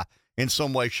modify in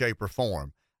some way, shape, or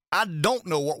form. I don't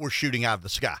know what we're shooting out of the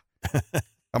sky.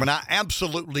 I mean, I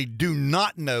absolutely do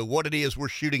not know what it is we're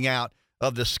shooting out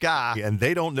of the sky. Yeah, and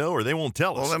they don't know or they won't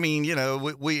tell us. Well, I mean,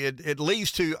 it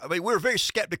leads to, I mean, we're a very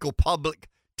skeptical public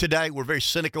today. We're very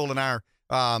cynical in our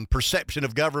perception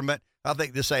of government. I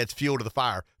think this adds fuel to the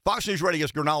fire. Fox News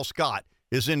Radio's Gernal Scott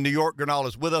is in New York. Gernal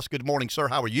is with us. Good morning, sir.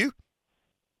 How are you?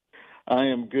 I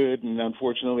am good, and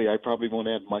unfortunately, I probably won't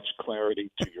add much clarity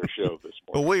to your show this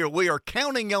morning. Well, we are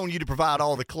counting on you to provide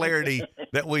all the clarity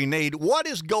that we need. What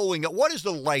is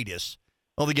the latest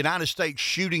on the United States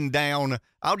shooting down,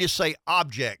 I'll just say,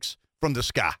 objects from the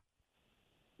sky?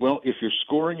 Well, if you're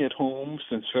scoring at home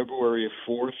since February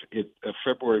 4th,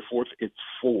 it's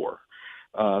 4.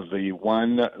 The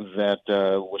one that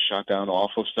was shot down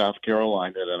off of South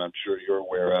Carolina that I'm sure you're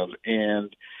aware of,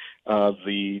 and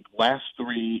the last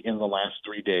 3 in the last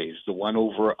 3 days, the one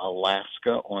over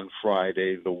Alaska on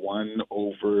Friday, the one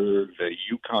over the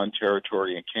Yukon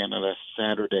Territory in Canada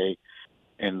Saturday,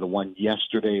 and the one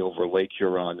yesterday over Lake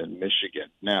Huron in Michigan.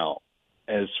 Now,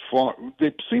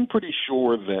 they seem pretty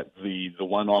sure that the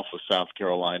one off of South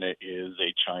Carolina is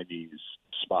a Chinese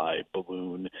spy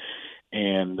balloon,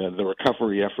 and the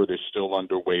recovery effort is still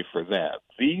underway for that.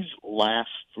 These last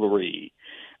 3,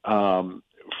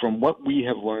 from what we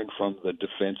have learned from the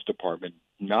Defense Department,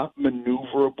 not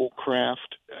maneuverable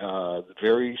craft,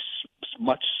 very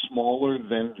much smaller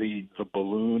than the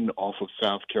balloon off of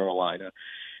South Carolina,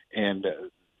 and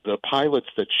the pilots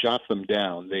that shot them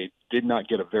down, they did not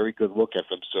get a very good look at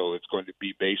them, so it's going to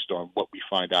be based on what we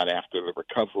find out after the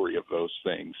recovery of those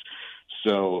things.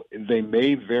 So they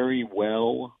may very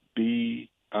well be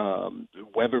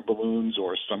weather balloons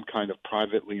or some kind of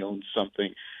privately owned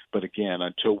something, but again,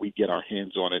 until we get our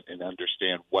hands on it and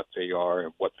understand what they are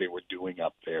and what they were doing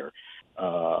up there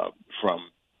from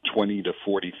 20 to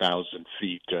 40,000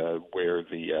 feet where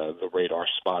the radar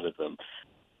spotted them,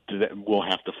 we'll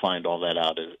have to find all that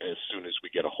out as soon as we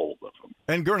get a hold of them.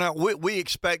 And Gernal, we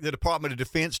expect the Department of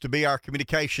Defense to be our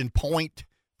communication point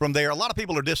from there. A lot of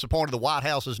people are disappointed the White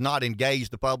House has not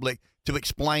engaged the public to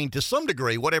explain to some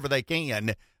degree whatever they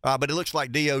can, but it looks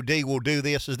like DOD will do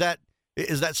this. Is that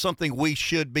something we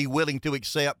should be willing to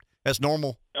accept as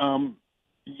normal?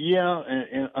 Yeah,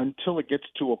 and until it gets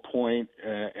to a point,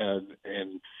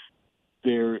 and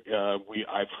there,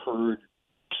 I've heard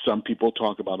some people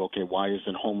talk about, okay, why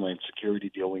isn't Homeland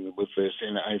Security dealing with this?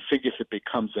 And I think if it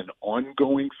becomes an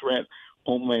ongoing threat,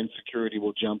 Homeland Security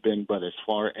will jump in. But as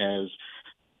far as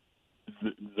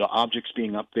the objects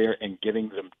being up there and getting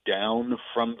them down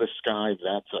from the sky,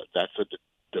 that's a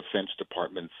Defense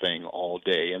Department thing all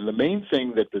day. And the main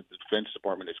thing that the Defense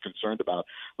Department is concerned about,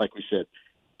 like we said,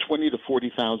 20 to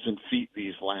 40,000 feet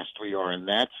these last 3 are, and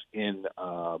that's in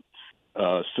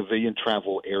civilian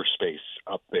travel airspace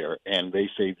up there, and they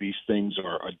say these things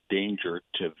are a danger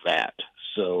to that.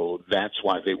 So that's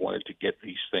why they wanted to get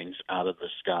these things out of the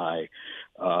sky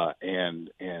and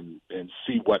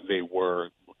see what they were.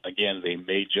 Again, they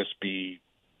may just be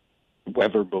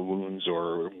weather balloons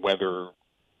or weather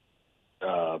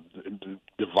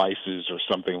devices or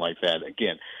something like that.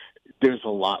 Again, there's a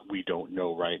lot we don't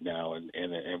know right now, and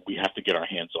we have to get our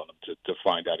hands on them to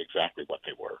find out exactly what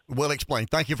they were. Well explained.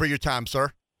 Thank you for your time,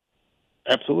 sir.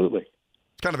 Absolutely.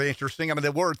 It's kind of interesting. I mean,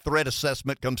 the word threat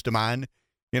assessment comes to mind.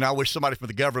 You know, I wish somebody from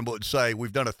the government would say,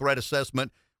 we've done a threat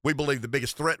assessment. We believe the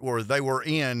biggest threat they were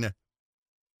in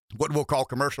what we'll call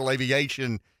commercial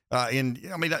aviation.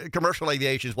 Commercial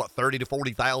aviation is, 30 to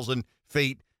 40,000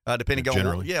 feet, depending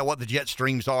on what the jet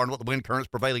streams are and what the wind currents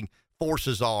prevailing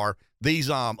forces are. These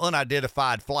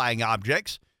unidentified flying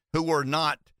objects who were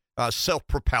not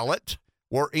self-propellant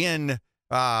were in,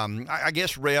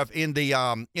 Rev, in the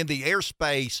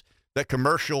airspace that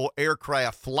commercial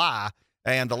aircraft fly.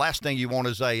 And the last thing you want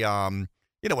is a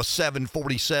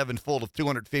 747 full of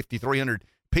 250, 300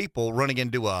 people running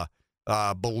into a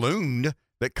balloon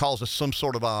that causes some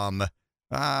sort of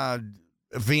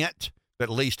event that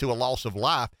leads to a loss of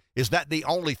life. Is that the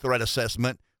only threat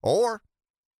assessment? Or,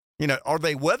 are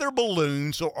they weather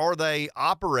balloons or are they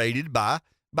operated by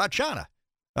China?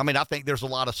 I mean, I think there's a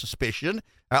lot of suspicion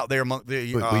out there among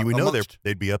the. We know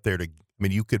they'd be up there to. I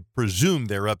mean, you could presume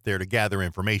they're up there to gather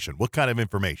information. What kind of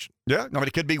information? Yeah, I mean,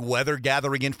 it could be weather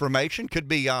gathering information. Could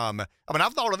be. I've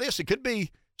thought of this. It could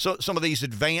be some of these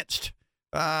advanced,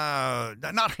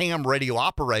 not ham radio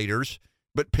operators,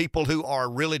 but people who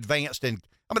are real advanced. And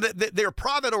there are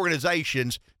private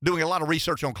organizations doing a lot of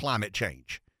research on climate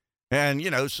change. And,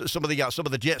 some of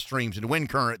the jet streams and wind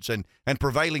currents and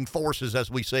prevailing forces, as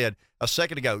we said a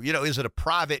second ago, is it a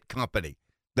private company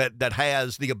that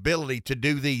has the ability to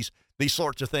do these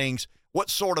sorts of things? What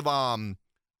sort of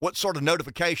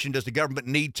notification does the government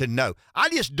need to know? I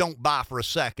just don't buy for a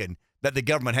second that the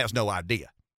government has no idea.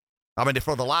 I mean,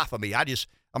 for the life of me,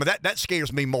 that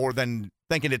scares me more than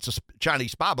thinking it's a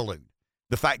Chinese spy balloon.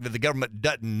 The fact that the government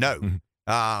doesn't know.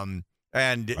 Mm-hmm.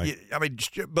 Right.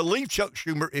 Believe Chuck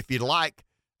Schumer if you'd like.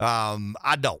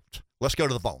 I don't. Let's go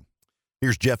to the phone.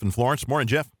 Here's Jeff in Florence. Morning,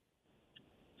 Jeff.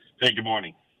 Hey, good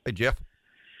morning. Hey, Jeff.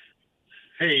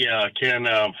 Hey, Ken.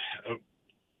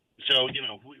 So,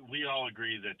 we all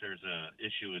agree that there's a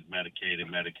issue with Medicaid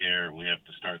and Medicare, and we have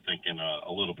to start thinking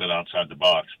a little bit outside the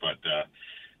box. But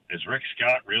is Rick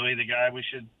Scott really the guy we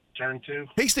should turn to?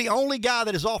 He's the only guy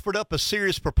that has offered up a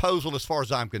serious proposal as far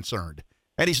as I'm concerned.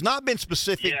 And he's not been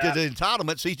specific to the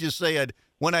entitlements. He just said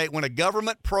when a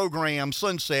government program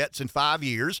sunsets in 5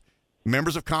 years,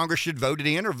 members of Congress should vote it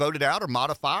in or vote it out or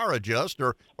modify or adjust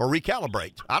or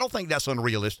recalibrate. I don't think that's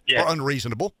unrealistic or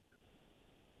unreasonable.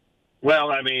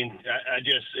 Well, I mean, I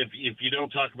just, if you don't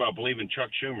talk about believing Chuck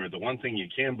Schumer, the one thing you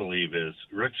can believe is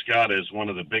Rick Scott is one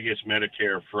of the biggest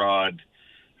Medicare fraud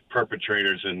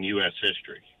perpetrators in U.S.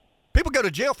 history. People go to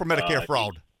jail for Medicare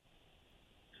fraud.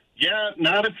 Yeah,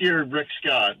 not if you're Rick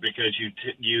Scott, because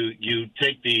you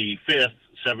take the fifth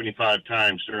 75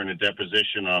 times during a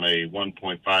deposition on a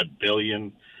 $1.5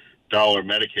 billion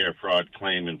Medicare fraud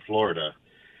claim in Florida,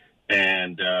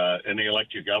 and they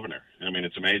elect you governor. I mean,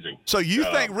 it's amazing. So you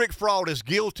think Rick Fraud is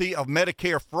guilty of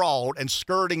Medicare fraud and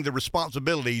skirting the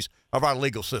responsibilities of our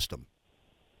legal system?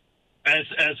 As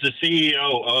the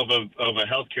CEO of a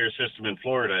healthcare system in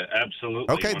Florida,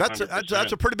 absolutely. Okay, that's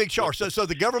a pretty big charge. So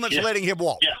the government's letting him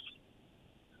walk.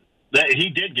 Yeah, he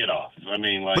did get off. I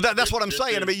mean, but that's what I'm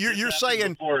saying. I mean, you're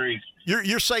saying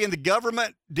you're saying the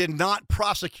government did not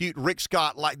prosecute Rick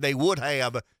Scott like they would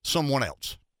have someone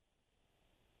else.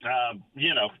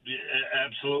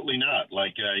 Absolutely not.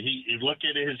 Like he look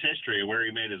at his history of where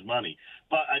he made his money.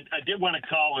 But I did want to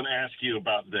call and ask you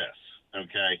about this.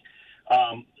 Okay,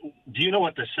 do you know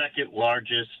what the second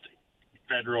largest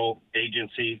federal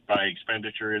agency by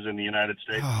expenditure is in the United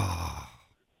States?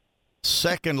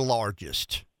 Second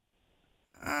largest.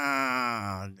 Well,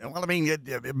 I mean,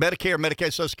 Medicare,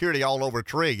 Medicaid, Social Security, all over $1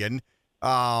 trillion.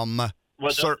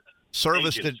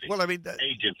 Service agency.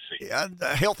 agency.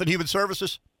 Health and Human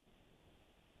Services.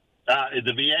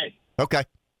 The VA. Okay.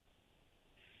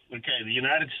 Okay. The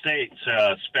United States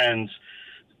spends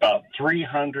about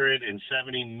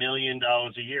 $370 million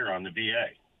a year on the VA.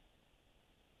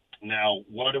 Now,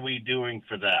 what are we doing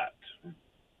for that?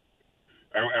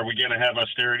 Are we going to have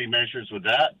austerity measures with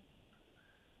that?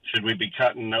 Should we be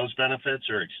cutting those benefits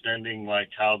or extending like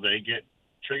how they get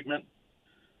treatment?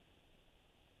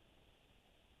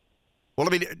 Well, I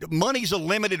mean, money's a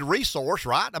limited resource,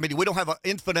 right? I mean, we don't have an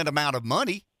infinite amount of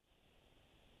money.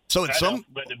 So it's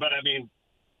but I mean,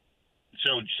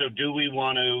 so do we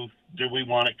want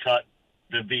to cut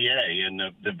the VA and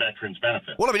the veterans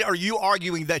benefit? Well, I mean, are you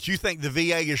arguing that you think the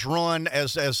VA is run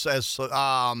as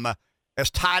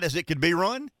tight as it could be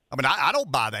run? I mean, I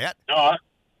don't buy that.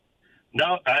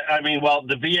 No, I mean, well,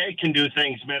 the VA can do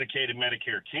things Medicaid and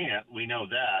Medicare can't. We know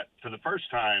that. For the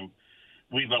first time,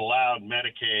 we've allowed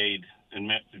Medicaid and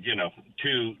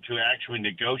to actually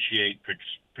negotiate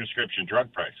prescription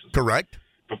drug prices. Correct.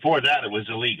 Before that, it was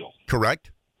illegal.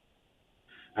 Correct.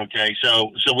 Okay,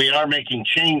 so we are making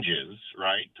changes,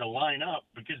 right, to line up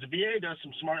because the VA does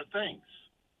some smart things.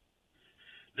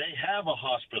 They have a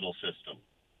hospital system.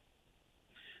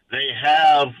 They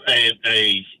have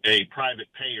a private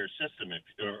payer system,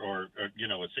 or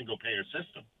a single payer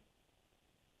system.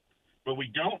 But we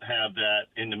don't have that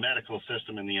in the medical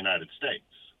system in the United States.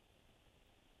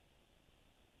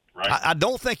 Right? I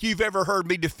don't think you've ever heard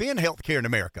me defend health care in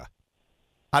America.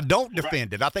 I don't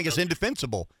defend it. I think it's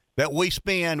indefensible that we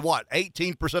spend,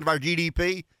 18% of our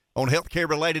GDP on health care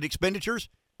related expenditures?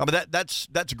 I mean,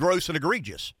 that's gross and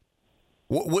egregious.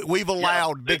 We've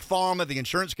allowed Big Pharma, the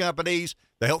insurance companies,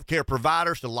 the healthcare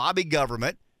providers to lobby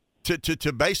government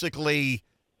to basically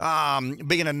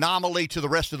be an anomaly to the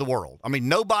rest of the world. I mean,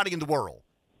 nobody in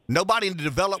the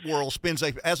developed world spends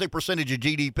as a percentage of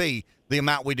GDP the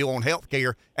amount we do on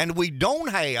healthcare, and we don't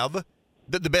have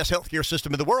the best healthcare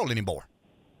system in the world anymore.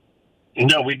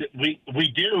 No, we do. We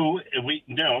do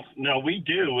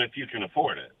if you can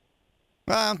afford it.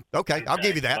 Okay, I'll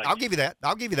give you that. I'll give you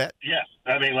that. Yeah,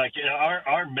 I mean,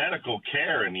 our medical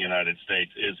care in the United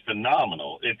States is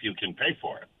phenomenal if you can pay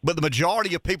for it. But the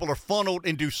majority of people are funneled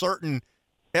into certain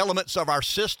elements of our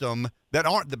system that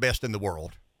aren't the best in the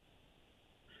world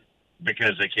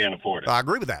because they can't afford it. I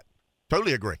agree with that.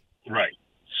 Totally agree. Right.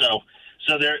 So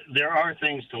there are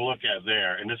things to look at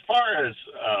there. And as far as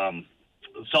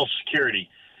Social Security.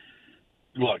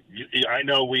 Look, I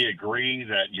know we agree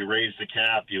that you raise the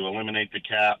cap, you eliminate the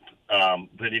cap,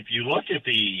 but if you look at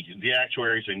the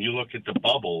actuaries and you look at the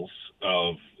bubbles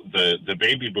of the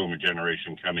baby boomer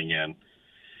generation coming in,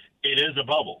 it is a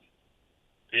bubble.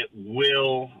 It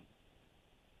will,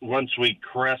 once we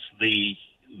crest the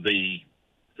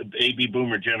baby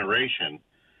boomer generation,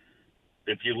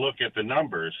 if you look at the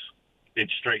numbers,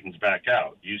 it straightens back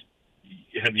out.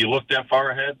 have you looked that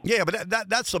far ahead? Yeah, but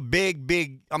that's a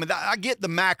big. I mean, I get the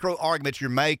macro arguments you're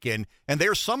making, and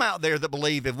there's some out there that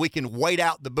believe if we can wait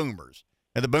out the boomers,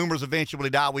 and the boomers eventually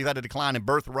die, we've had a decline in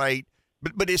birth rate,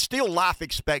 but it's still life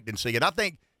expectancy, and I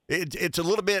think it's a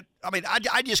little bit. I mean,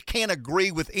 I just can't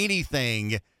agree with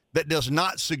anything that does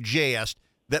not suggest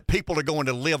that people are going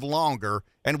to live longer,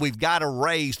 and we've got to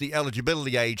raise the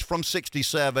eligibility age from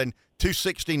 67 to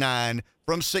 69,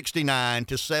 from 69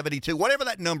 to 72, whatever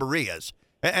that number is.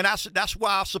 And that's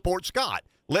why I support Scott.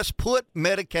 Let's put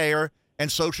Medicare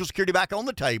and Social Security back on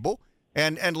the table,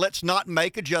 and let's not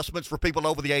make adjustments for people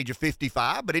over the age of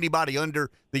 55, but anybody under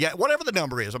whatever the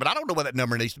number is. I mean, I don't know what that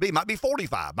number needs to be. It might be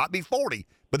 45, might be 40,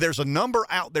 but there's a number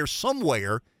out there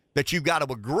somewhere that you've got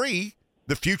to agree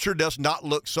the future does not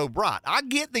look so bright. I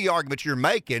get the argument you're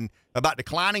making about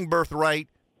declining birth rate,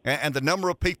 and the number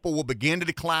of people will begin to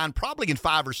decline probably in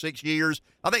 5 or 6 years.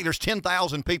 I think there's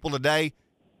 10,000 people today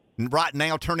right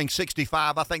now turning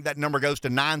 65. I think that number goes to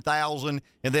 9,000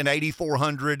 and then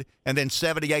 8,400 and then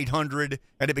 7,800,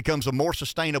 and it becomes a more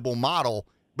sustainable model.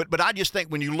 But I just think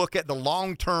when you look at the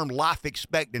long-term life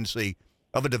expectancy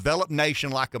of a developed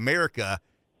nation like America,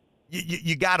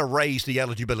 you got to raise the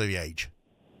eligibility age.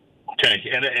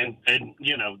 Okay, and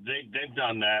you know they've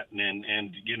done that,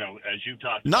 and you know, as you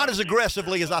talked, not as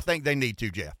aggressively as I think they need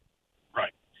to, Jeff.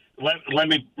 Right. Let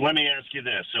me ask you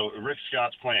this. So Rick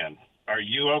Scott's plan. Are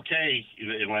you okay?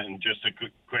 And just a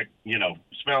quick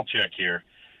spell check here.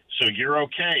 So you're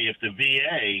okay if the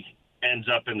VA ends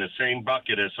up in the same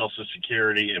bucket as Social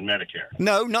Security and Medicare?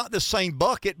 No, not the same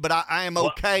bucket, but I am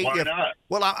okay. Why not?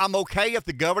 Well, I'm okay if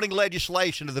the governing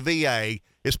legislation of the VA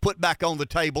is put back on the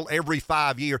table every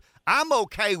 5 years. I'm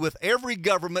okay with every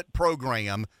government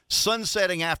program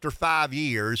sunsetting after 5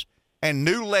 years and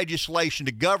new legislation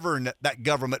to govern that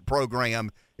government program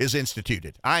is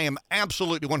instituted. I am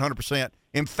absolutely 100%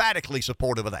 emphatically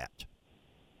supportive of that.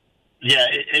 Yeah,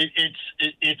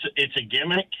 it's a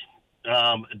gimmick.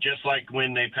 Just like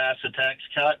when they pass a tax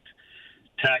cut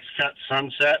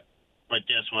sunset, but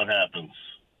guess what happens?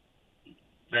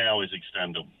 They always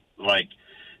extend them. Like,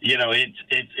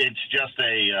 it's just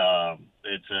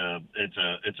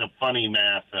it's a funny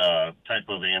math type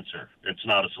of answer. It's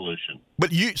not a solution.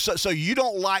 But so you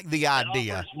don't like the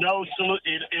idea?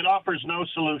 It offers no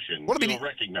solution. Well, I mean, you'll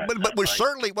recognize but that, we're right?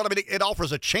 certainly. Well, I mean, it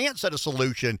offers a chance at a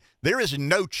solution. There is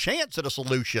no chance at a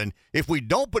solution if we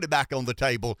don't put it back on the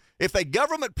table. If a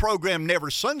government program never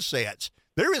sunsets,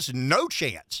 there is no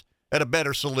chance at a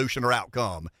better solution or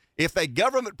outcome. If a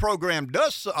government program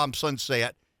does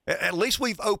sunset, at least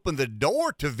we've opened the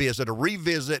door to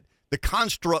revisit the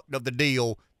construct of the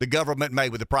deal the government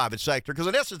made with the private sector. Because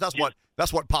in essence, that's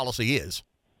what policy is.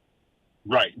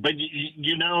 Right, but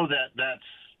you know that's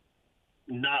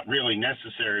not really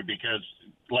necessary because,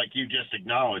 like you just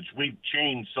acknowledged, we've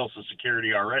changed Social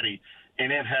Security already,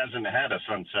 and it hasn't had a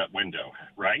sunset window,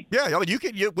 right? Yeah, I mean,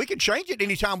 we can change it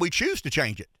anytime we choose to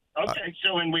change it. Okay,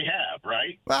 and we have,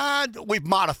 right? We've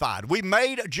modified. We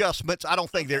made adjustments. I don't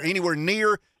think they're anywhere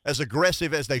near as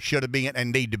aggressive as they should have been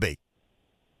and need to be.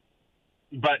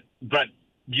 But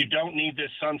you don't need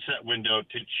this sunset window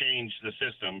to change the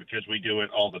system because we do it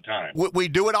all the time. We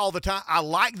do it all the time. I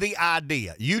like the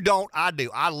idea. You don't, I do.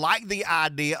 I like the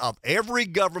idea of every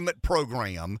government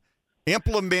program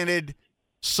implemented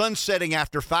sunsetting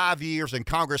after 5 years and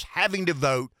Congress having to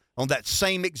vote on that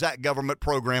same exact government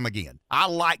program again. I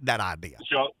like that idea.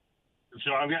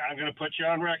 So I'm going to put you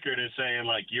on record as saying,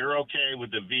 like, you're okay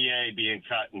with the VA being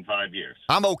cut in 5 years.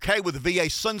 I'm okay with the VA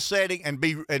sunsetting and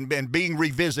being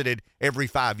revisited every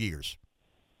 5 years.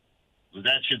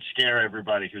 That should scare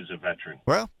everybody who's a veteran.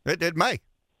 Well, it may.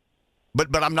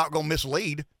 But I'm not going to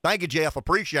mislead. Thank you, Jeff.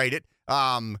 Appreciate it.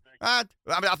 I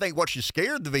think what should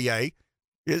scare the VA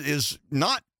is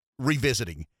not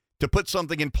revisiting, to put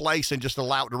something in place and just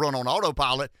allow it to run on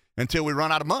autopilot until we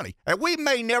run out of money. And we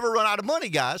may never run out of money,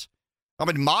 guys. I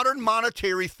mean, modern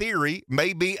monetary theory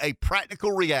may be a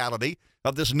practical reality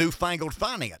of this newfangled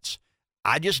finance.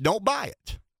 I just don't buy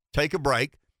it. Take a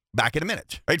break. Back in a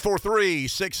minute.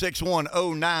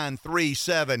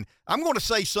 843-661-0937. I'm going to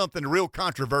say something real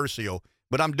controversial,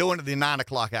 but I'm doing it at the 9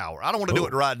 o'clock hour. I don't want to do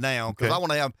it right now because I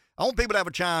want people to have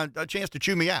a chance to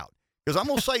chew me out. Because I'm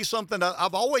going to say something.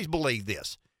 I've always believed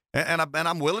this, and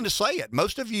I'm willing to say it.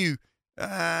 Most of you,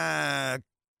 it's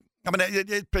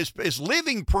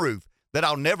living proof that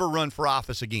I'll never run for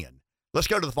office again. Let's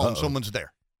go to the phone. Someone's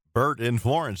there. Bert in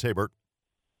Florence. Hey, Bert.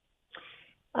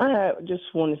 I just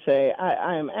want to say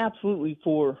I am absolutely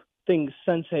for things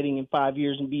sunsetting in 5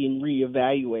 years and being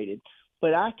reevaluated,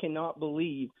 but I cannot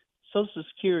believe Social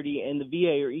Security and the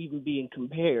VA are even being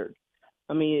compared.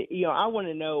 I mean, I want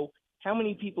to know how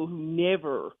many people who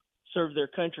never served their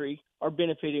country are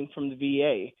benefiting from the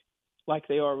VA like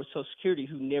they are with Social Security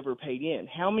who never paid in?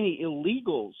 How many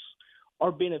illegals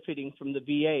are benefiting from the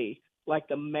VA like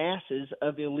the masses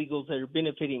of illegals that are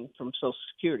benefiting from Social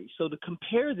Security? So to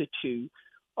compare the two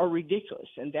are ridiculous.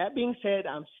 And that being said,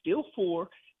 I'm still for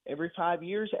every 5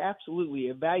 years, absolutely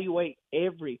evaluate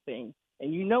everything.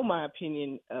 And you know my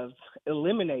opinion of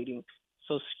eliminating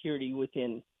Social Security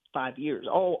within 5 years.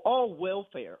 All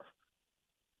welfare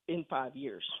in 5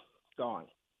 years gone.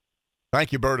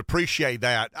 Thank you, Bert. Appreciate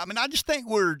that. I mean, I just think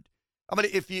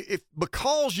if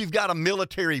because you've got a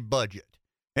military budget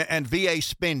and VA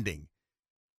spending,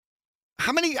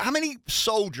 how many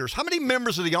soldiers, how many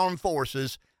members of the armed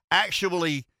forces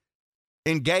actually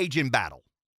engage in battle?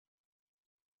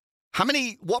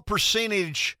 What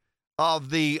percentage of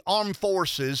the armed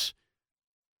forces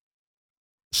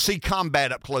see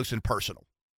combat up close and personal?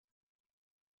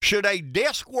 Should a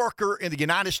desk worker in the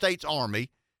United States Army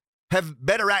have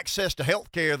better access to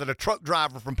health care than a truck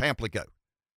driver from Pamplico?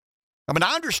 I mean,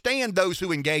 I understand those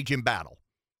who engage in battle.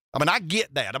 I mean, I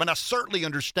get that. I mean, I certainly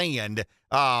understand.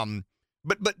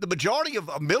 But the majority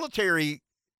of military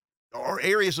are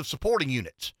areas of supporting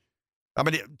units. I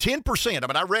mean, 10%. I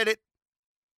mean, I read it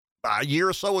a year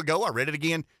or so ago. I read it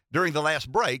again during the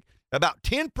last break. About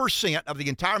 10% of the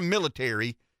entire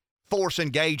military force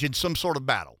engage in some sort of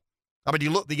battle. I mean,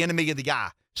 you look the enemy in the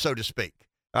eye, so to speak.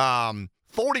 40%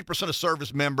 of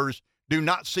service members do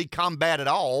not see combat at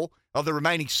all. Of the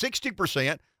remaining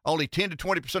 60%, only 10 to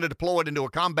 20% are deployed into a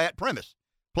combat premise.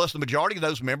 Plus, the majority of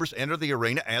those members enter the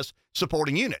arena as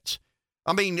supporting units.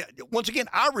 I mean, once again,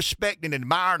 I respect and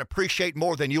admire and appreciate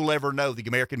more than you'll ever know the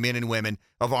American men and women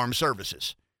of armed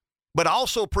services. But I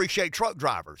also appreciate truck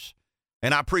drivers,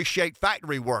 and I appreciate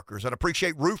factory workers, and I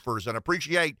appreciate roofers, and I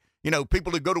appreciate,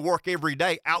 people who go to work every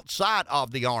day outside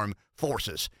of the armed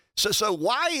forces. So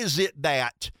why is it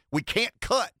that we can't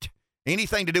cut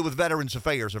anything to do with Veterans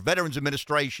Affairs or Veterans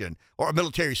Administration or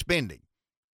military spending,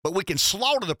 but we can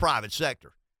slaughter the private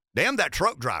sector? Damn that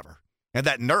truck driver and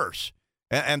that nurse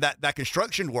and that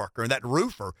construction worker and that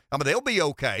roofer. I mean, they'll be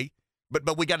okay,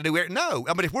 but we got to do it. No,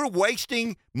 I mean, if we're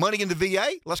wasting money in the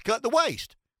VA, let's cut the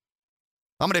waste.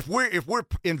 I mean, if we're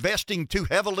investing too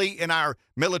heavily in our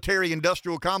military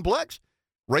industrial complex,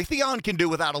 Raytheon can do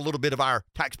without a little bit of our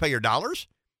taxpayer dollars.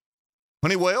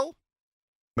 Honeywell,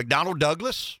 McDonnell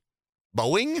Douglas,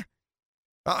 Boeing.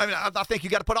 I mean, I think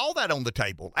you got to put all that on the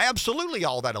table. Absolutely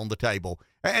all that on the table.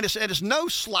 And it's no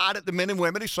slight at the men and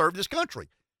women who serve this country.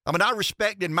 I mean, I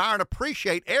respect, admire, and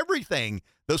appreciate everything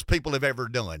those people have ever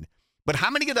done. But how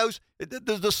many of those,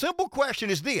 the simple question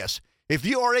is this: if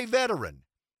you are a veteran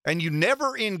and you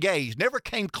never engaged, never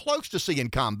came close to seeing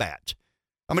combat,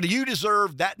 I mean, do you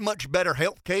deserve that much better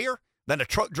health care than a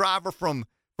truck driver from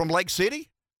Lake City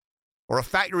or a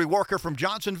factory worker from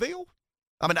Johnsonville?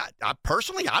 I mean, I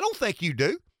personally, I don't think you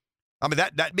do. I mean,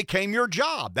 that became your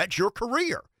job. That's your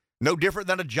career. No different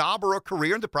than a job or a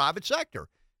career in the private sector.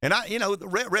 And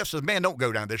the ref says, man, don't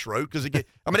go down this road because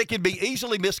it can be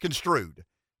easily misconstrued.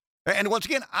 And once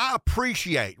again, I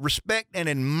appreciate, respect, and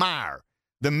admire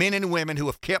the men and women who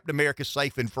have kept America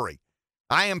safe and free.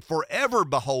 I am forever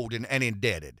beholden and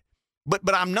indebted.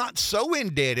 But I'm not so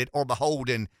indebted or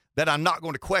beholden that I'm not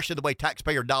going to question the way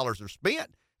taxpayer dollars are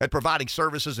spent at providing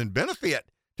services and benefit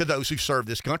to those who serve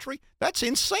this country. That's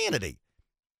insanity.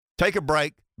 Take a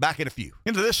break. Back in a few.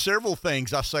 Into this, several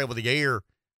things I say over the air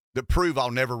that prove I'll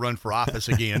never run for office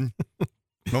again.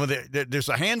 There's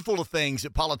a handful of things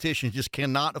that politicians just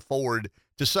cannot afford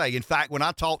to say. In fact, when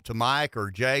I talk to Mike or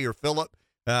Jay or Philip,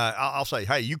 I'll say,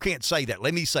 hey, you can't say that.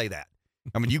 Let me say that.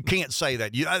 I mean, you can't say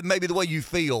that. Maybe the way you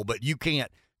feel, but you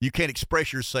can't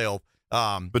express yourself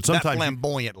but sometimes that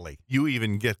flamboyantly. You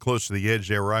even get close to the edge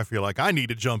there where I feel like I need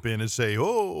to jump in and say,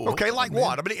 oh. Okay, like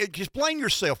what? I mean, explain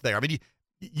yourself there. I mean,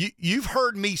 you've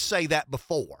heard me say that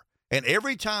before, and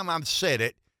every time I've said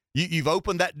it, you've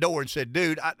opened that door and said,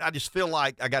 dude, I just feel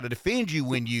like I got to defend you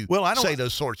when you say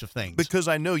those sorts of things. Because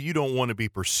I know you don't want to be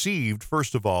perceived,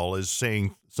 first of all, as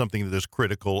saying something that is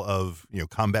critical of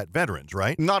combat veterans,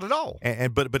 right? Not at all.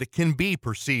 But it can be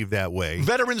perceived that way.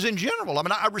 Veterans in general. I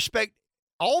mean, I respect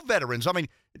all veterans. I mean,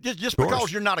 just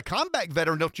because you're not a combat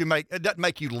veteran, it doesn't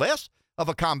make you less of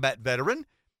a combat veteran.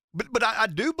 But I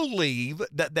do believe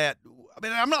that I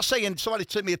mean, I'm not saying somebody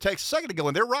sent me a text a second ago,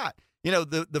 and they're right.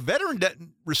 The veteran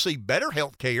doesn't receive better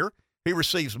health care. He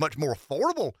receives much more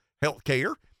affordable health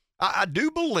care. I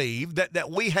do believe that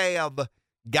we have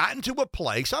gotten to a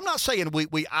place. I'm not saying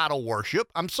we idol worship.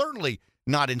 I'm certainly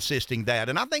not insisting that.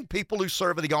 And I think people who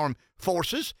serve in the armed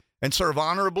forces and serve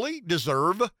honorably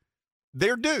deserve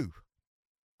their due.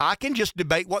 I can just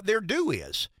debate what their due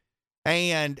is.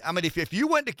 And I mean, if you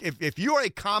went to, if you are a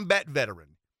combat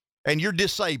veteran and you're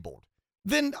disabled,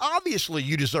 then obviously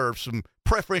you deserve some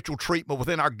preferential treatment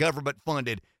within our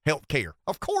government-funded health care.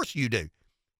 Of course you do.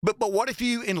 But what if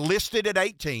you enlisted at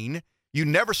 18, you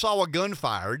never saw a gun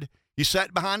fired, you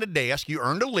sat behind a desk, you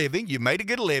earned a living, you made a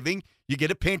good living, you get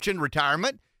a pension,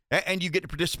 retirement, and you get to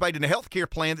participate in a health care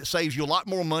plan that saves you a lot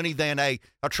more money than a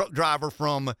truck driver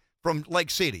from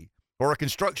Lake City or a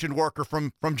construction worker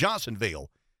from Johnsonville.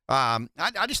 I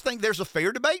just think there's a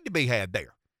fair debate to be had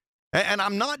there. And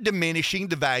I'm not diminishing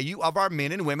the value of our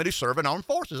men and women who serve in armed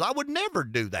forces. I would never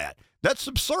do that. That's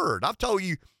absurd. I've told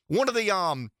you one of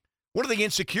the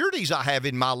insecurities I have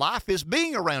in my life is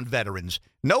being around veterans,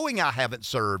 knowing I haven't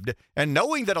served and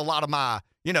knowing that a lot of my,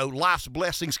 life's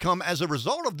blessings come as a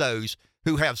result of those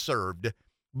who have served.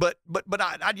 But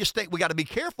I just think we got to be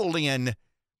careful in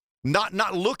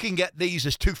not looking at these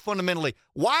as too fundamentally.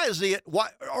 Why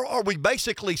are we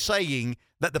basically saying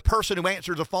that the person who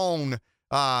answers the phone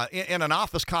in an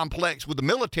office complex with the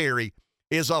military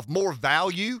is of more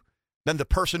value than the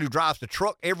person who drives the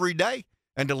truck every day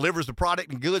and delivers the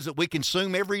product and goods that we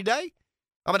consume every day?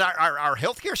 I mean, our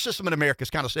healthcare system in America has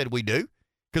kind of said we do,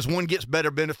 because one gets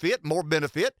better benefit, more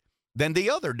benefit than the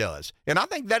other does. And I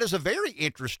think that is a very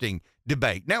interesting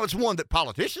debate. Now, it's one that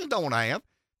politicians don't want to have,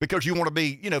 because you want to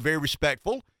be, very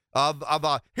respectful of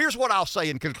here's what I'll say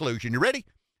in conclusion. You ready?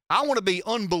 I want to be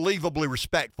unbelievably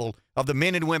respectful of the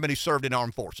men and women who served in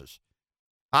armed forces.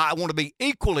 I want to be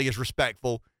equally as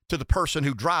respectful to the person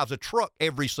who drives a truck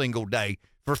every single day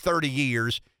for 30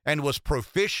 years and was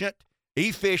proficient,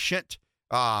 efficient,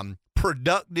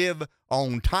 productive,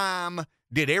 on time,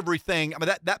 did everything. I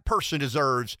mean, that person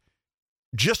deserves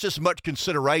just as much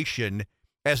consideration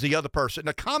as the other person.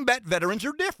 Now, combat veterans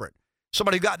are different.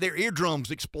 Somebody who got their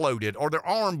eardrums exploded or their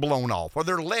arm blown off or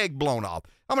their leg blown off.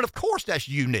 I mean, of course, that's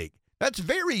unique. That's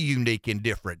very unique and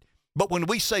different. But when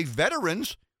we say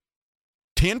veterans,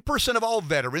 10% of all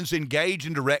veterans engage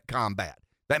in direct combat.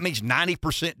 That means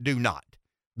 90% do not.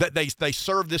 That they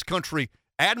serve this country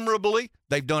admirably.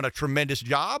 They've done a tremendous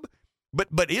job.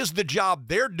 But is the job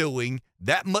they're doing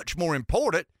that much more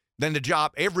important than the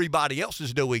job everybody else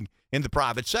is doing in the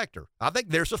private sector? I think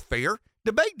there's a fair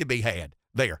debate to be had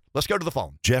there. Let's go to the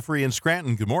phone. Jeffrey in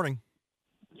Scranton, good morning.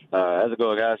 How's it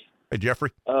going, guys? Hey,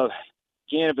 Jeffrey. Ken,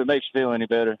 if it makes you feel any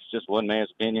better, it's just one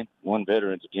man's opinion, one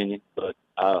veteran's opinion, but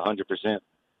I 100%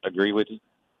 agree with you.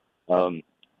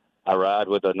 I ride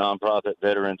with a nonprofit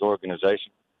veterans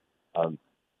organization.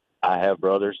 I have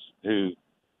brothers who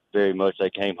very much, they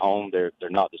came home. They're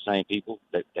not the same people.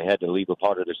 They had to leave a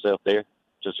part of themselves there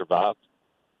to survive.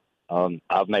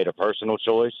 I've made a personal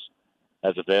choice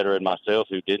as a veteran myself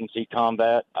who didn't see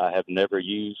combat. I have never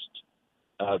used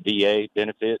VA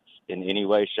benefits in any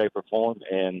way, shape, or form,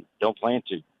 and don't plan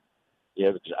to.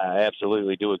 Yeah, I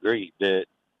absolutely do agree that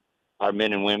our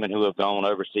men and women who have gone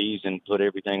overseas and put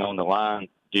everything on the line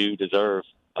do deserve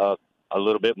a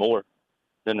little bit more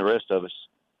than the rest of us.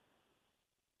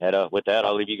 And with that,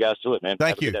 I'll leave you guys to it, man.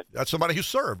 Thank you. That's somebody who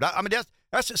served. I mean,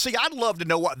 see, I'd love to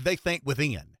know what they think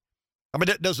within. I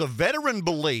mean, does a veteran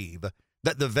believe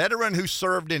that the veteran who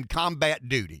served in combat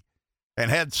duty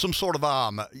and had some sort of,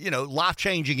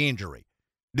 life-changing injury,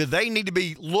 do they need to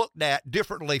be looked at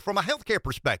differently from a healthcare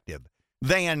perspective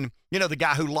than, the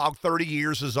guy who logged 30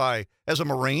 years as a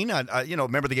Marine,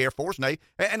 member of the Air Force?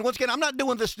 And once again, I'm not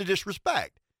doing this to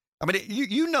disrespect. I mean,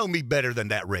 you know me better than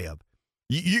that, Rev.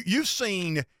 You've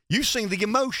seen the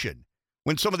emotion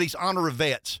when some of these honor of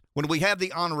vets, when we have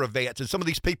the honor of vets, and some of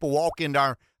these people walk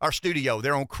into our studio,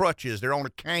 they're on crutches, they're on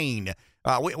a cane.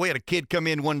 We had a kid come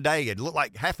in one day and looked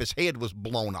like half his head was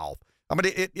blown off. I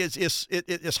mean,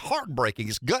 it's heartbreaking,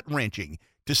 it's gut-wrenching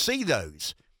to see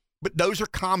those. But those are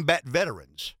combat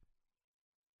veterans.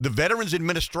 The Veterans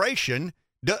Administration,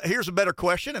 here's a better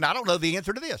question, and I don't know the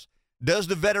answer to this. Does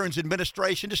the Veterans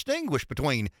Administration distinguish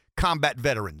between combat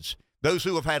veterans, those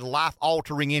who have had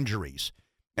life-altering injuries,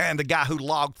 and the guy who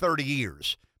logged 30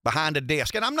 years behind a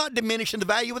desk? And I'm not diminishing the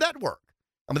value of that work.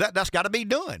 I mean, that's got to be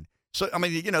done. So, I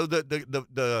mean,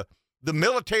 the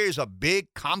military is a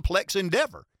big, complex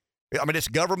endeavor. I mean, it's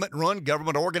government-run,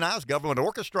 government-organized,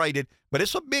 government-orchestrated, but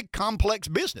it's a big, complex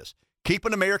business.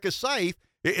 Keeping America safe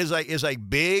is a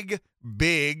big,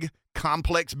 big,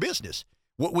 complex business.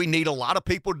 What we need a lot of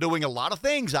people doing a lot of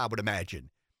things, I would imagine.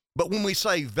 But when we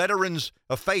say Veterans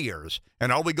Affairs,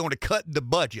 and are we going to cut the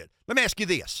budget? Let me ask you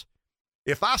this.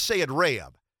 If I said,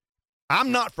 Rev,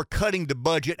 I'm not for cutting the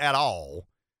budget at all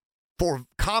for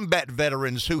combat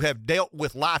veterans who have dealt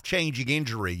with life-changing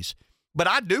injuries, but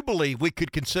I do believe we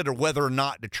could consider whether or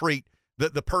not to treat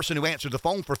the person who answered the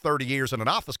phone for 30 years in an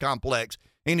office complex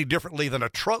any differently than a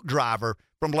truck driver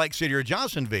from Lake City or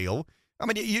Johnsonville. I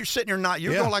mean, you're sitting here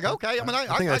you're going like, okay. I mean,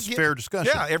 I think that's fair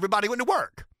discussion. Yeah, everybody went to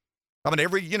work. I mean,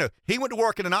 he went to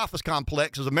work in an office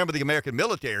complex as a member of the American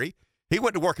military. He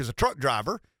went to work as a truck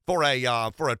driver for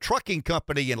a trucking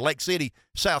company in Lake City,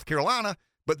 South Carolina.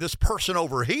 But this person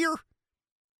over here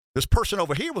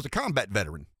was a combat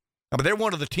veteran. I mean, they're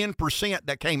one of the 10%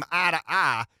 that came eye to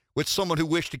eye with someone who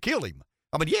wished to kill him.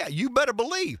 I mean, yeah, you better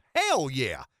believe. Hell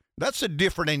yeah. That's a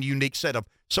different and unique set of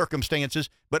circumstances.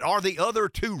 But are the other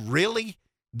two really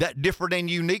that different and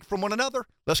unique from one another?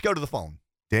 Let's go to the phone.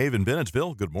 Dave in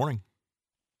Bennettsville, good morning.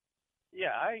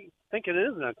 Yeah, I think it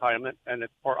is an entitlement, and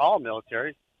it's for all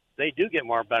militaries. They do get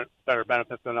better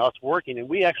benefits than us working, and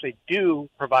we actually do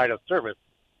provide a service.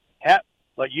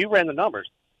 Like you ran the numbers,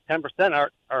 10%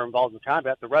 are involved in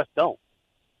combat, the rest don't.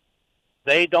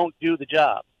 They don't do the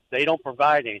job. They don't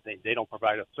provide anything. They don't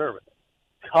provide a service.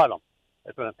 Cut them.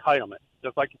 It's an entitlement,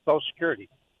 just like Social Security.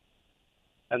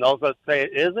 And those that say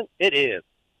it isn't, it is.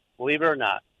 Believe it or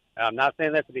not. And I'm not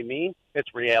saying that to be mean.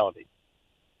 It's reality.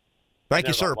 Thank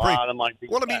you, sir. Well,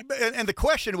 I mean, and the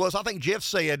question was, I think Jeff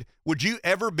said, would you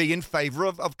ever be in favor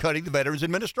of cutting the Veterans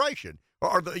Administration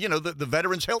or the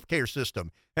Veterans Health Care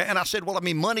System? And I said, well, I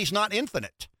mean, money's not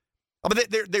infinite. I mean,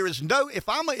 there is no, if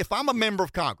I'm a member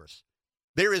of Congress,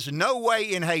 there is no way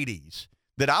in Hades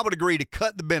that I would agree to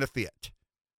cut the benefit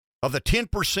of the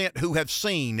 10% who have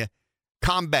seen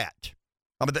combat.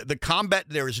 I mean, the combat,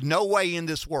 there is no way in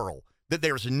this world that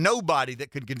there is nobody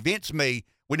that could convince me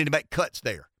we need to make cuts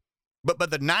there.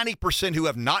 But the 90% who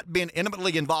have not been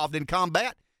intimately involved in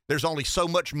combat, there's only so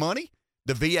much money.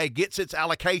 The VA gets its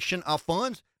allocation of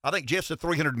funds. I think Jeff said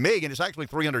 $300 million. It's actually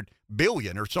 $300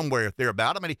 billion or somewhere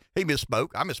thereabout. I mean, he misspoke.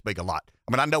 I misspeak a lot.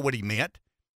 I mean, I know what he meant.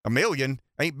 $1 million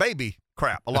ain't baby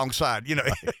crap alongside,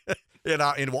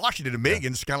 in Washington, $1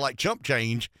 million's kind of like chump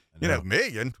change. $1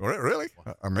 million? Really?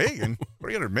 $1 million?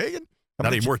 $300 million?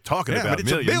 Not even worth talking about. But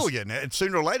it's $1 billion, and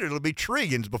sooner or later it'll be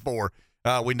trillions before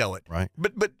we know it. Right.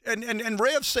 But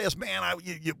Rev says, man,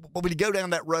 when you go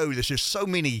down that road, there's just so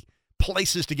many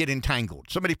places to get entangled,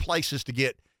 so many places to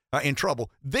get in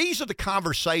trouble. These are the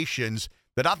conversations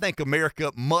that I think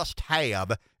America must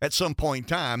have at some point in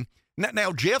time.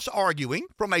 Now Jeff's arguing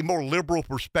from a more liberal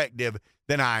perspective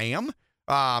than I am,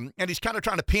 and he's kind of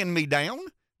trying to pin me down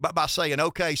by saying,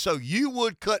 okay, so you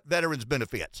would cut veterans'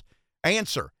 benefits.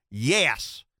 Answer,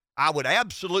 yes, I would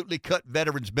absolutely cut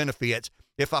veterans' benefits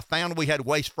if I found we had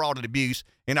waste, fraud, and abuse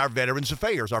in our Veterans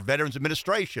Affairs, our Veterans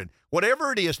Administration,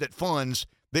 whatever it is that funds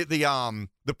the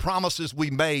promises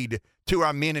we made to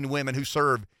our men and women who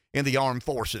serve in the armed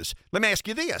forces. Let me ask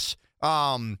you this.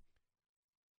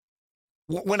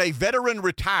 When a veteran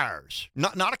retires,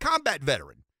 not a combat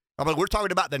veteran, I mean, we're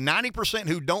talking about the 90%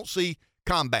 who don't see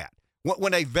combat.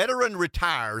 When a veteran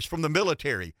retires from the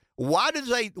military, why do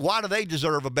they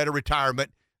deserve a better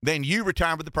retirement than you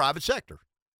retiring with the private sector?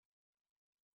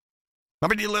 I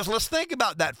mean, let's think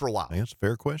about that for a while. That's a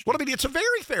fair question. Well, I mean, it's a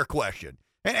very fair question.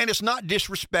 And it's not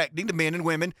disrespecting to men and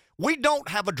women. We don't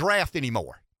have a draft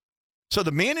anymore. So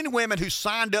the men and women who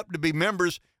signed up to be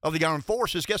members of the armed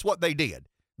forces, guess what they did?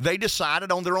 They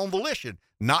decided on their own volition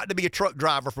not to be a truck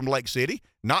driver from Lake City,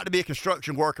 not to be a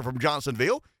construction worker from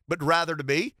Johnsonville, but rather to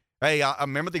be a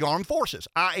member of the armed forces.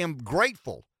 I am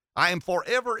grateful. I am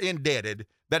forever indebted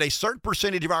that a certain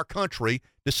percentage of our country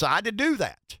decide to do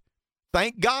that.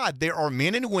 Thank God there are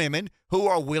men and women who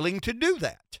are willing to do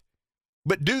that.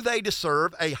 But do they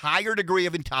deserve a higher degree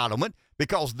of entitlement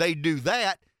because they do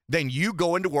that than you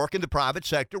going to work in the private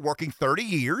sector, working 30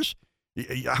 years?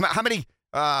 How many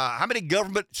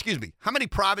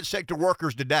private sector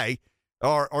workers today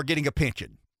are getting a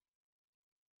pension?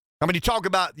 I mean, you talk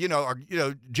about,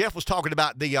 Jeff was talking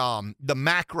about the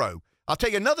macro. I'll tell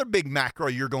you another big macro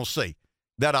you're going to see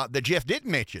that Jeff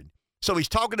didn't mention. So he's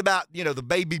talking about, the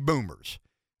baby boomers,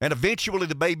 and eventually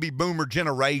the baby boomer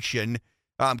generation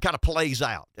kind of plays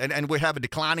out, and we're having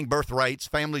declining birth rates.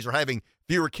 Families are having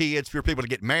fewer kids, fewer people to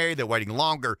get married. They're waiting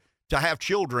longer to have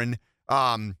children.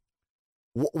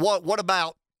 What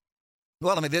about?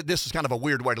 Well, I mean, this is kind of a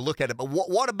weird way to look at it, but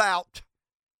what about?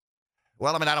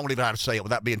 Well, I mean, I don't even know how to say it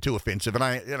without being too offensive,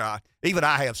 and even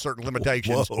I have certain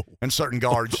limitations and certain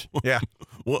guards. Yeah.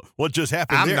 What just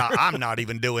happened there? I'm not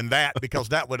even doing that because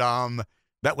that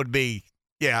would be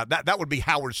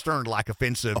Howard Stern like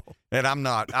offensive, and I'm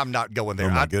not going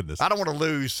there. Oh my goodness! I don't want to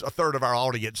lose a third of our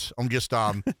audience on just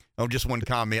one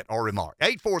comment or remark.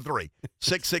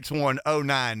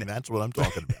 843-661-09. That's what I'm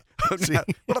talking about. See?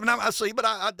 Well, I see, but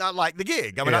I like the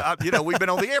gig. I mean, we've been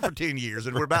on the air for 10 years,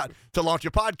 and we're about to launch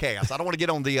a podcast. I don't want to get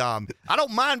on the I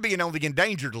don't mind being on the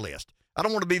endangered list. I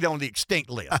don't want to be on the extinct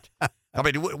list. I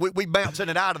mean, we bouncing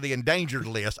it out of the endangered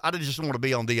list. I just want to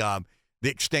be on the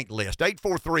extinct list.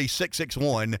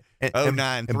 843-661-0937.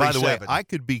 And by the way, I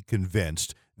could be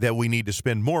convinced that we need to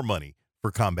spend more money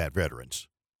for combat veterans.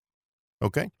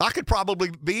 Okay, I could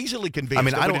probably be easily convinced. I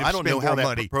mean, I don't know how that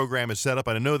money. program is set up.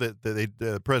 I know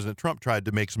that President Trump tried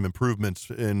to make some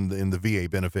improvements in the VA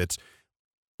benefits,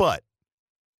 but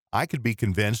I could be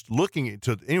convinced to look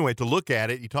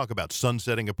at it. You talk about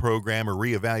sunsetting a program or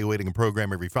reevaluating a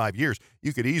program every 5 years.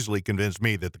 You could easily convince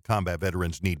me that the combat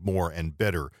veterans need more and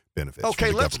better benefits.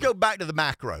 Okay, let's go back to the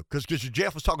macro because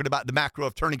Jeff was talking about the macro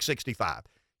of turning 65.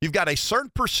 You've got a certain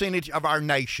percentage of our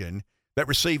nation that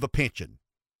receive a pension.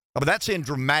 But that's in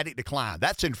dramatic decline.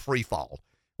 That's in free fall.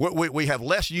 We have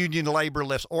less union labor,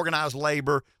 less organized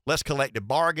labor, less collective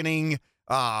bargaining,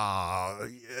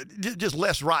 just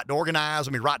less right to organize.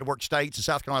 I mean, right to work states, and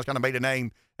South Carolina's kind of made a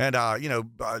name. And,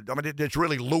 it's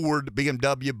really lured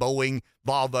BMW, Boeing,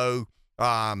 Volvo,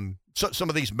 some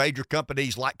of these major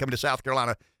companies like coming to South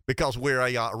Carolina because we're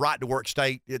a right to work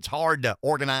state. It's hard to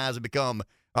organize and become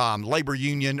labor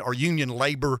union or union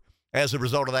labor as a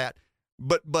result of that.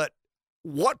 But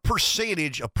what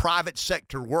percentage of private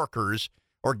sector workers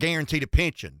are guaranteed a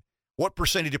pension? What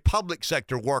percentage of public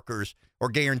sector workers are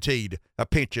guaranteed a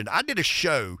pension? I did a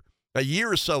show a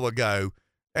year or so ago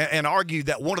and argued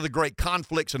that one of the great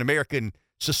conflicts in American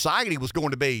society was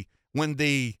going to be when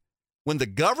the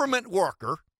government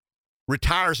worker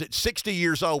retires at 60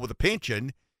 years old with a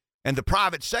pension and the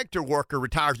private sector worker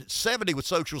retires at 70 with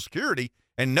Social Security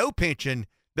and no pension,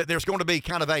 that there's going to be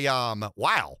kind of a,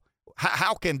 wow,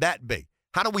 how can that be?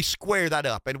 How do we square that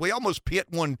up? And we almost pit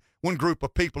one group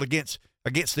of people against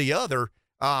the other,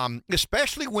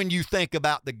 especially when you think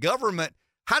about the government.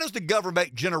 How does the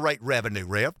government generate revenue,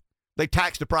 Rev? They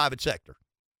tax the private sector,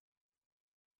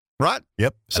 right?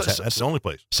 Yep, that's the only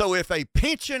place. So if a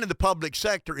pension in the public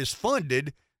sector is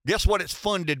funded, guess what it's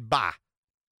funded by?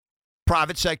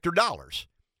 Private sector dollars.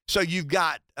 So you've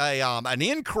got an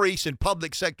increase in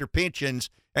public sector pensions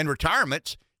and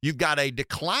retirements. You've got a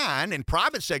decline in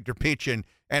private sector pension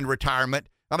and retirement.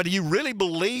 I mean, do you really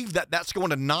believe that that's going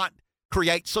to not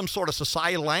create some sort of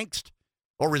societal angst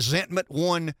or resentment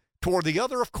one toward the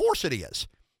other? Of course it is.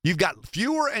 You've got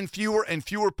fewer and fewer and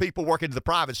fewer people working in the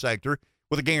private sector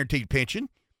with a guaranteed pension.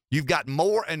 You've got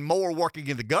more and more working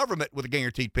in the government with a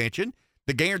guaranteed pension.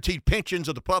 The guaranteed pensions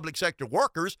of the public sector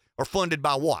workers are funded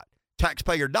by what?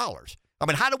 Taxpayer dollars. I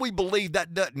mean, how do we believe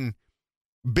that doesn't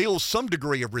build some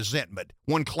degree of resentment,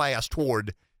 one class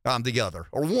toward the other,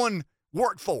 or one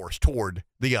workforce toward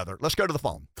the other? Let's go to the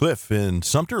phone. Cliff in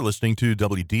Sumter, listening to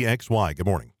WDXY. Good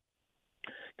morning.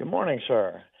 Good morning,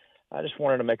 sir. I just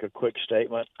wanted to make a quick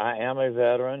statement. I am a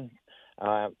veteran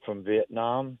from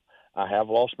Vietnam. I have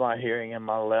lost my hearing in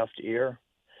my left ear.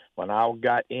 When I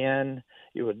got in,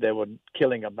 they were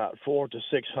killing about 400 to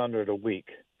 600 a week.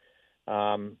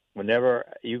 Whenever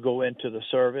you go into the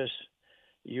service,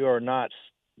 you are not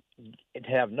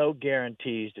have no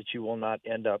guarantees that you will not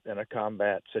end up in a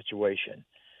combat situation.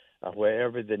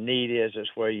 Wherever the need is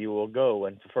where you will go.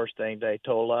 And the first thing they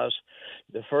told us,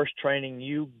 the first training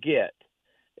you get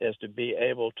is to be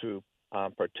able to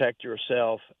protect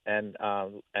yourself, and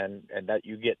that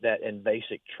you get that in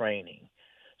basic training.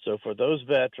 So for those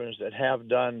veterans that have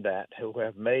done that, who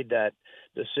have made that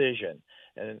decision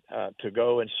and to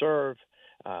go and serve,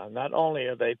 not only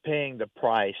are they paying the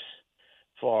price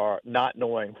for not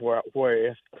knowing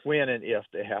when and if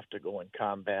they have to go in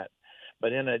combat,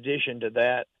 but in addition to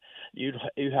that, you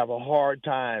have a hard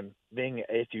time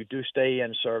if you do stay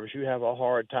in service, you have a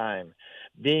hard time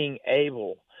being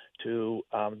able to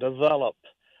develop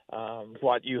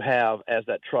what you have as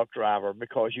that truck driver,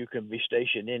 because you can be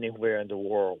stationed anywhere in the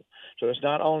world. So it's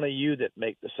not only you that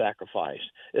make the sacrifice,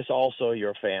 it's also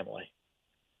your family.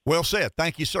 Well said.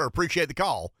 Thank you, sir. Appreciate the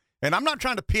call. And I'm not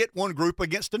trying to pit one group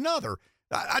against another.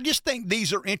 I just think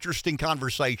these are interesting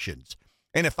conversations.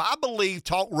 And if I believe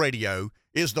talk radio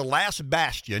is the last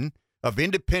bastion of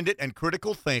independent and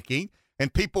critical thinking,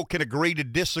 and people can agree to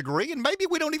disagree, and maybe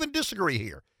we don't even disagree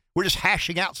here. We're just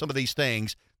hashing out some of these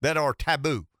things that are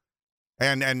taboo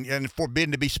and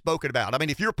forbidden to be spoken about. I mean,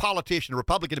 if you're a politician, a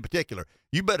Republican in particular,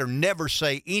 you better never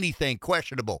say anything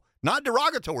questionable, not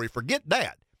derogatory. Forget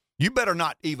that. You better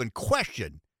not even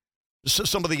question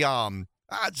some of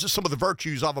the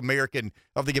virtues of the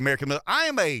American. I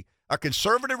am a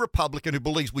conservative Republican who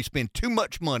believes we spend too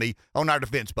much money on our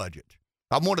defense budget.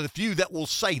 I'm one of the few that will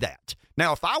say that.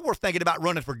 Now, if I were thinking about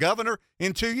running for governor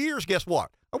in 2 years, guess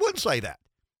what? I wouldn't say that.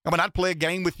 I mean, I'd play a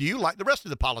game with you like the rest of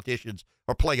the politicians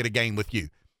are playing a game with you.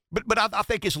 But I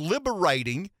think it's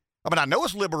liberating I mean, I know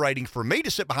it's liberating for me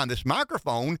to sit behind this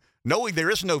microphone knowing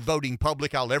there is no voting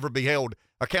public I'll ever be held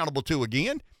accountable to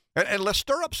again. And let's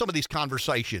stir up some of these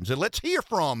conversations, and let's hear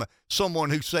from someone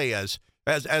who says,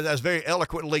 as very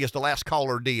eloquently as the last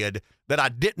caller did, that I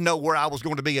didn't know where I was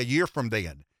going to be a year from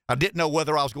then. I didn't know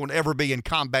whether I was going to ever be in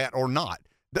combat or not.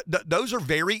 Those are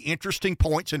very interesting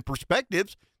points and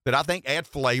perspectives that I think add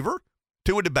flavor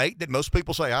to a debate that most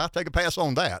people say, I'll take a pass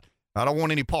on that. I don't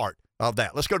want any part of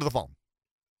that. Let's go to the phone.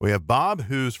 We have Bob,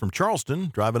 who's from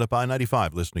Charleston, driving up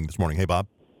I-95, listening this morning. Hey, Bob.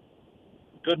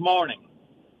 Good morning.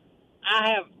 I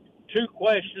have two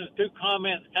questions, two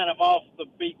comments kind of off the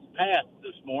beaten path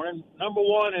this morning. Number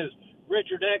one is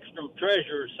Richard Ekstrom,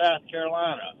 treasurer, South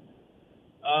Carolina.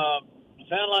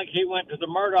 Sound like he went to the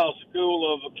Murdoch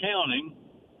School of Accounting.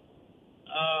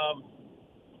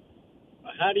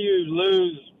 How do you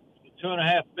lose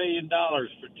 $2.5 billion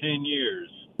for 10 years?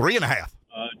 3.5.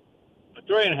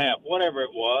 3.5, whatever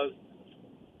it was.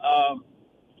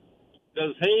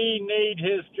 Does he need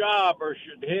his job, or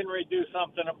should Henry do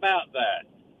something about that?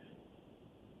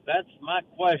 That's my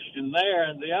question there.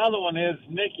 And the other one is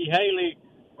Nikki Haley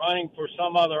running for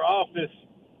some other office.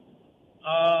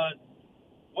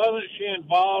 Wasn't she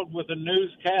involved with a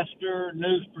newscaster,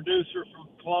 news producer from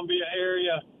Columbia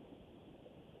area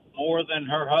more than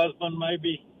her husband,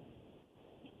 maybe?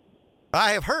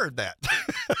 I have heard that.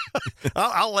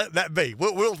 I'll let that be.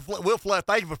 We'll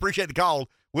thank you. Appreciate the call.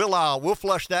 We'll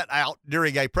flush that out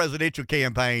during a presidential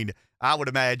campaign. I would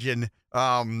imagine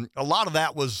a lot of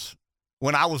that was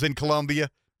when I was in Columbia.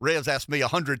 Rez asked me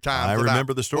 100 times. I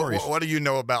remember the stories. What do you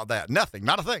know about that? Nothing.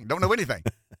 Not a thing. Don't know anything.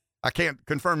 I can't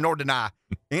confirm nor deny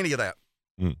any of that.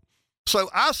 So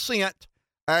I sent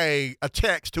a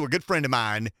text to a good friend of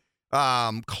mine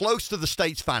close to the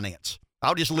state's finance.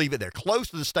 I'll just leave it there. Close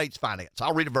to the state's finance.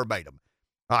 I'll read it verbatim.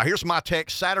 Here's my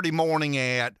text Saturday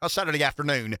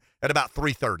afternoon at about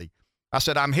 3:30. I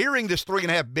said, I'm hearing this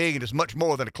 $3.5 billion is much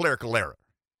more than a clerical error.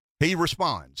 He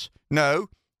responds, no,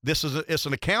 it's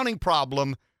an accounting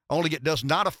problem, only it does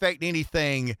not affect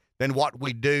anything than what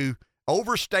we do,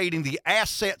 overstating the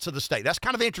assets of the state. That's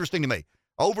kind of interesting to me.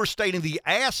 Overstating the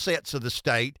assets of the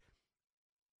state.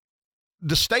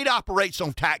 The state operates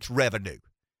on tax revenue.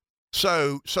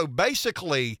 So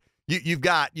basically, you've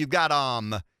got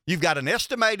an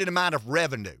estimated amount of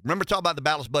revenue. Remember, talking about the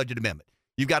balanced budget amendment.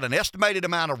 You've got an estimated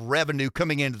amount of revenue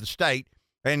coming into the state,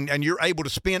 and you're able to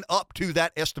spend up to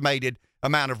that estimated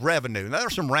amount of revenue. Now,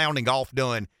 there's some rounding off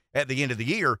done at the end of the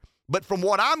year, but from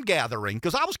what I'm gathering,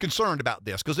 because I was concerned about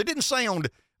this, because it didn't sound,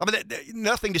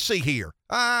 nothing to see here.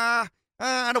 I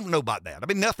don't know about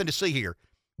that. Nothing to see here.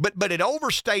 But it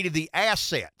overstated the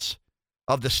assets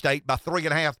of the state by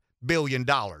 $3.5 billion.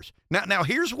 Now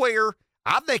here's where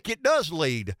I think it does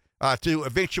lead to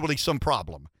eventually some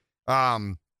problem.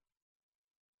 The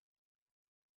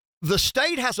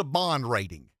state has a bond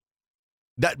rating.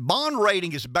 That bond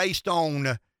rating is based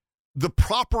on the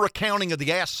proper accounting of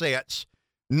the assets,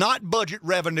 not budget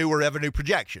revenue or revenue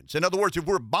projections. In other words, if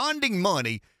we're bonding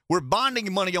money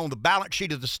on the balance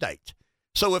sheet of the state.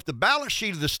 So if the balance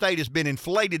sheet of the state has been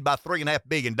inflated by $3.5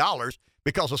 billion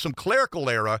because of some clerical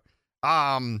error,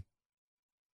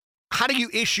 how do you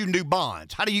issue new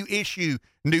bonds? How do you issue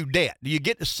new debt? Do you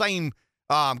get the same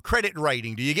credit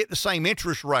rating? Do you get the same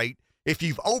interest rate if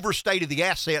you've overstated the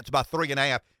assets by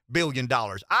 $3.5 billion?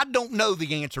 I don't know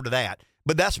the answer to that,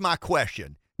 but that's my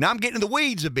question. Now I'm getting in the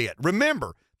weeds a bit.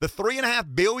 Remember, the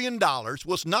 $3.5 billion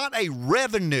was not a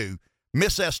revenue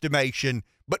misestimation,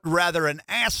 but rather an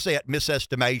asset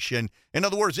misestimation. In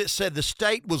other words, it said the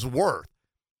state was worth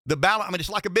the balance. It's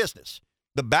like a business.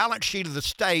 The balance sheet of the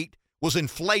state was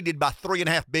inflated by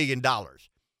 $3.5 billion.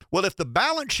 Well, if the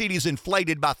balance sheet is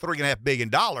inflated by $3.5 billion,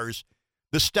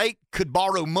 the state could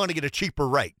borrow money at a cheaper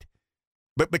rate,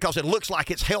 but because it looks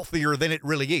like it's healthier than it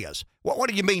really is. What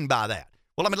do you mean by that?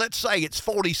 Well, let's say it's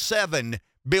 $47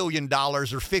 billion or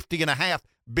 $50.5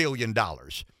 billion.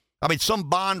 Some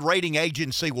bond rating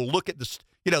agency will look at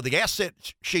the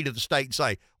asset sheet of the state and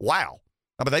say, wow,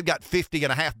 they've got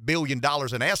 $50.5 billion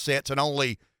in assets and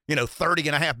only,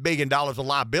 $30.5 billion of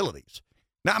liabilities.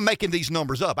 Now, I'm making these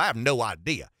numbers up. I have no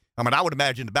idea. I would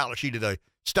imagine the balance sheet of the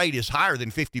state is higher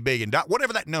than $50 billion.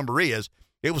 Whatever that number is,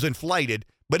 it was inflated,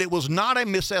 but it was not a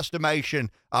misestimation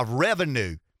of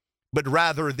revenue, but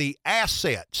rather the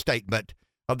asset statement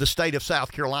of the state of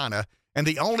South Carolina. And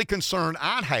the only concern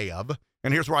I'd have,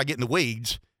 and here's where I get in the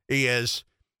weeds, is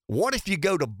what if you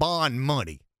go to bond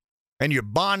money and you're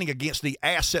bonding against the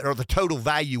asset or the total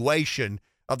valuation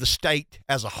of the state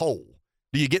as a whole?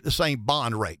 Do you get the same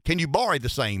bond rate? Can you borrow the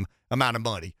same amount of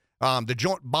money? The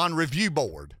Joint Bond Review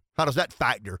Board, how does that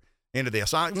factor into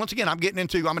this. Once again, I'm getting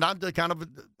into, I kind of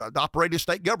operated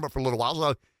state government for a little while,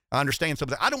 so I understand some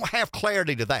of that. I don't have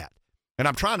clarity to that, and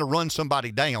I'm trying to run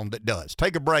somebody down that does.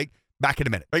 Take a break. Back in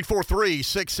a minute.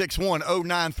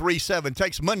 843-661-0937.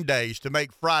 Takes Mondays to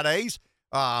make Fridays.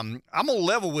 I'm going to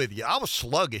level with you. I was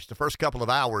sluggish the first couple of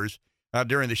hours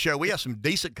during the show. We have some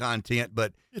decent content,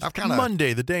 but I've kind of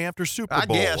Monday, the day after Super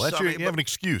Bowl. I guess. You have an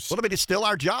excuse. Well, it's still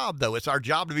our job, though. It's our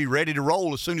job to be ready to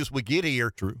roll as soon as we get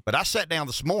here. True. But I sat down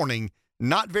this morning,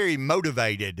 not very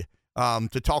motivated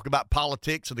to talk about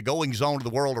politics and the goings on of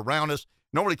the world around us.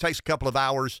 Normally takes a couple of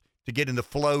hours to get in the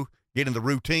flow, get in the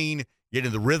routine, get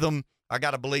in the rhythm. I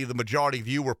got to believe the majority of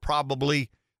you were probably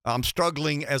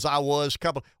struggling as I was.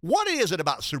 What is it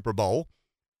about Super Bowl?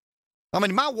 I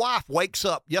mean, my wife wakes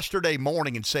up yesterday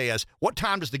morning and says, "What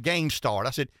time does the game start?" I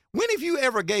said, "When have you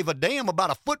ever gave a damn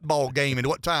about a football game and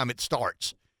what time it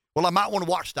starts?" Well, I might want to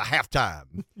watch the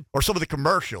halftime or some of the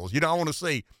commercials. I want to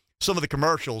see some of the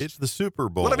commercials. It's the Super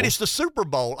Bowl. Well, it's the Super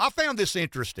Bowl. I found this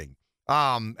interesting.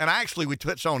 And we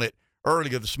touched on it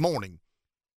earlier this morning.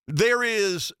 There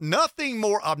is nothing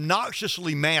more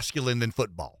obnoxiously masculine than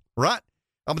football, right?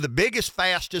 The biggest,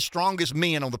 fastest, strongest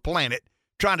men on the planet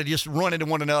trying to just run into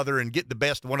one another and get the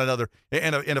best of one another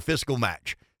in a physical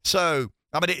match. So,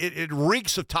 it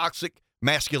reeks of toxic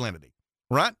masculinity,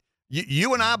 right?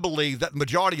 You and I believe that the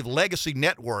majority of legacy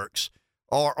networks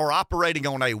are operating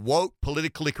on a woke,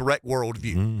 politically correct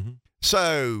worldview. Mm-hmm.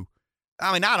 So,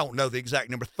 I don't know the exact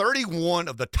number. 31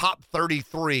 of the top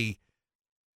 33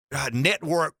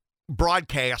 network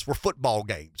broadcasts were football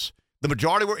games. The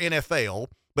majority were NFL,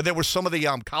 but there were some of the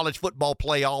college football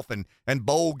playoff and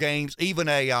bowl games, even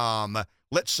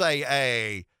let's say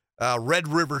a Red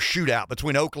River shootout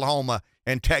between Oklahoma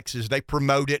and Texas. They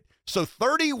promote it. So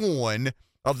 31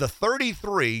 of the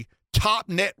 33 top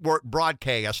network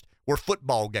broadcasts were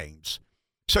football games.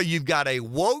 So you've got a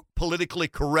woke, politically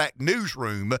correct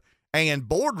newsroom and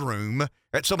boardroom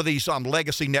at some of these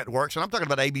legacy networks, and I'm talking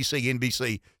about ABC,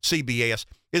 NBC, CBS.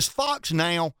 Is Fox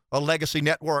now a legacy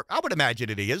network? I would imagine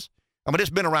it is. It's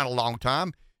been around a long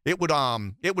time. It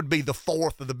would be the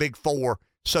fourth of the big four,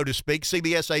 so to speak: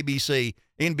 CBS, ABC,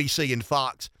 NBC, and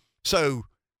Fox. So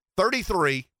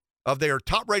 33 of their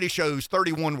top-rated shows,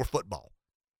 31 were football.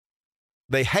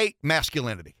 They hate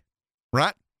masculinity,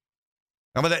 right?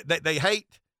 They hate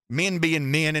men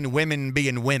being men and women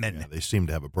being women. Yeah, they seem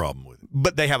to have a problem with it.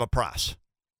 But they have a price.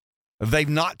 They've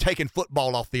not taken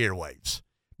football off the airwaves,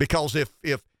 because if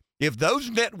those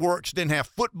networks didn't have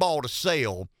football to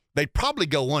sell, they'd probably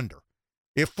go under.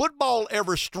 If football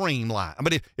ever streamline,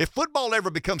 if football ever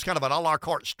becomes kind of an a la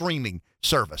carte streaming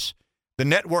service, the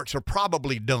networks are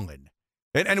probably done.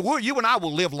 And you and I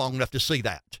will live long enough to see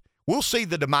that. We'll see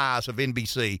the demise of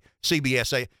NBC,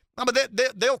 CBS.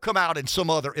 They'll come out in some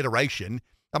other iteration.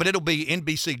 It'll be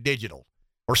NBC Digital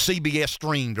or CBS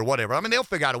Streamed or whatever. They'll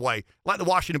figure out a way, like the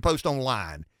Washington Post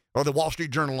online or the Wall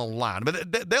Street Journal online.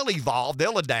 They'll evolve,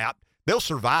 they'll adapt, they'll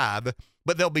survive,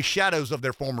 but they'll be shadows of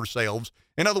their former selves.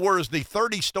 In other words, the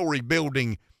 30-story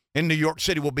building in New York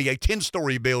City will be a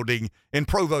 10-story building in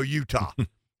Provo, Utah.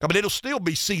 It'll still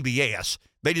be CBS.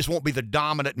 They just won't be the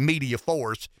dominant media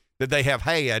force that they have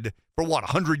had for,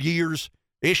 100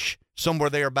 years-ish, somewhere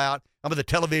thereabout. The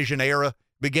television era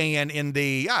began in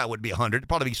it would be 100,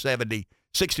 probably be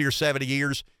 60 or 70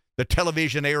 years. The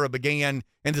television era began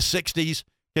in the 60s.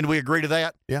 Can we agree to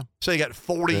that? Yeah. So you got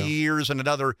 40 years and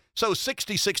another, so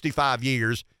 60, 65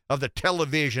 years of the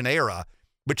television era.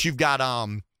 But you've got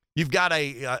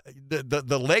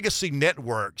the legacy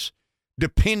networks,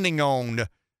 depending on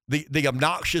the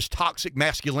obnoxious, toxic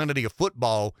masculinity of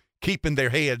football, keeping their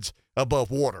heads above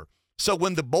water. So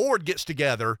when the board gets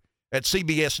together at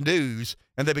CBS News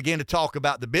and they begin to talk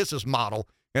about the business model,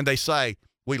 and they say,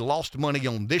 we lost money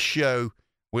on this show,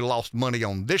 we lost money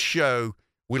on this show,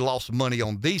 we lost money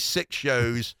on these 6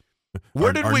 shows.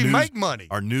 Where did we make money?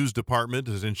 Our news department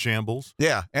is in shambles.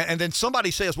 Yeah, and then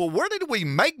somebody says, well, where did we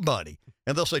make money?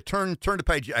 And they'll say, turn to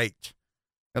page 8.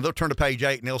 And they'll turn to page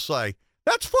 8 and they'll say,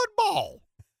 that's football.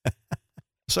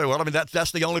 So,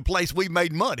 that's the only place we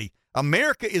made money.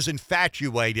 America is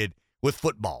infatuated with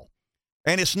football.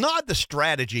 And it's not the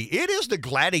strategy. It is the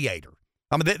gladiator.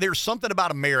 There's something about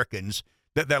Americans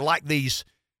that like these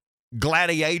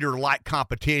gladiator-like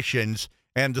competitions,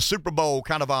 and the Super Bowl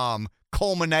kind of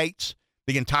culminates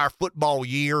the entire football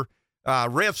year.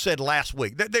 Rev said last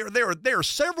week that there are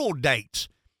several dates.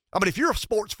 If you're a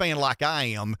sports fan like I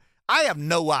am, I have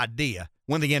no idea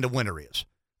when the end of winter is.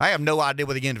 I have no idea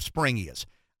when the end of spring is.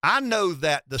 I know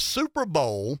that the Super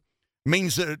Bowl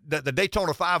means that the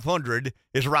Daytona 500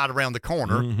 is right around the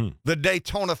corner. Mm-hmm. The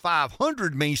Daytona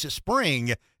 500 means that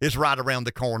spring is right around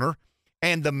the corner.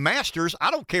 And the Masters,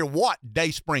 I don't care what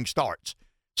day spring starts.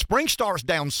 Spring starts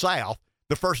down south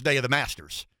the first day of the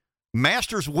Masters.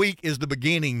 Masters week is the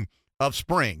beginning of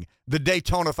spring. The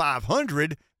Daytona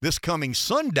 500 this coming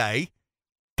Sunday,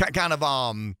 kind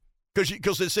of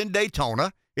because it's in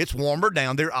Daytona. It's warmer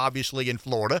down there, obviously, in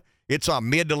Florida. It's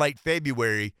mid to late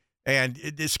February, and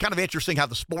it's kind of interesting how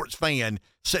the sports fan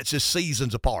sets his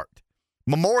seasons apart.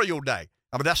 Memorial Day,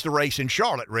 that's the race in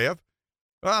Charlotte, Rev.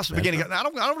 Well, that's the beginning. I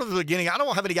don't know the beginning. I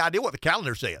don't have any idea what the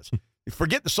calendar says.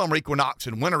 Forget the summer equinox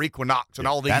and winter equinox and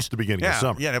all these. That's the beginning of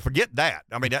summer. Yeah, forget that.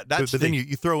 That's. But then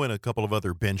you throw in a couple of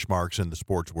other benchmarks in the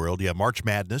sports world. You have March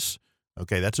Madness.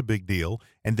 Okay, that's a big deal.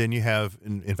 And then you have,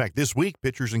 in fact, this week,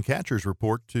 pitchers and catchers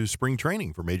report to spring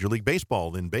training for Major League Baseball.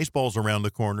 Then baseball's around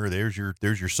the corner. There's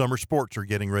your summer sports are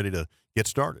getting ready to get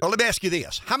started. Well, let me ask you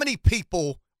this: how many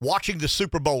people watching the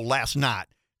Super Bowl last night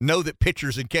know that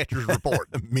pitchers and catchers report?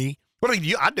 Me. Well,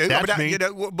 I do. That's me.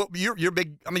 But you're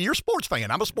big. You're a sports fan.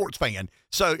 I'm a sports fan.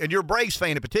 So, and you're a Braves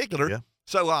fan in particular. Yeah.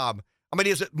 So,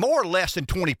 is it more or less than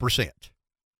 20%?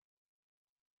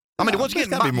 Once again,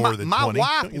 my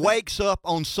wife wakes up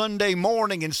on Sunday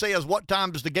morning and says, "What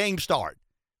time does the game start?"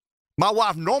 My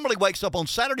wife normally wakes up on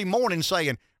Saturday morning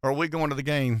saying, "Are we going to the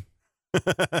game?" Do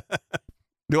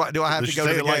I have to go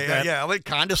to the game? Like that? Yeah,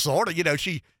 kind of, sort of.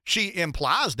 She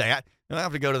implies that. I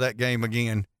have to go to that game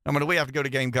again. We have to go to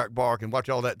Gamecock Park and watch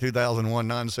all that 2001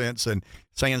 nonsense and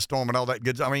Sandstorm and all that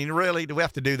good. Really, do we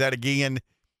have to do that again?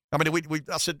 I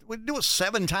said we do it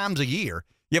 7 times a year.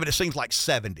 Yeah, but it seems like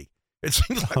 70. It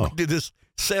seems like we do this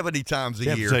 70 times a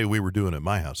year. I have to say, we were doing it at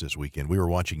my house this weekend. We were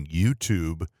watching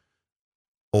YouTube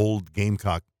old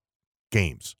Gamecock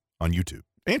games on YouTube.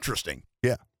 Interesting.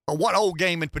 Yeah. What old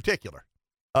game in particular?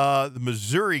 The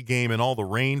Missouri game and all the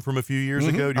rain from a few years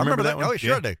ago. Do you remember that one? Oh,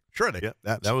 sure do. Yeah,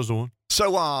 that was the one.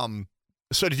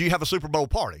 So did you have a Super Bowl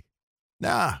party?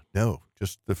 Nah, no.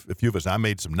 Just a few of us. I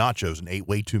made some nachos and ate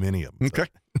way too many of them. Okay.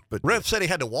 But Rev said he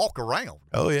had to walk around.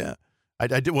 Oh, yeah. I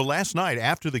did. Well, last night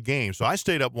after the game, so I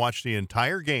stayed up, watched the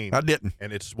entire game. I didn't.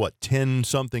 And it's,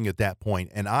 10-something at that point,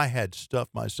 and I had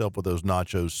stuffed myself with those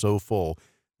nachos so full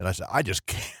that I said, I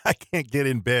can't get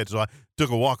in bed, so I took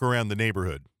a walk around the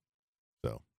neighborhood.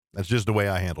 So that's just the way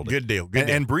I handled it. Good deal.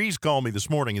 And Breeze called me this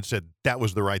morning and said that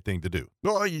was the right thing to do.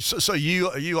 Well, so you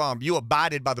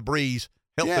abided by the Breeze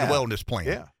Health and Wellness Plan.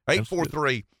 Yeah.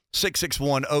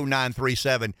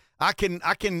 843-661-0937. I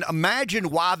can imagine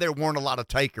why there weren't a lot of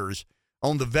takers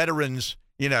on the veterans.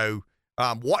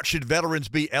 What should veterans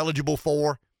be eligible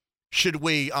for? Should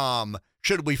we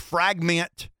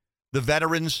fragment the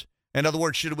veterans? In other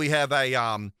words, should we have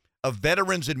a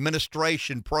Veterans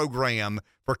Administration program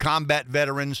for combat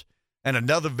veterans and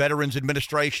another Veterans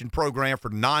Administration program for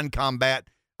non-combat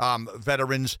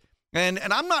veterans? And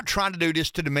I'm not trying to do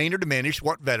this to demean or diminish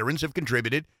what veterans have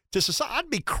contributed to society. I'd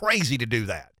be crazy to do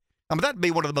that. That'd be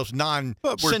one of the most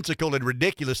nonsensical and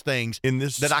ridiculous things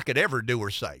that I could ever do or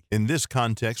say. In this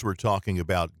context, we're talking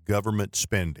about government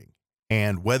spending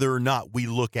and whether or not we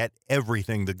look at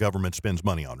everything the government spends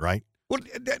money on, right? Well,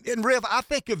 and Rev, I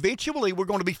think eventually we're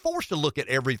going to be forced to look at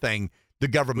everything the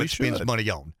government spends money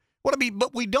on. But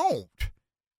we don't.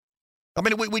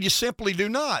 We just simply do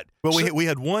not. Well, we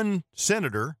had one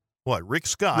senator, Rick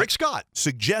Scott,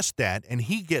 suggest that, and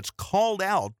he gets called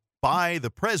out by the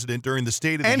president during the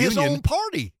State of the Union. And his own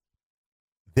party.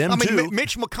 Them too.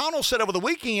 Mitch McConnell said over the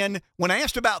weekend, when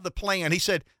asked about the plan, he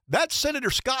said, that's Senator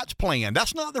Scott's plan.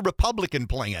 That's not the Republican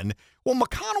plan. Well,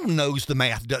 McConnell knows the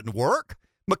math doesn't work.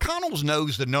 McConnell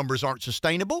knows the numbers aren't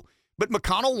sustainable, but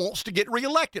McConnell wants to get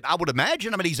reelected. I would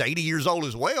imagine. He's 80 years old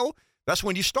as well. That's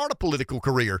when you start a political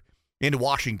career in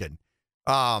Washington.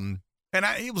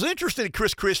 It was interesting that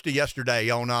Chris Christie yesterday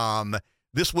on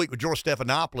This Week with George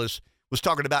Stephanopoulos was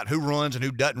talking about who runs and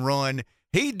who doesn't run.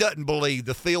 He doesn't believe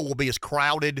the field will be as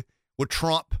crowded with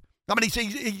Trump.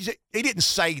 He didn't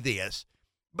say this,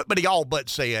 but he all but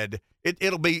said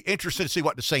it'll be interesting to see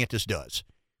what DeSantis does.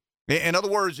 In other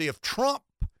words, if Trump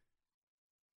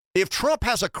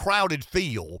has a crowded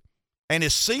field and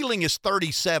his ceiling is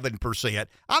 37%,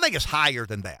 I think it's higher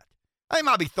than that. It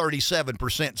might be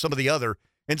 37%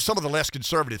 in some of the less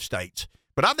conservative states.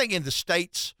 But I think in the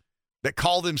states that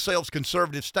call themselves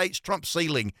conservative states, Trump's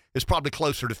ceiling is probably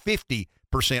closer to 50%,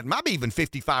 maybe even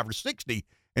 55 or 60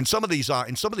 in some of these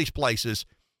places.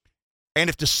 And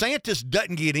if DeSantis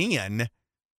doesn't get in,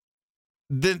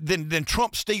 then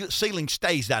Trump's ceiling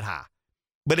stays that high.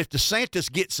 But if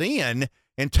DeSantis gets in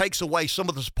and takes away some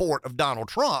of the support of Donald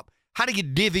Trump, how do you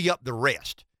divvy up the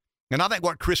rest? And I think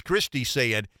what Chris Christie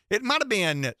said, it might have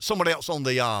been someone else on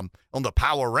the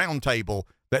Power Roundtable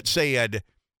that said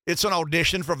it's an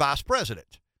audition for vice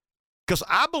president. Because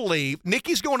I believe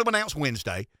Nikki's going to announce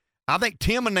Wednesday. I think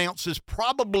Tim announces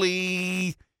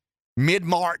probably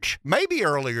mid-March, maybe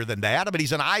earlier than that. I mean,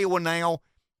 he's in Iowa now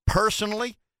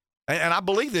personally, and I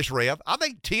believe this, Rev. I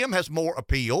think Tim has more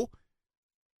appeal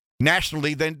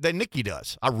nationally than Nikki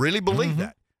does. I really believe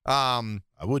that. I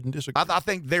wouldn't disagree. I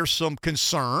think there's some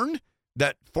concern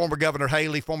that former Governor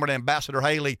Haley, former Ambassador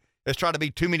Haley has tried to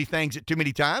be too many things at too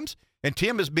many times, and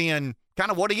Tim has been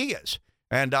kind of what he is.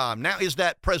 And now, is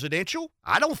that presidential?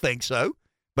 I don't think so,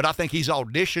 but I think he's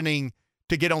auditioning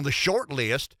to get on the short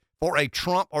list for a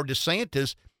Trump or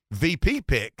DeSantis VP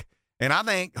pick. And I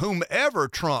think whomever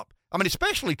Trump, I mean,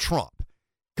 especially Trump,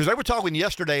 because they were talking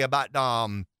yesterday about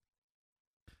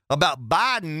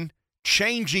Biden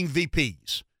changing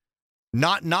VPs,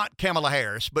 not Kamala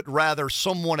Harris, but rather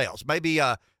someone else, maybe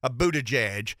a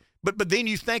Buttigieg. But then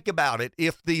you think about it,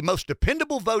 if the most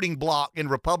dependable voting bloc in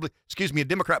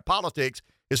Democrat politics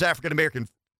is African-American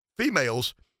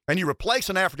females, and you replace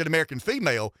an African-American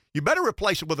female, you better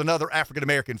replace it with another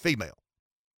African-American female.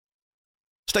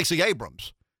 Stacey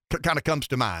Abrams kind of comes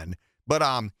to mind.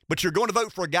 But you're going to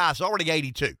vote for a guy who's already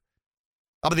 82.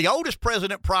 I mean, the oldest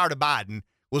president prior to Biden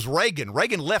was Reagan.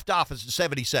 Reagan left office at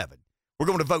 77. We're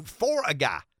going to vote for a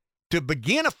guy to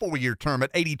begin a 4-year term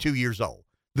at 82 years old.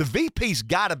 The VP's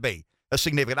got to be a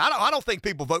significant. I don't think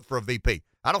people vote for a VP.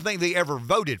 I don't think they ever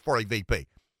voted for a VP.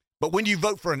 But when you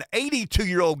vote for an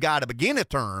 82-year-old guy to begin a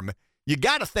term, you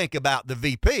got to think about the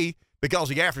VP because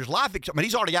the average life.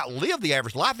 He's already outlived the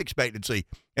average life expectancy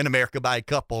in America by a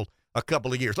couple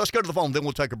of years. Let's go to the phone, then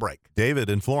we'll take a break. David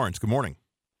in Florence. Good morning.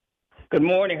 Good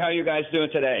morning. How are you guys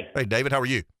doing today? Hey, David. How are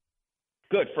you?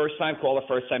 Good. First-time caller.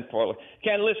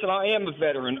 Ken, listen, I am a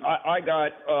veteran. I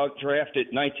got drafted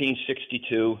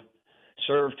 1962,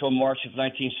 served till March of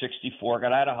 1964,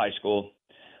 got out of high school.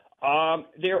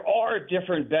 There are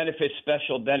different benefits,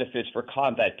 special benefits for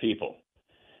combat people.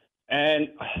 And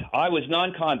I was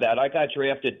non-combat. I got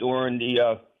drafted during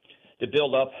the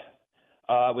build-up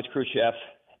with Khrushchev,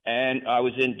 and I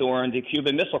was in during the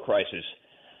Cuban Missile Crisis.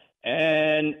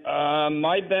 And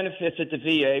my benefits at the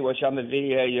VA, which I'm a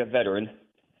VA veteran,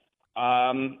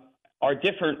 are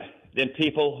different than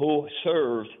people who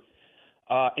served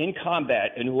in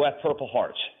combat and who have Purple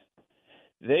Hearts.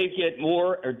 They get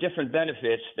more or different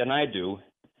benefits than I do.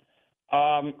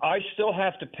 I still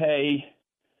have to pay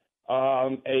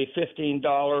a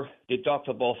 $15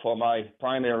 deductible for my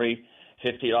primary,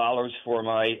 $50 for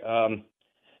my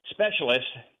specialist,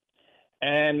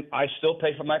 and I still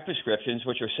pay for my prescriptions,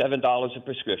 which are $7 a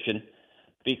prescription,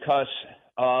 because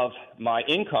of my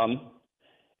income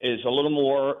is a little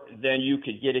more than you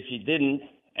could get if you didn't,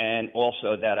 and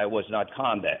also that I was not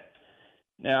combat.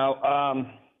 Now,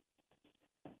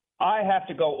 I have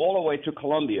to go all the way to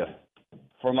Columbia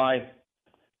for my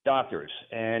doctors,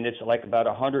 and it's like about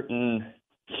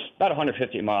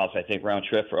 150 miles, I think, round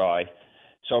trip for I.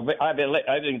 So I've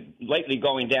been lately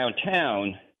going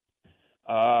downtown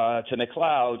to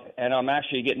McLeod, and I'm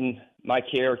actually getting my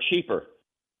care cheaper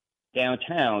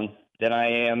downtown than I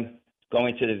am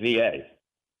going to the VA.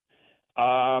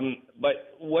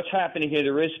 But what's happening here?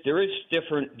 There is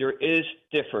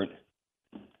different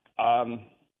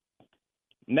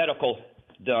medical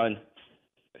done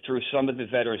through some of the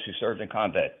veterans who served in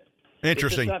combat.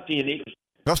 Interesting. Thank you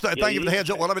for the heads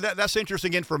up. Well, I mean that's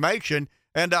interesting information,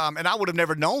 and I would have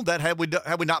never known that had we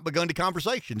not begun the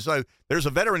conversation. So there's a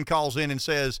veteran calls in and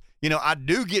says, I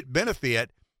do get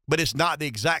benefit, but it's not the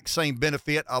exact same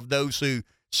benefit of those who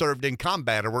served in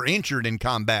combat or were injured in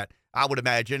combat, I would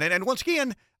imagine. And once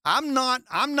again, I'm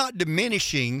not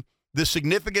diminishing the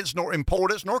significance nor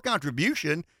importance nor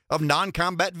contribution of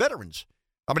non-combat veterans.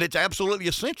 I mean, it's absolutely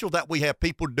essential that we have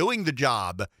people doing the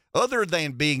job other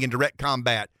than being in direct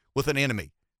combat with an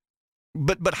enemy.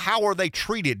 But how are they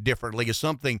treated differently is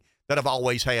something that I've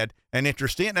always had an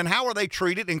interest in. And how are they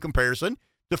treated in comparison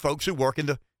to folks who work in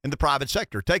the private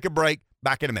sector? Take a break.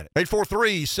 Back in a minute.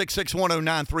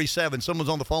 843-661-0937. Someone's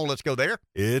on the phone. Let's go there.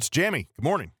 It's Jamie. Good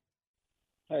morning.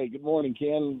 Hey, good morning,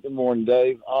 Ken. Good morning,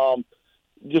 Dave.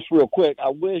 Just real quick, I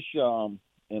wish, and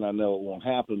I know it won't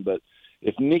happen, but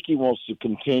if Nikki wants to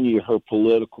continue her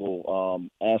political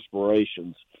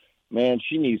aspirations, man,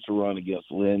 she needs to run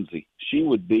against Lindsey. She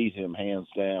would beat him hands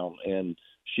down, and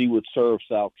she would serve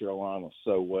South Carolina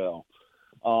so well.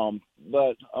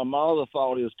 But my other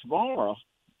thought is tomorrow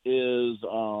is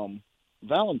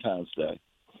Valentine's Day.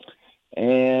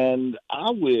 And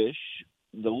I wish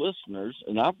the listeners,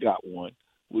 and I've got one,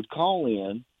 would call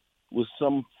in with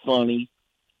some funny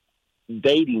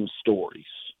dating stories.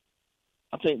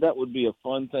 I think that would be a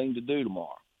fun thing to do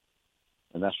tomorrow.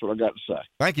 And that's what I got to say.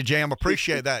 Thank you, Jam.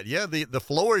 Appreciate that. Yeah, the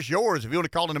floor is yours. If you want to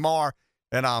call in tomorrow,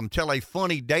 and tell a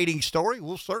funny dating story,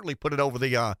 we'll certainly put it over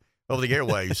the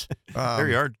airways. There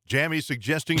you are, Jammy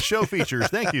suggesting show features.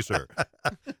 Thank you, sir.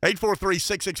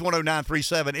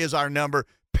 843-661-0937 is our number.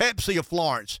 Pepsi of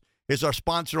Florence is our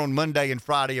sponsor on Monday and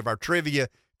Friday of our trivia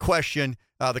question.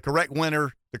 The correct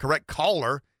winner, the correct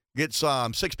caller, gets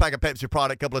 6-pack of Pepsi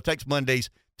product, couple of Text Mondays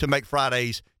to make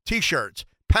Fridays T-shirts.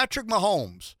 Patrick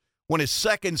Mahomes won his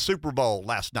second Super Bowl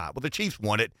last night. Well, the Chiefs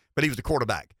won it, but he was the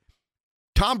quarterback.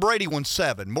 Tom Brady won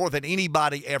 7, more than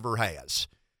anybody ever has.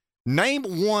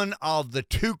 Name one of the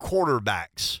 2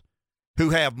 quarterbacks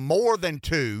who have more than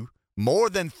 2, more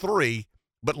than 3,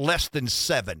 but less than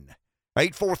 7.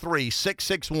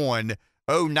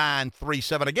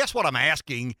 843-661-0937. I guess what I'm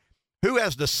asking, who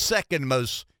has the second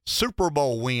most Super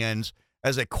Bowl wins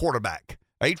as a quarterback?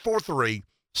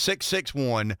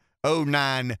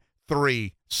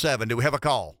 843-661-0937. Do we have a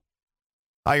call?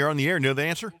 Hi, you're on the air. Know the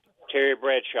answer? Terry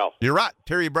Bradshaw. You're right.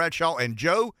 Terry Bradshaw and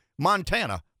Joe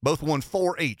Montana both won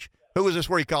 4 each. Who is this?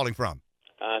 Where are you calling from?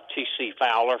 T.C.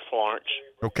 Fowler, Florence.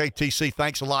 Okay, T.C.,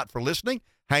 thanks a lot for listening.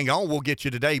 Hang on. We'll get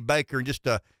you to Dave Baker in just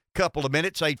a couple of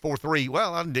minutes. 843.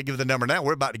 Well, I didn't give the number now.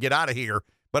 We're about to get out of here.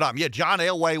 But, John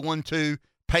Elway, 1-2.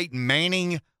 Peyton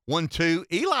Manning,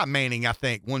 1-2. Eli Manning, I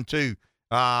think, 1-2.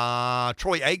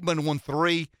 Troy Aikman,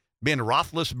 1-3. Ben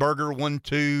Roethlisberger,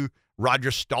 1-2.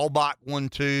 Roger Staubach,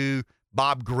 1-2.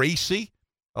 Bob Greasy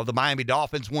of the Miami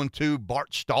Dolphins, 1-2.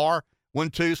 Bart Starr,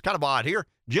 1-2. It's kind of odd here.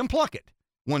 Jim Plunkett,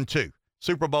 1-2.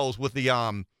 Super Bowls with the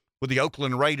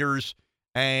Oakland Raiders.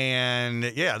 And,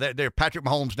 they're Patrick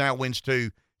Mahomes now wins 2.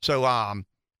 So, and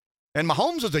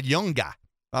Mahomes is a young guy.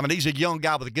 He's a young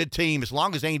guy with a good team. As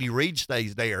long as Andy Reid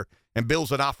stays there and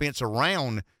builds an offense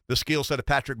around the skill set of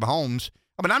Patrick Mahomes,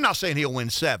 I'm not saying he'll win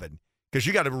 7 because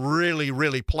you got to really,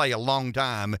 really play a long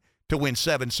time to win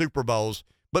 7 Super Bowls.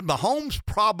 But Mahomes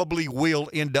probably will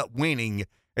end up winning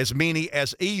as many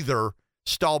as either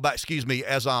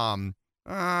as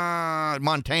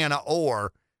Montana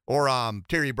or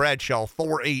Terry Bradshaw,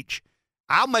 4 each.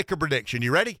 I'll make a prediction.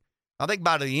 You ready? I think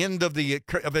by the end of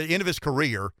his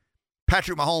career,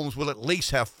 Patrick Mahomes will at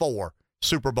least have 4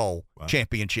 Super Bowl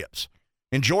championships.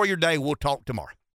 Enjoy your day. We'll talk tomorrow.